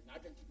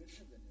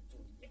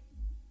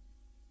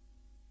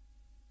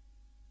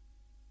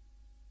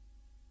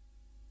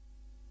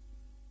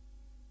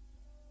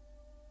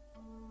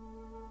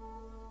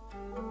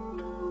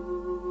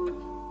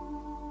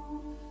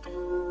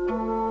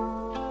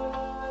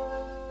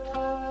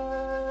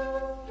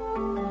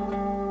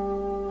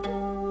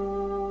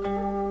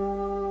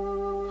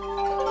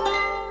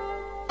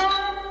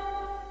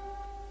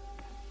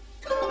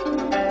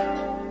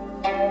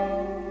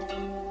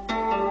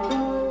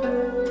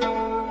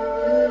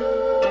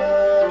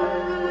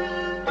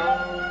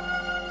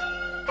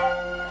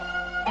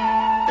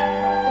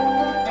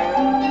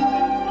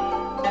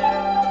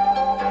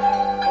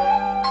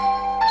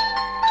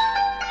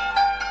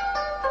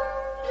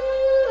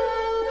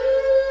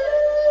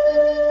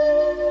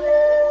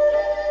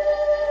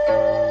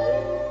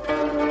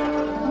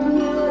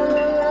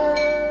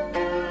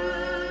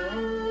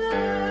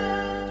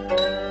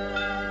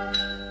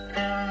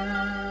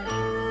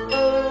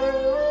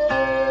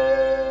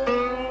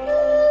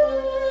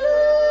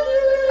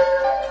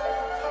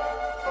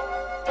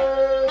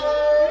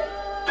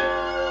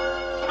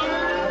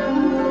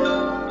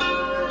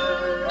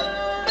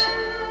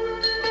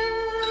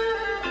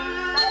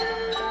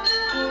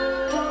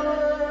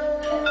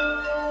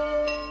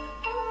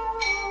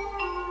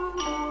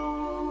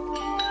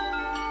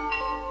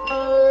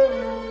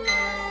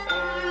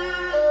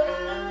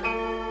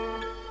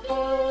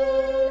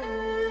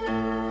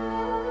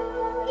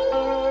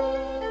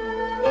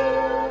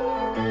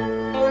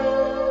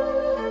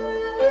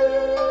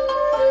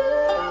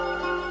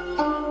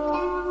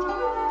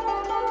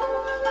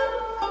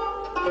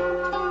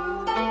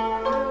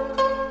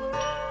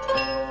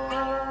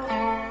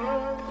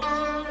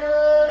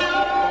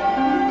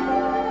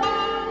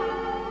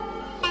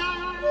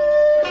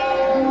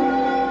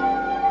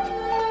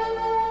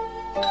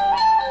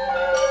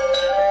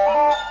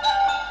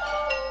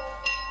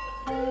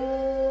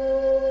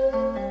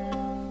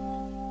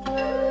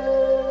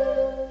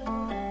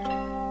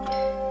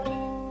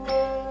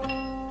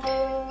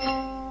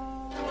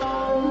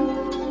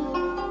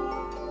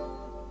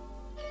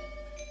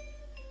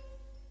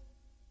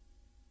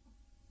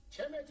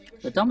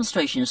 The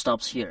demonstration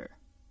stops here.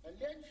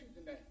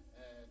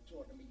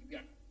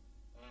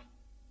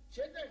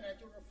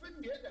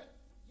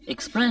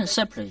 Explain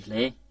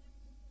separately.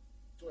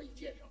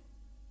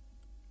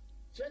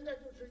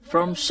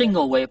 From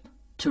single whip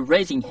to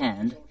raising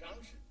hand.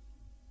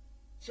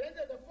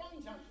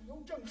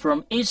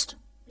 From east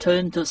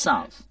turn to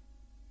south.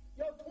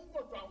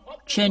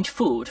 Change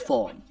foot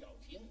form.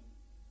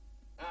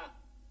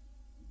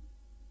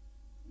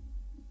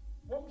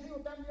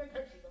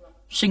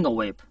 Single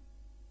whip.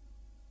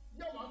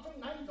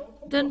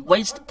 Then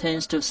waist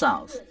turns to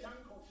south.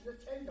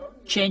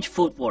 Change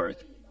footwork.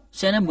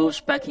 Center moves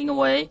backing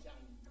away.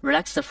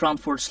 Relax the front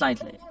foot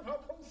slightly.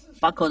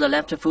 Buckle the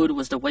left foot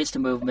with the waist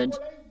movement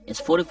is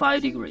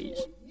 45 degrees.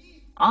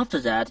 After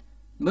that,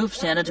 move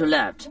center to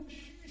left.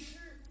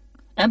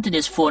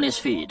 Emptiness fullness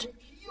feet.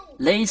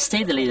 Lay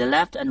steadily the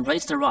left and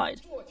raise the right.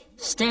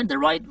 Stand the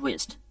right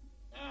wrist.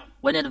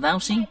 When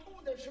advancing,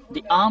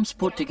 the arms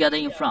put together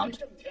in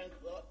front.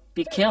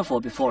 Be careful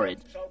before it.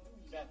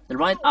 The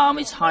right arm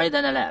is higher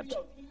than the left,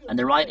 and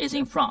the right is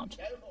in front.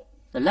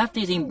 The left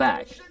is in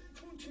back.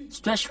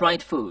 Stretch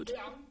right foot.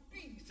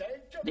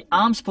 The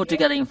arms put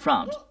together in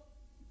front.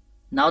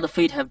 Now the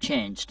feet have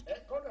changed.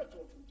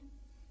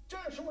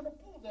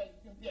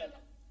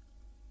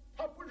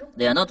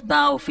 They are not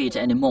bow feet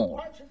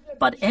anymore,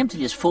 but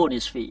emptiness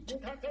fullness feet.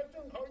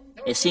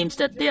 It seems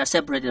that they are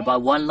separated by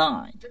one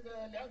line.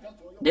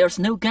 There is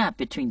no gap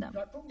between them.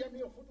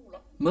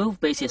 Move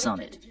bases on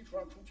it.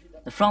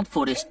 The front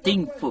foot is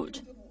thin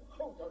foot.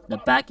 The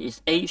back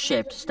is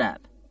A-shaped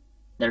step.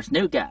 There is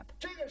no gap.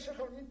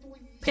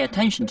 Pay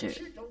attention to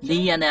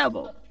knee and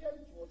elbow.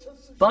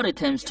 Body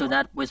turns to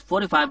that with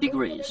 45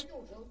 degrees.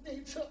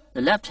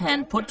 The left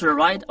hand put to the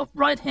right of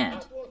right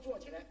hand.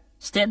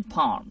 Stand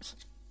palms.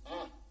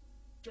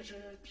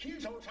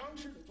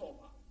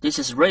 This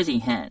is raising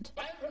hand.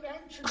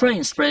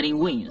 Crane spreading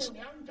wings.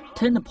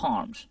 Turn the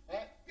palms.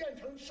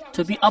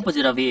 To be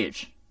opposite of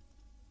each.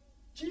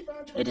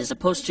 It is a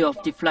posture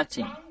of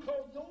deflecting.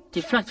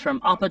 Deflect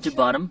from upper to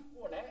bottom.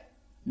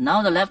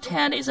 Now the left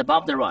hand is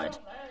above the right.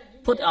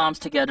 Put arms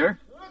together.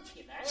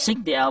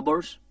 Sink the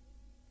elbows.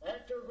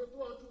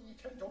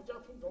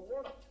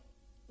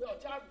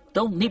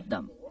 Don't nip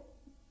them.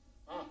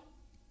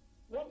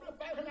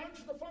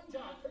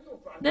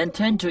 Then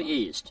turn to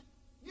east.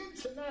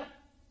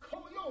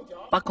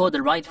 Buckle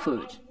the right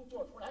foot.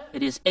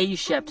 It is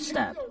A-shaped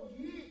step.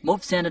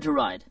 Move center to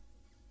right.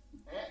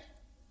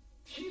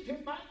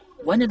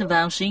 When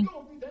advancing,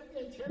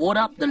 ward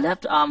up the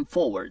left arm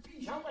forward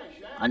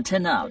and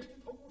turn out.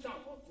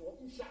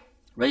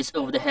 Raise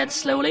over the head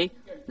slowly.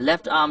 The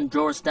left arm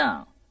draws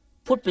down.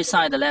 Put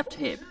beside the left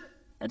hip.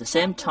 At the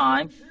same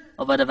time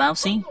of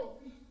advancing,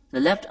 the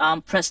left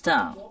arm press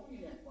down.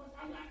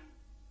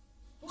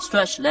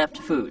 Stretch left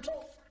foot.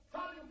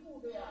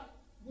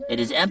 It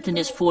is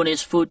emptiness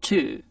fullness foot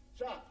too.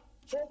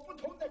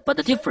 But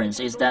the difference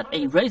is that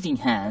in raising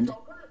hand,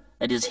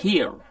 it is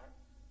here,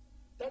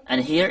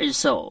 and here is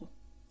so.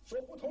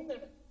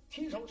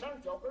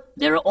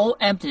 They are all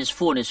emptiness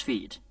fullness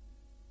feet.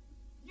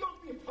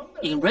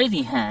 In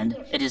raising hand,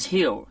 it is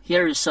here,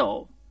 here is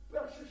so.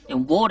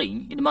 In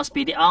warding, it must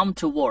be the arm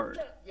to ward,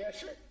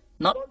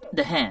 not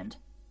the hand.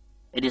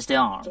 It is the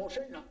arm.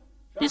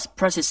 This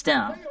presses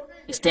down.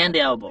 Extend the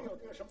elbow.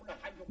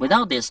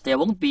 Without this, there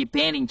won't be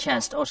bending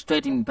chest or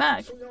straightening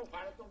back.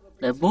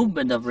 The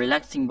movement of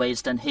relaxing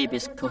waist and hip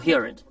is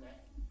coherent.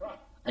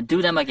 And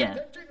do them again.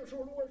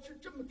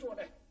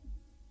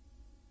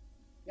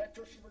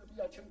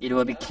 It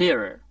will be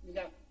clearer.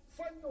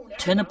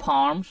 Turn the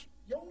palms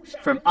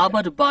from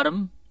upper to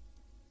bottom.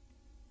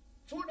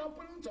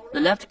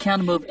 The left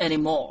can't move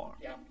anymore.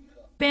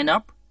 Bend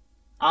up,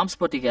 arms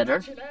put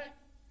together.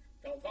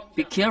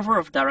 Be careful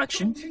of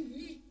direction.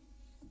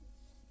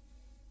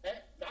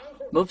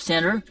 Move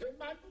center.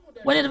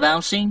 When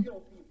advancing,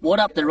 ward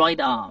up the right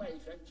arm.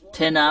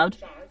 Turn out,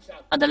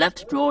 and the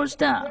left draws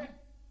down.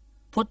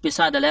 Put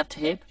beside the left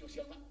hip.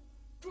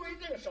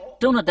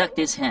 Don't neglect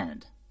this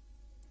hand.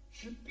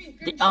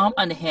 The arm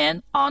and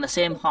hand are on the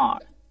same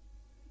height.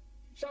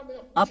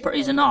 Upper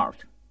is an arc.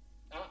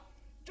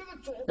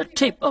 The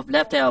tip of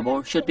left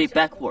elbow should be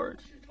backward.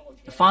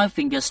 The 5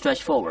 fingers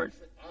stretch forward.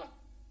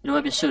 It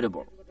will be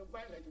suitable.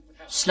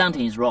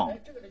 Slanting is wrong.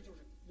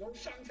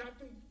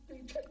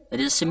 It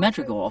is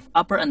symmetrical of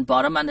upper and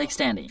bottom and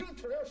extending.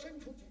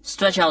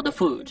 Stretch out the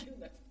foot,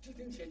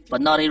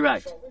 but not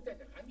erect,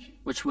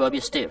 which will be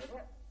stiff.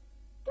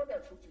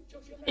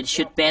 It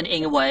should bend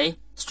in a way,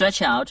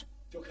 stretch out.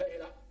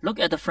 Look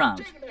at the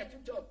front.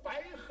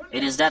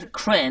 It is that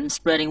crane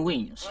spreading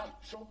wings.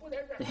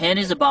 The hand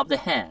is above the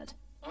head.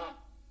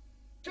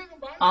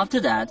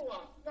 After that,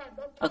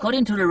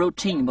 according to the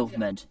routine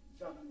movement,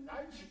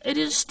 it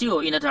is still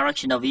in the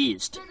direction of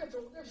east.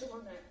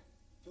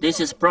 This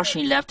is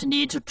brushing left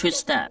knee to twist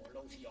step.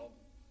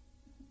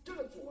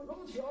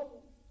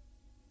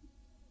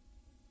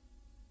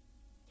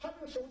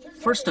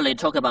 Firstly,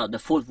 talk about the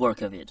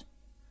footwork of it.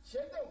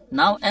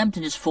 Now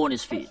emptiness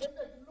fullness feet.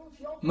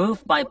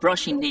 Move by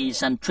brushing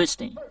knees and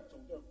twisting.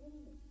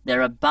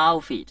 There are bow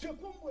feet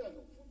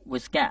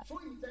with gap.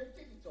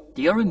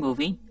 During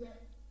moving,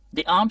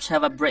 the arms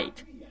have a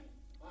break.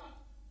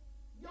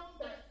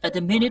 At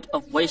the minute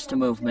of waist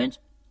movement,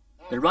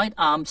 the right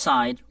arm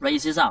side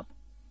raises up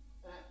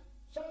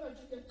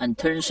and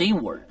turns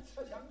inward.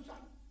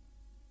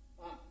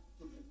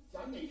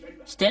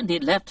 Stand the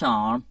left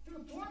arm.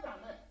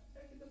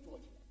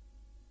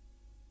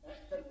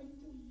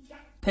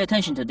 Pay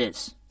attention to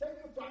this.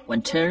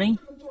 When turning,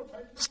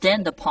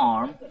 stand the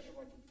palm,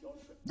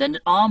 then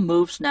the arm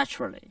moves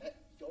naturally.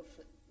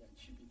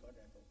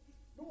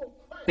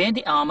 Bend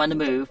the arm and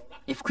move.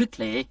 If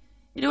quickly,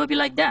 it will be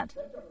like that.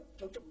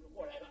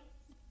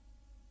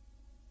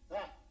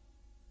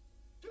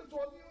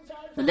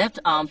 The left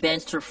arm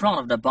bends to the front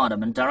of the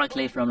bottom and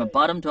directly from the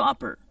bottom to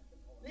upper.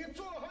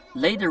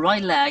 Lay the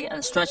right leg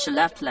and stretch the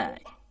left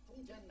leg.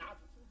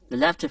 The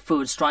left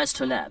foot strides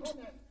to left.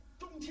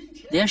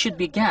 There should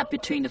be a gap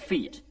between the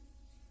feet.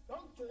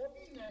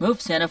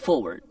 Move center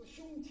forward.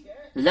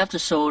 The left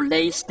sole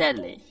lays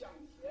steadily.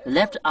 The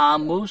left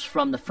arm moves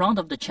from the front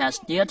of the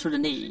chest near to the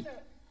knee.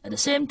 At the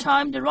same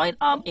time, the right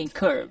arm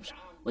incurves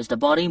with the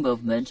body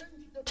movement,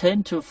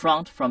 turn to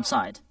front from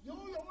side.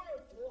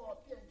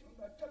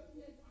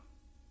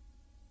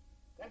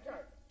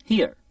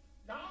 Here,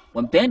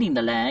 when bending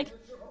the leg,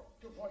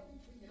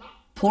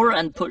 pull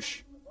and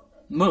push,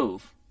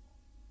 move.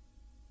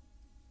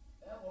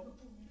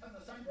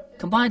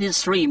 Combine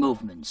these three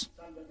movements.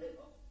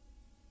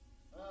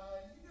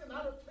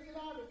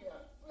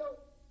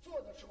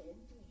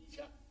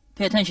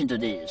 Pay attention to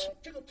this.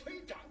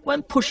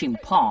 When pushing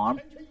palm,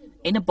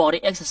 in the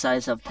body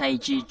exercise of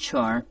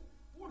TaiChiZhe,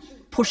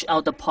 push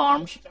out the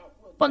palms,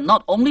 but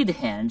not only the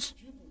hands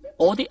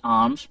or the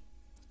arms.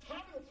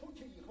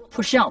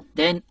 Push out,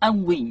 then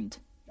unwind.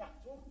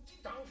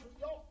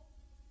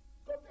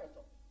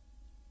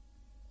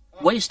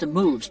 Waist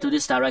moves to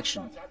this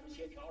direction.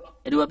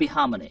 It will be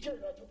harmony,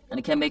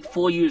 and can make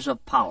full use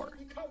of power.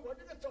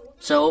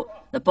 So,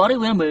 the body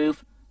will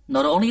move,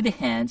 not only the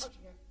hands.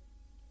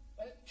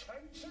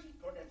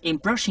 In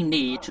brushing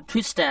knee to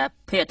twist step,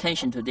 pay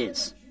attention to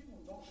this.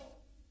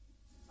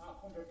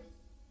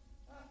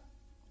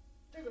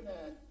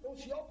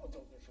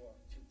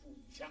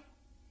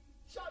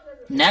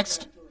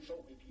 Next,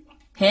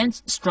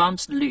 hands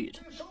strums the lute.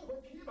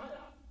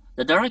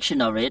 The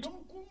direction of it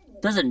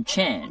doesn't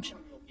change.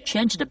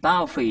 Change the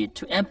bow feet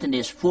to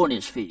emptiness,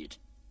 fullness feet.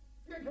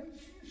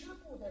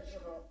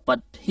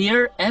 But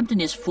here,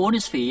 emptiness,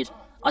 fullness feet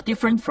are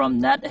different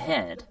from that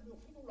ahead.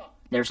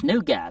 There's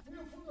no gap.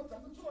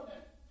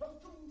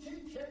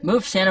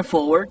 Move center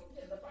forward.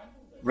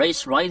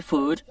 Raise right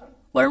foot.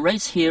 When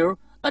raise here,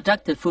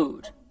 adduct the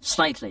foot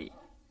slightly.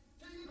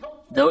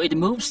 Though it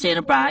moves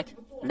center back,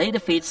 lay the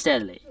feet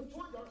steadily.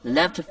 The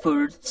left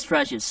foot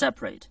stretches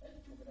separate.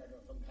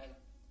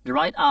 The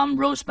right arm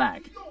rolls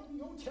back.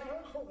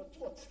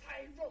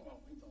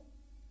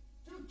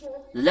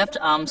 The left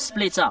arm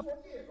splits up.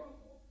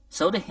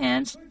 So the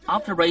hands,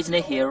 after raising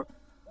it here,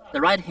 the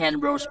right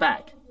hand rolls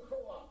back.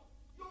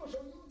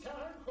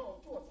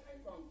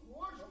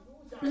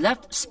 The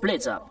left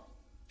splits up.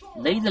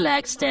 Lay the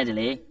leg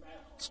steadily.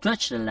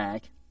 Stretch the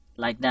leg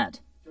like that.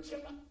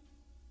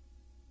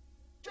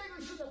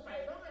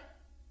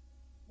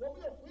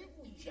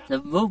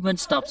 The movement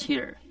stops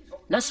here.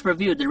 Let's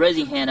review the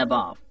raising hand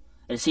above.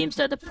 It seems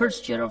that the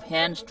posture of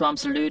hand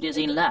strums the lute is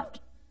in left,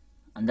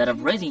 and that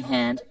of raising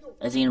hand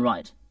is in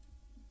right.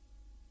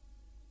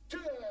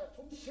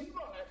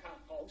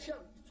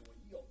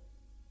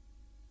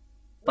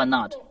 But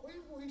not.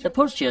 The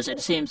postures,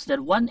 it seems that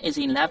one is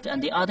in left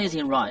and the other is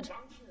in right.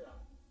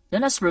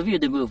 Then let's review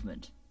the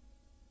movement.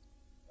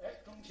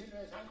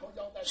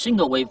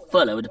 Single wave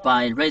followed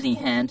by raising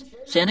hand.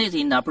 Center is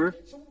in upper.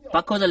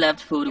 Buckle the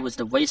left foot with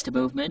the waist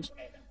movement.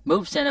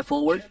 Move center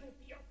forward.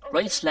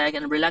 Raise leg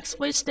and relax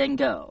waist, then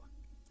go.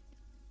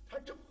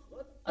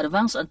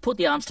 Advance and put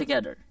the arms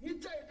together.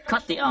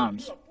 Cut the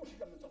arms.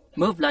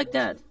 Move like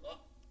that.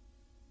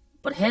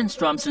 But hand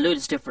strums lute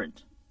is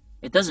different.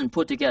 It doesn't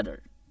put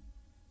together.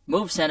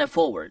 Move center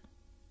forward.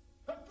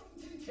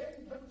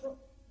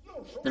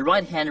 The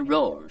right hand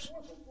rolls.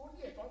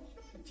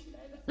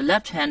 The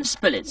left hand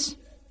splits.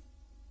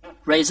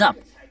 Raise up.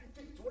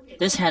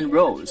 This hand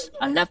rolls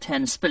and left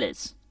hand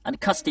splits and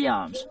cuts the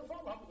arms.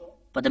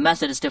 But the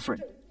method is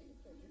different.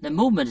 The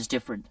movement is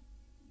different.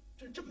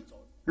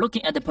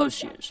 Looking at the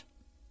postures.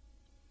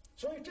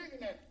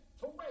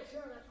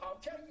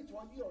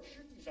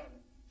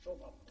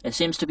 It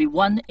seems to be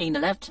one in the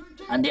left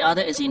and the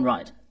other is in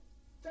right.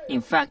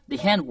 In fact, the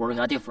handwork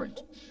are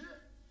different.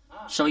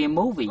 So in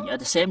moving at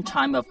the same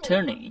time of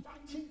turning,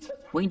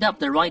 wind up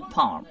the right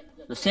palm.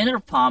 The center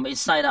of palm is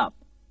side up.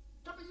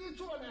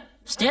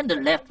 Stand the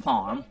left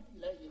palm.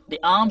 The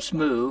arms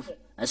move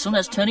as soon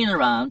as turning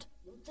around.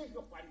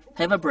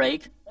 Have a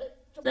break.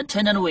 Then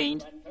turn and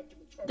wind.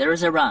 There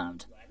is a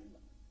round.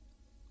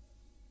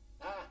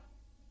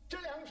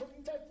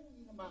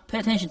 Pay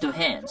attention to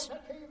hands.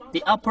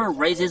 The upper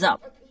raises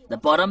up. The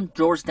bottom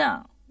draws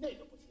down.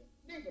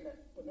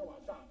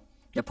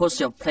 The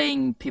posture of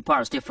playing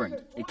pipa is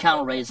different. It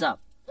can't raise up,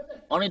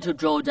 only to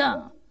draw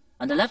down.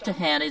 And the left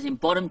hand is in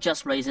bottom,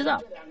 just raises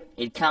up.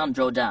 It can't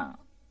draw down.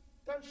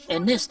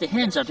 In this, the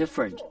hands are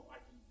different,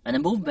 and the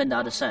movement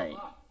are the same.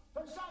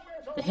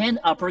 The hand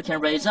upper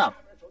can raise up.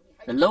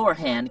 The lower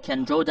hand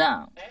can draw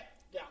down.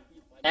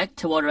 Act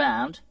toward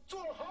round.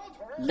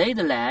 Lay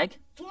the leg.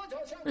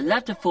 The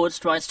left foot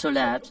strides to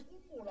left.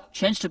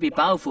 Change to be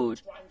bow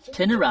foot.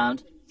 Turn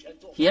around.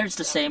 Here is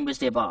the same with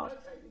the above.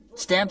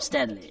 Stamp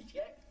steadily.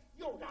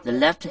 The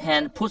left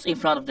hand puts in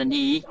front of the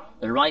knee.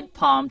 The right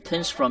palm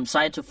turns from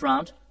side to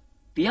front.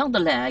 Beyond the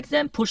leg,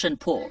 then push and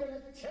pull.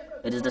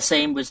 It is the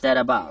same with that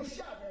above.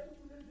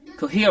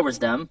 Cohere with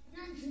them.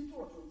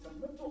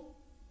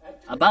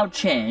 About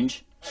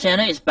change,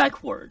 center is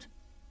backward.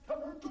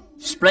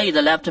 Splay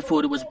the left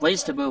foot with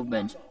waist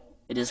movement.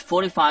 It is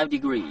 45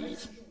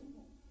 degrees.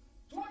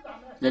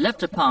 The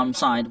left palm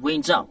side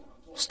wings up.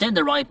 Stand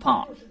the right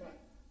palm.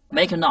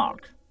 Make an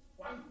arc.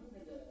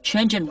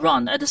 Change and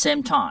run at the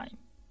same time.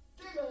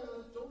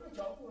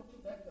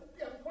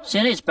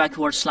 Center is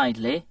backward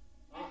slightly.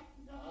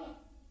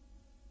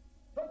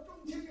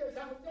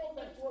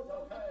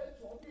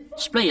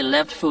 Splay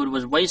left foot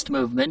with waist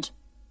movement.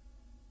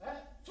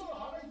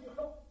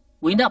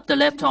 Wind up the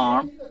left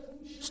arm.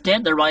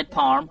 Stand the right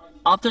palm.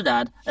 After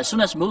that, as soon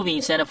as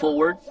moving center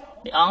forward,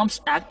 the arms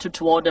act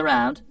toward the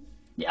round.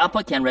 The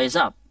upper can raise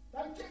up.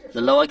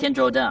 The lower can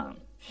draw down.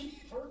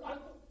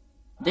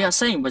 They are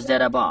same with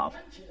that above.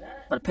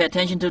 But pay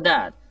attention to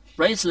that.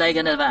 Raise leg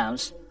and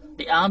advance.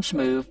 The arms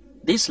move.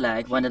 This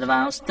leg, when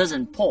advanced,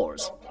 doesn't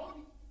pause.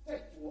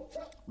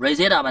 Raise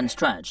it up and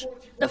stretch.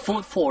 The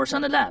foot falls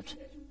on the left.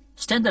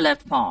 Stand the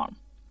left palm.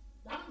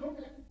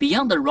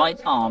 Beyond the right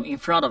arm in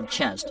front of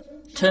chest,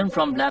 turn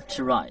from left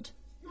to right.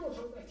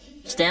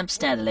 Stamp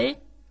steadily.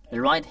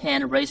 The right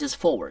hand raises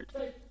forward.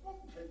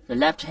 The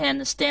left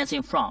hand stands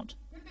in front.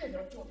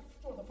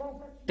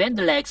 Bend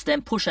the legs,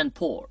 then push and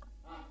pull.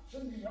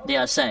 They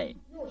are same.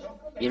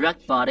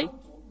 Erect body.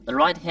 The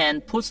right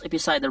hand puts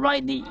beside the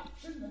right knee.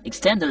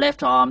 Extend the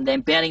left arm,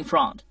 then bend in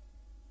front.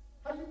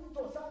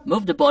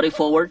 Move the body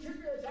forward.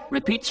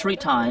 Repeat 3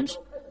 times.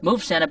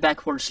 Move center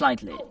backward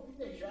slightly.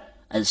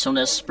 As soon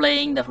as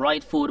splaying the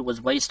right foot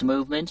with waist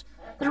movement,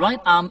 the right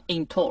arm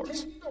in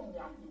towards.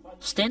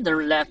 Stand the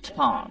left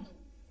palm.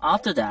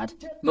 After that,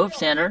 move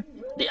center.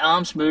 The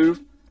arms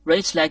move.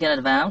 Raise leg and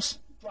advance.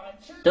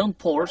 Don't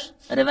pause.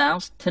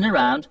 Advance. Turn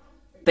around.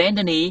 Bend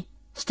the knee.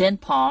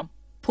 Stand palm.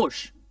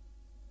 Push.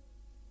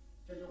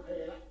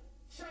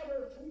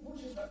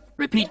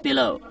 Repeat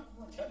below.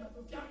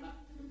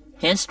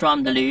 Hands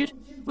strum the lead.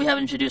 We have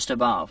introduced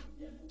above,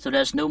 so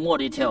there's no more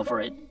detail for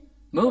it.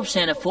 Move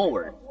center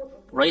forward.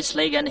 Raise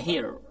leg and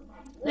heel.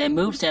 Then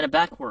move center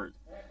backward.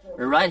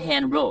 The right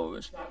hand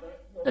rolls.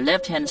 The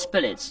left hand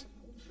splits.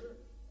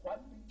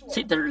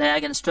 Sit the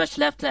leg and stretch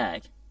left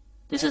leg.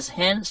 This is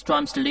hand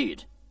strums the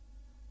lead.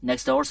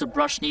 Next, also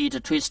brush knee to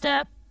twist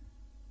step.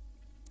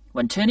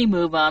 When turning,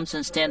 move arms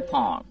and stand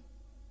palm.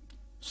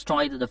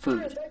 Stride the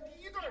foot.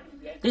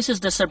 This is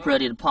the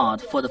separated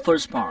part for the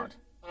first part.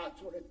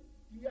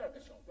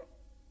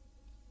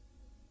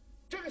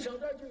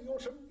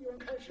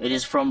 It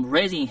is from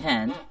raising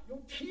hand,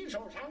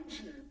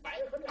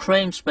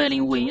 crane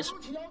spelling wings,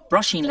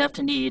 brushing left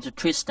knee to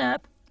twist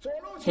step,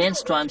 hand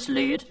strums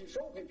lead,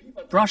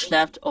 brush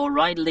left or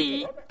right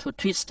knee to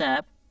twist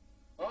step,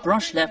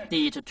 brush left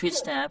knee to twist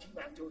step,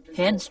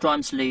 hand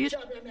strums lead,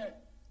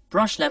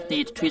 brush left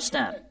knee to twist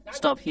step.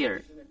 Stop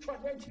here.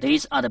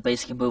 These are the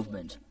basic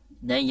movements.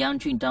 Then Yang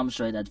Jun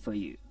demonstrates that for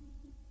you.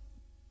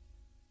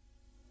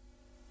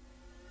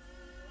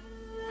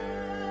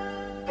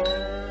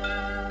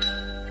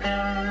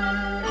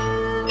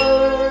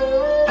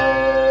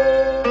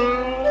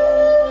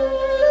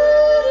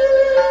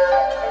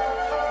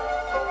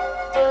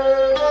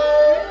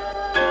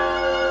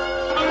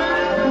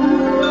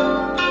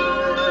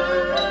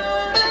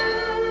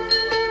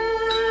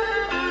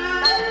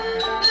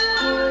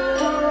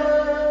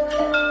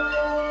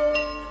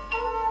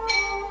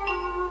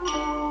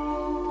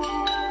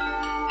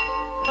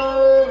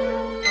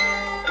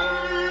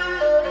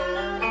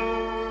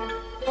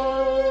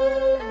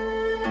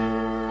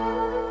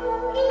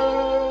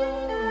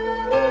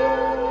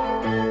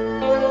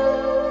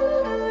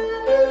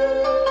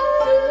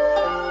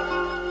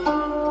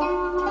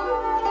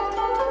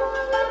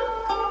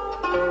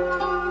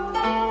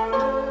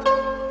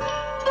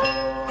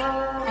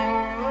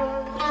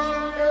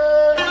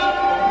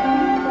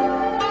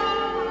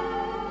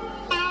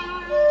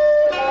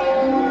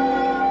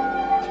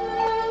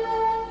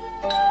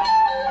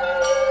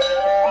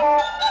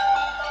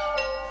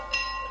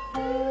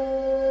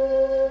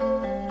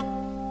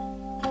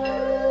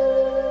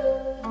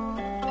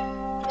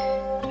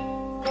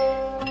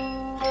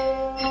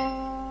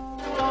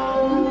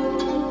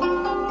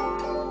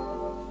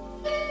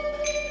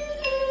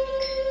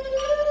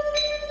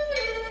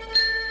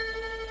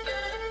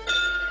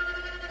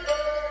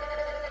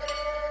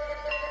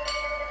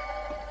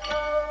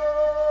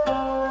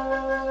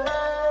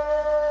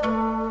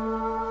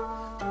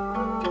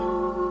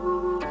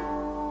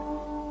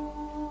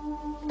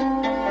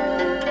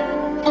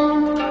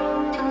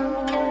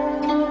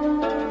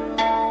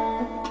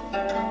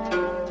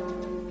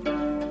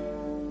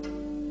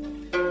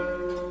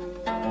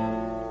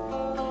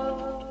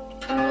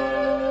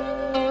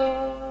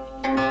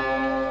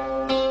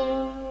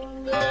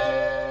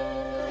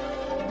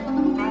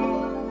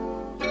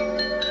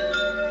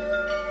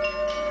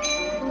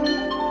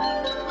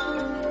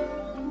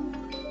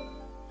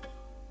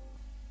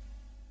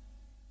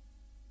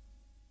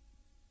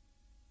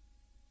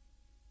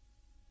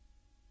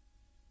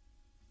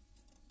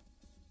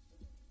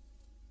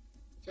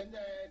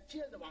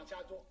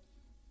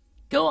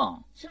 Go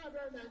on.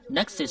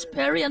 Next is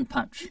parry and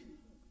punch.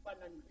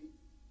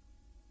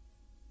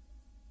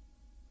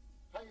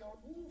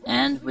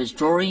 And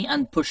withdrawing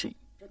and pushing.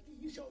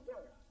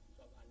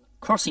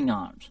 Crossing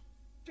arms.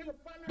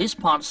 This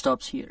part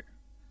stops here.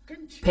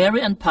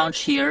 Parry and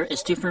punch here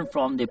is different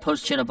from the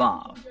posture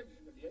above.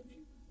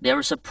 There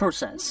is a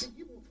process.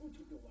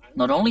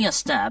 Not only a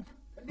step,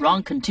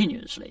 run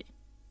continuously.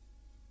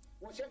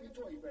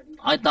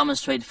 I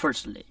demonstrate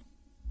firstly.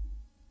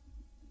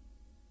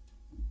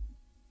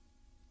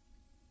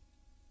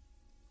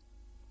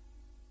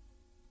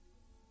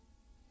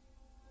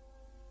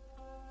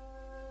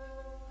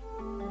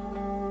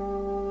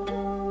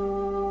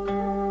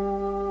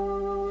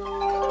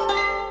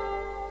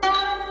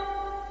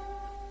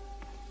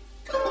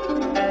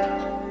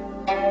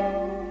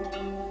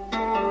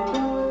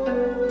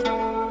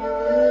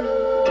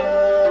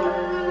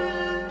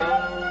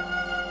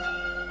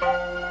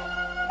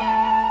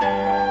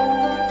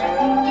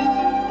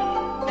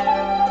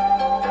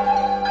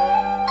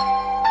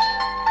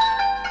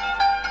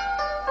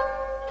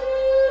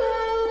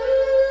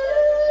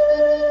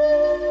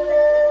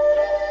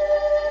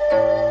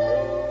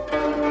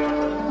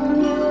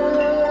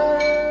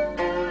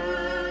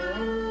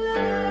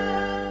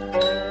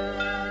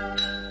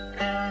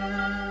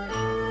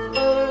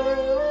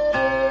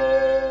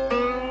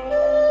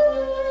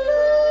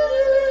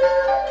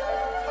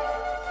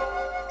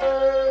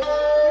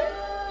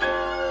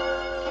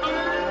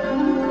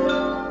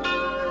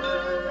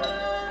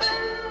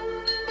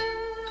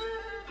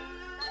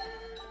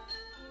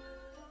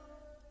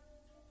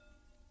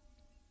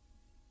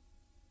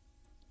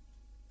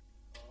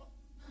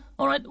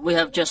 Alright, we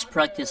have just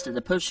practiced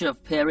the posture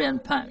of parry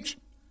and punch,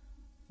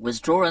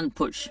 withdraw and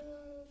push,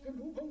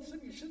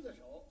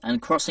 and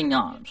crossing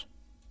arms.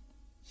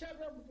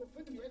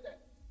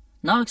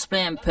 Now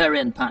explain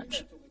parry and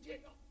punch.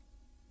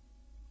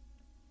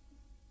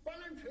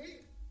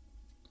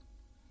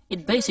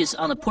 It bases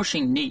on a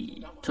pushing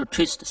knee to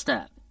twist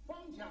step,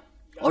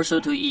 also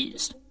to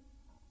east.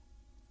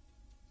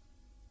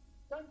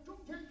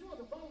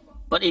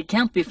 But it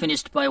can't be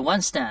finished by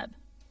one step.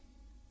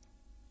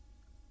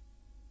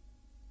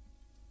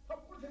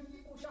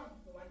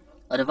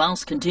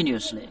 Advance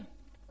continuously.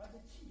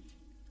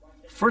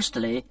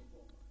 Firstly,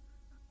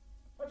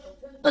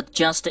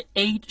 adjust the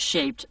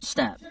A-shaped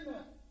step.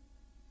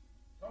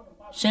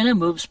 Center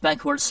moves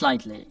backward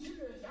slightly.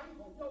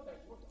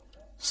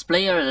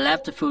 Splay your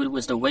left foot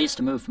with the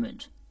waist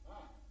movement.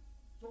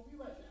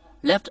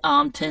 Left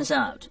arm turns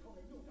out.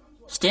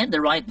 Stand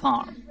the right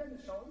palm.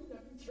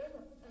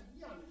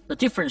 The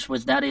difference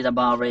with that is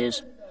above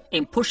is,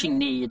 in pushing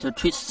knee to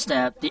twist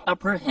step, the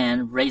upper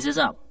hand raises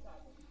up.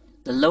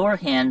 The lower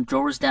hand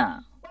draws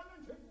down.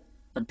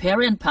 But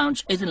parry and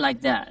punch isn't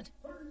like that.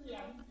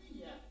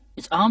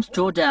 Its arms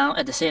draw down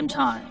at the same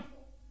time.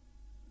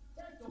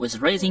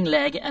 With raising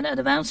leg and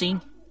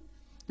advancing,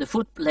 the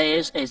foot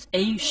plays as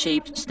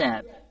A-shaped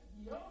step.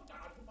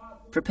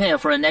 Prepare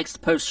for the next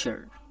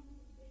posture.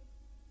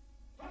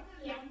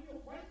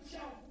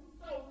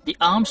 The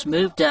arms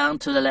move down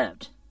to the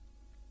left.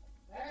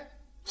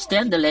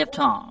 Stand the left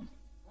arm.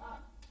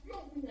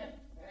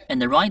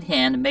 And the right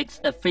hand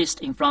makes a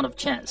fist in front of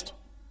chest.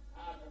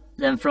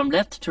 Then from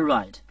left to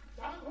right.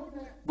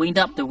 Wind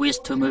up the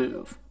wrist to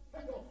move.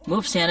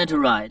 Move center to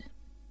right.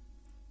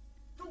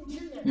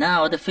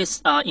 Now the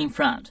fists are in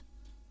front.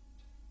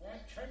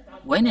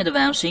 When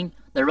advancing,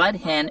 the right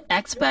hand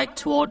acts back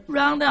toward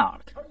round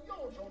arc.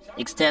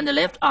 Extend the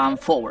left arm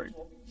forward.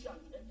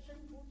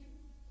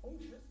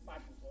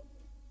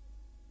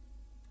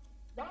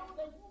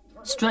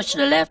 Stretch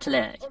the left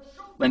leg.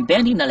 When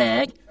bending the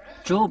leg,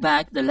 draw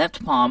back the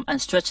left palm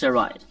and stretch the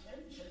right.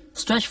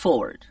 Stretch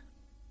forward.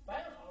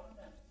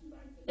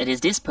 It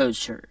is this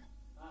posture.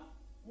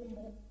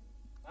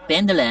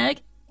 Bend the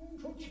leg.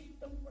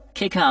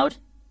 Kick out.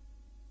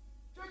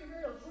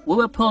 We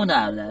will point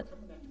out that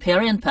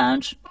parry and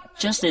punch,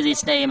 just as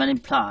its name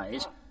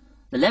implies,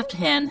 the left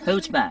hand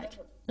holds back,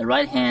 the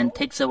right hand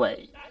takes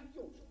away.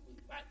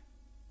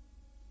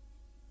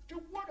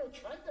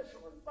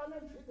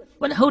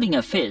 When holding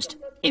a fist,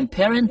 in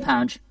parry and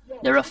punch,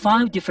 there are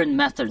 5 different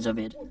methods of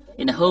it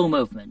in the whole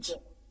movement.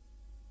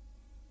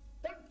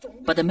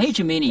 But the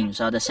major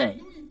meanings are the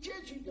same.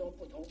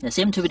 They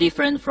seem to be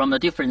different from the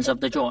difference of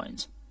the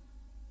joints.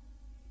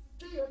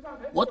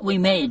 What we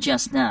made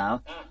just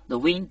now, the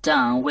wind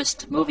down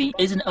wrist moving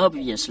isn't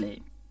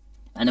obviously,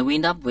 and the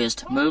wind up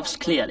wrist moves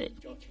clearly.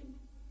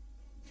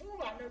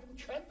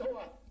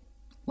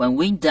 When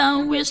wind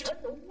down wrist,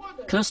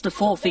 close the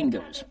 4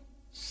 fingers.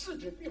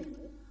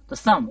 The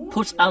thumb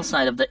puts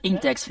outside of the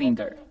index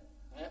finger.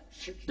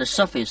 The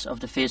surface of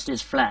the fist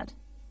is flat.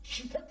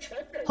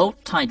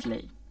 Hold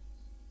tightly.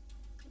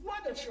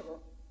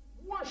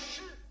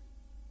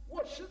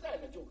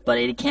 But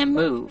it can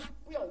move.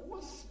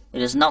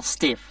 It is not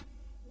stiff.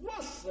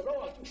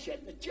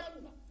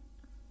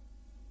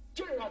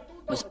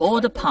 With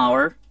all the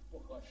power,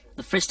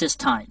 the fist is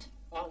tight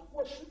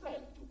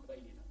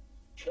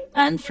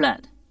and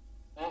flat.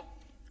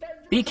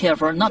 Be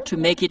careful not to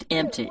make it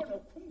empty.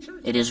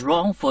 It is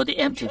wrong for the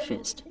empty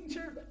fist.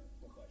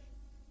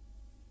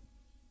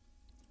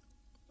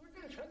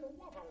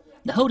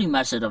 The holding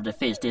method of the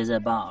fist is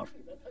above.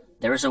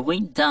 There is a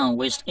wing down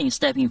wrist in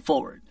stepping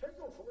forward.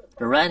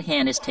 The right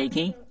hand is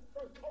taking.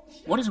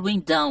 What is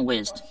wing down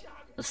wrist?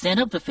 The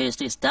center of the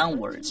fist is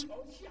downwards.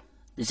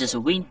 This is a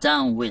wing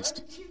down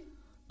wrist.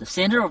 The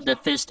center of the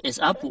fist is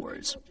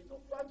upwards.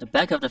 The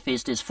back of the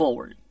fist is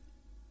forward.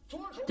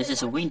 This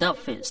is a winged up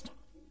fist.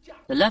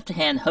 The left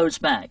hand holds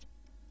back.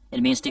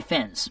 It means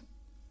defense.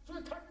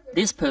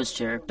 This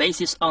posture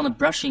bases on the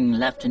brushing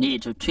left knee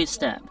to twist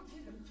step.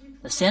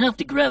 The center of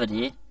the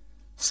gravity,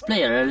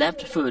 split the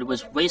left foot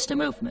with waist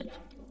movement.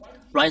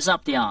 Rise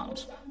up the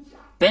arms.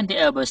 Bend the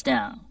elbows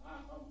down.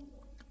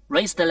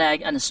 Raise the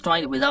leg and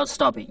stride without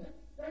stopping.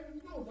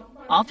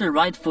 After the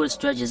right foot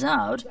stretches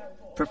out,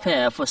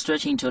 prepare for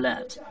stretching to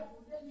left.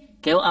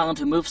 Go on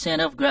to move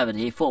center of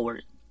gravity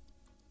forward.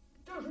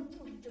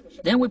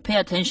 Then we pay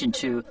attention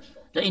to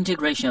the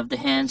integration of the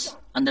hands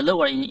and the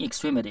lower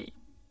extremity.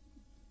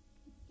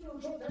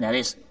 That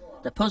is,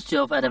 the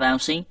posture of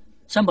advancing,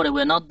 somebody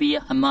will not be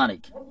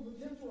harmonic.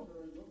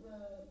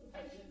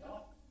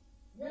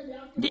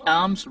 The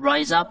arms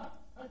rise up,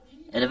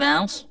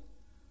 advance,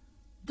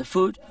 the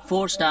foot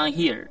falls down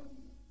here.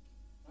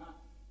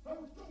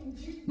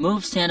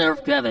 Move center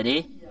of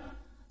gravity,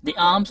 the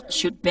arms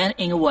should bend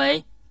in a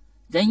way,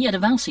 then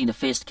advancing the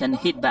fist can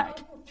hit back.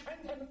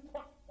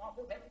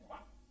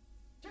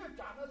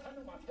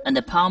 And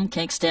the palm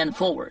can extend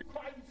forward,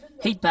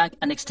 hit back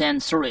and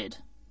extend through it.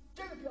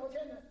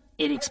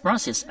 It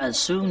expresses as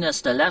soon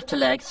as the left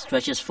leg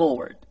stretches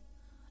forward.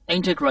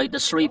 Integrate the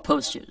three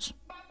postures.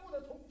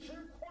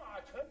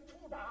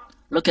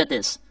 Look at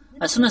this.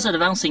 As soon as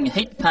advancing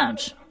hit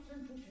punch,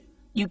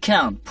 you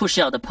can push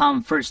out the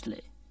palm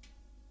firstly.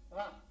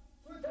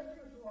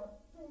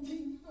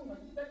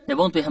 They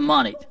won't be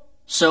harmonic.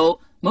 So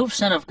move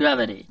center of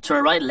gravity to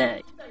the right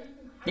leg.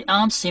 The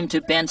arms seem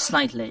to bend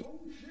slightly.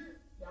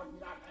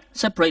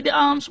 Separate the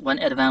arms when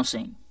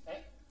advancing.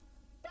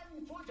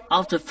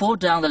 After fall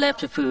down the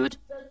left foot,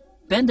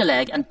 bend the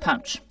leg and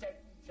punch.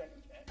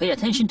 Pay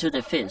attention to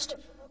the fist.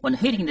 When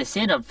hitting the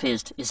center of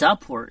fist is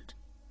upward.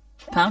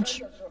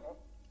 Punch.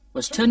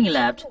 Was turning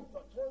left,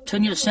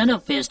 turning the center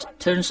of fist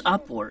turns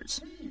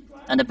upwards,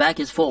 and the back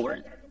is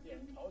forward.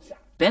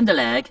 Bend the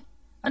leg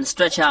and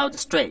stretch out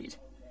straight.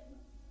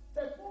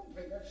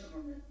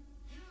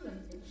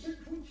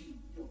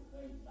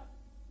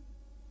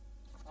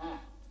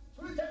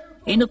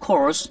 In the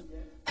course,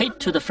 hit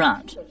to the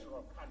front.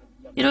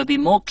 It will be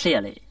more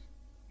clearly.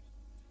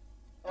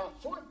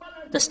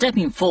 The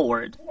stepping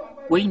forward,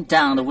 wing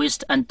down the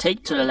wrist and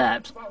take to the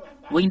left,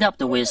 wing up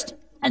the wrist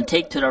and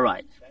take to the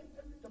right.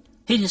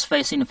 Hit his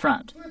face in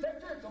front.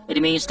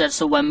 It means that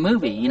so when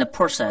moving in the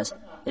process,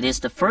 it is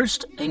the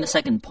first and the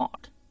second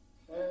part.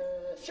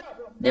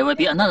 There will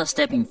be another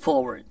stepping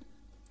forward.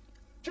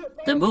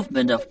 The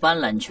movement of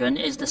Ban Lan Quan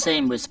is the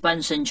same with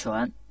Ban Shen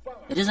Quan.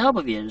 It is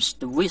obvious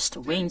the wrist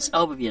wings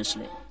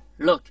obviously.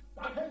 Look.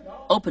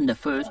 Open the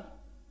foot.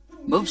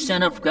 Move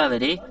center of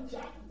gravity.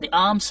 The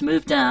arms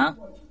move down.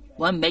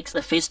 One makes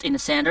the fist in the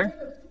center.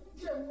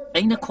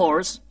 In the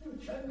course,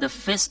 the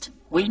fist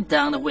wing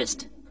down the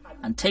wrist,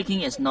 and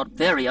taking is not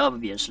very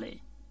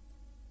obviously.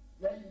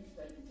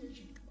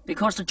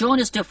 Because the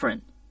joint is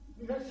different.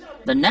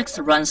 The next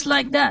runs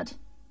like that.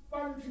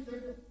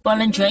 Ban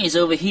Lan Quan is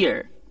over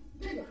here.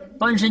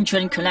 Ban Shen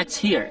Quan connects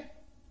here.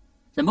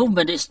 The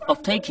movement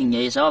of taking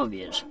is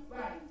obvious.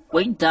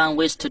 Wing down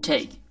wrist to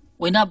take.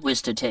 Wing up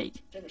wrist to take.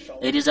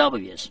 It is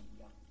obvious.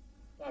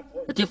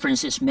 The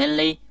difference is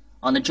mainly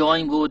on the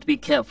joint. We would be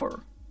careful.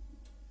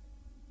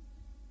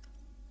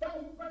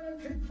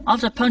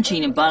 After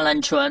punching in Ban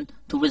Lan Quan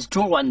to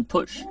withdraw and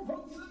push,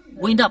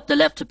 wing up the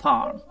left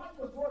palm.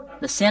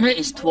 The center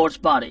is towards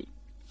body.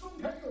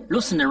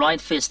 Loosen the right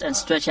fist and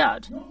stretch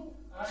out.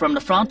 From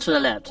the front to the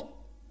left.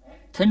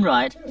 Turn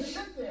right.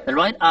 The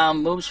right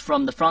arm moves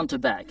from the front to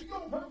back.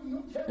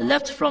 The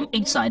left from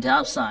inside to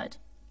outside.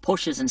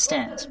 Pushes and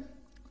stands.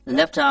 The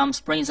left arm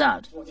springs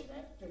out.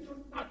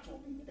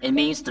 It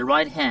means the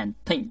right hand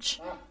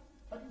pinch.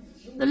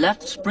 The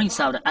left springs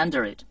out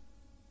under it.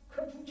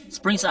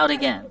 Springs out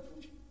again.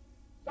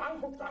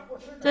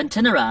 Then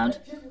turn around,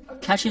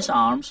 catch his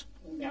arms,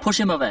 push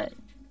him away.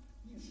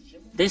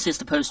 This is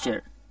the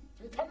posture.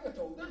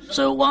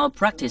 So while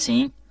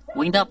practicing,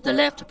 wing up the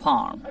left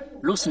palm,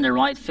 loosen the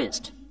right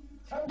fist.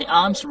 The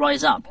arms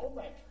rise up,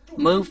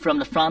 move from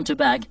the front to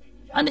back,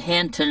 and the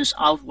hand turns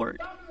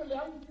outward.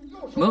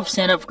 Move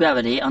center of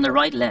gravity on the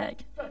right leg.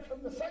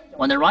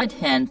 When the right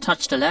hand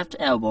touches the left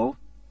elbow,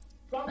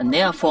 a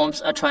nail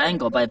forms a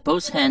triangle by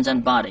both hands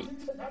and body.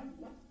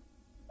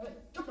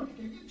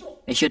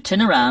 It should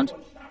turn around,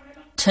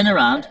 to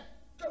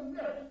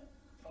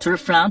the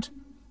front.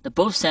 The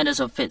both centers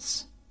of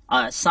fists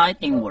are side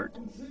inward.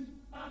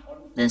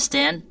 Then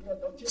stand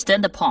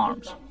the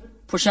palms,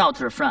 push out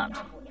to the front,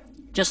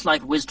 just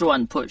like withdraw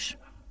and push.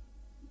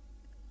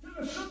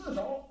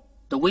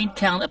 The wind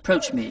can't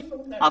approach me.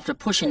 After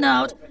pushing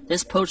out,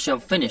 this posture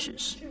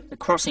finishes the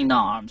crossing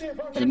arms.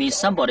 It means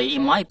somebody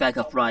in my back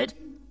of right,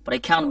 but I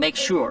can't make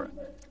sure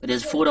it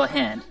is foot or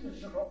hand.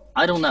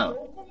 I don't know.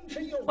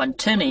 When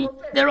turning,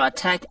 there are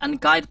attack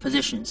and guide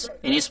positions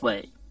in this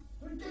way.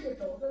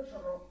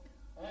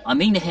 I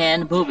mean the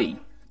hand moving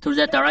to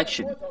that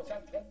direction.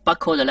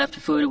 Buckle the left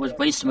foot with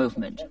waist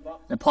movement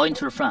and point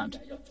to the front.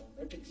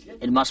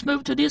 It must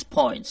move to these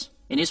points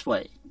in this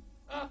way.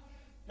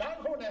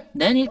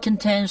 Then it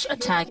contains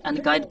attack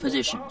and guide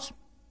positions.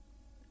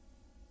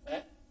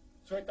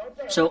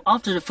 So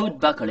after the foot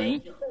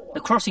buckling, the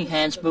crossing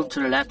hands move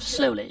to the left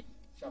slowly.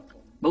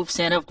 Move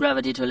center of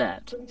gravity to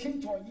left.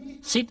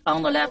 Sit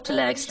on the left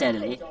leg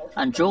steadily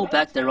and draw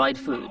back the right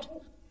foot.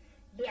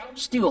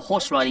 Still a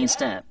horse riding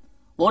step.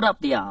 Ward up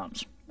the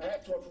arms.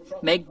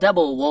 Make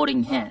double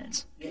warding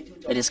hands.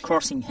 It is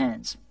crossing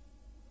hands.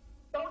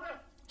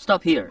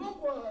 Stop here.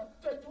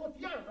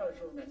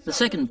 The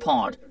second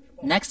part.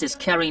 Next is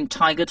carrying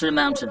tiger to the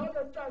mountain.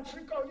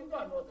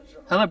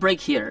 Have a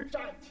break here.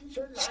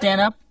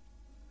 Stand up.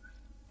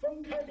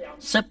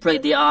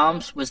 Separate the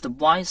arms with the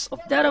width of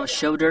that of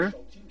shoulder.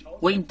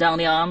 Wing down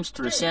the arms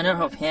to the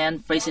center of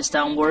hand faces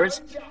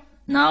downwards.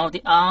 Now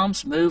the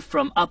arms move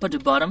from upper to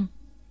bottom.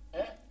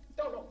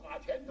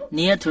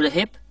 Near to the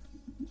hip.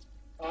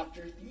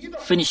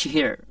 Finish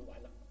here.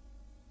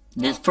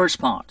 This first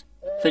part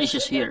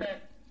finishes here.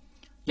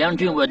 Yang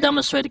Jun will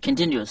demonstrate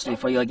continuously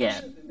for you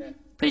again.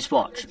 Please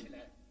watch.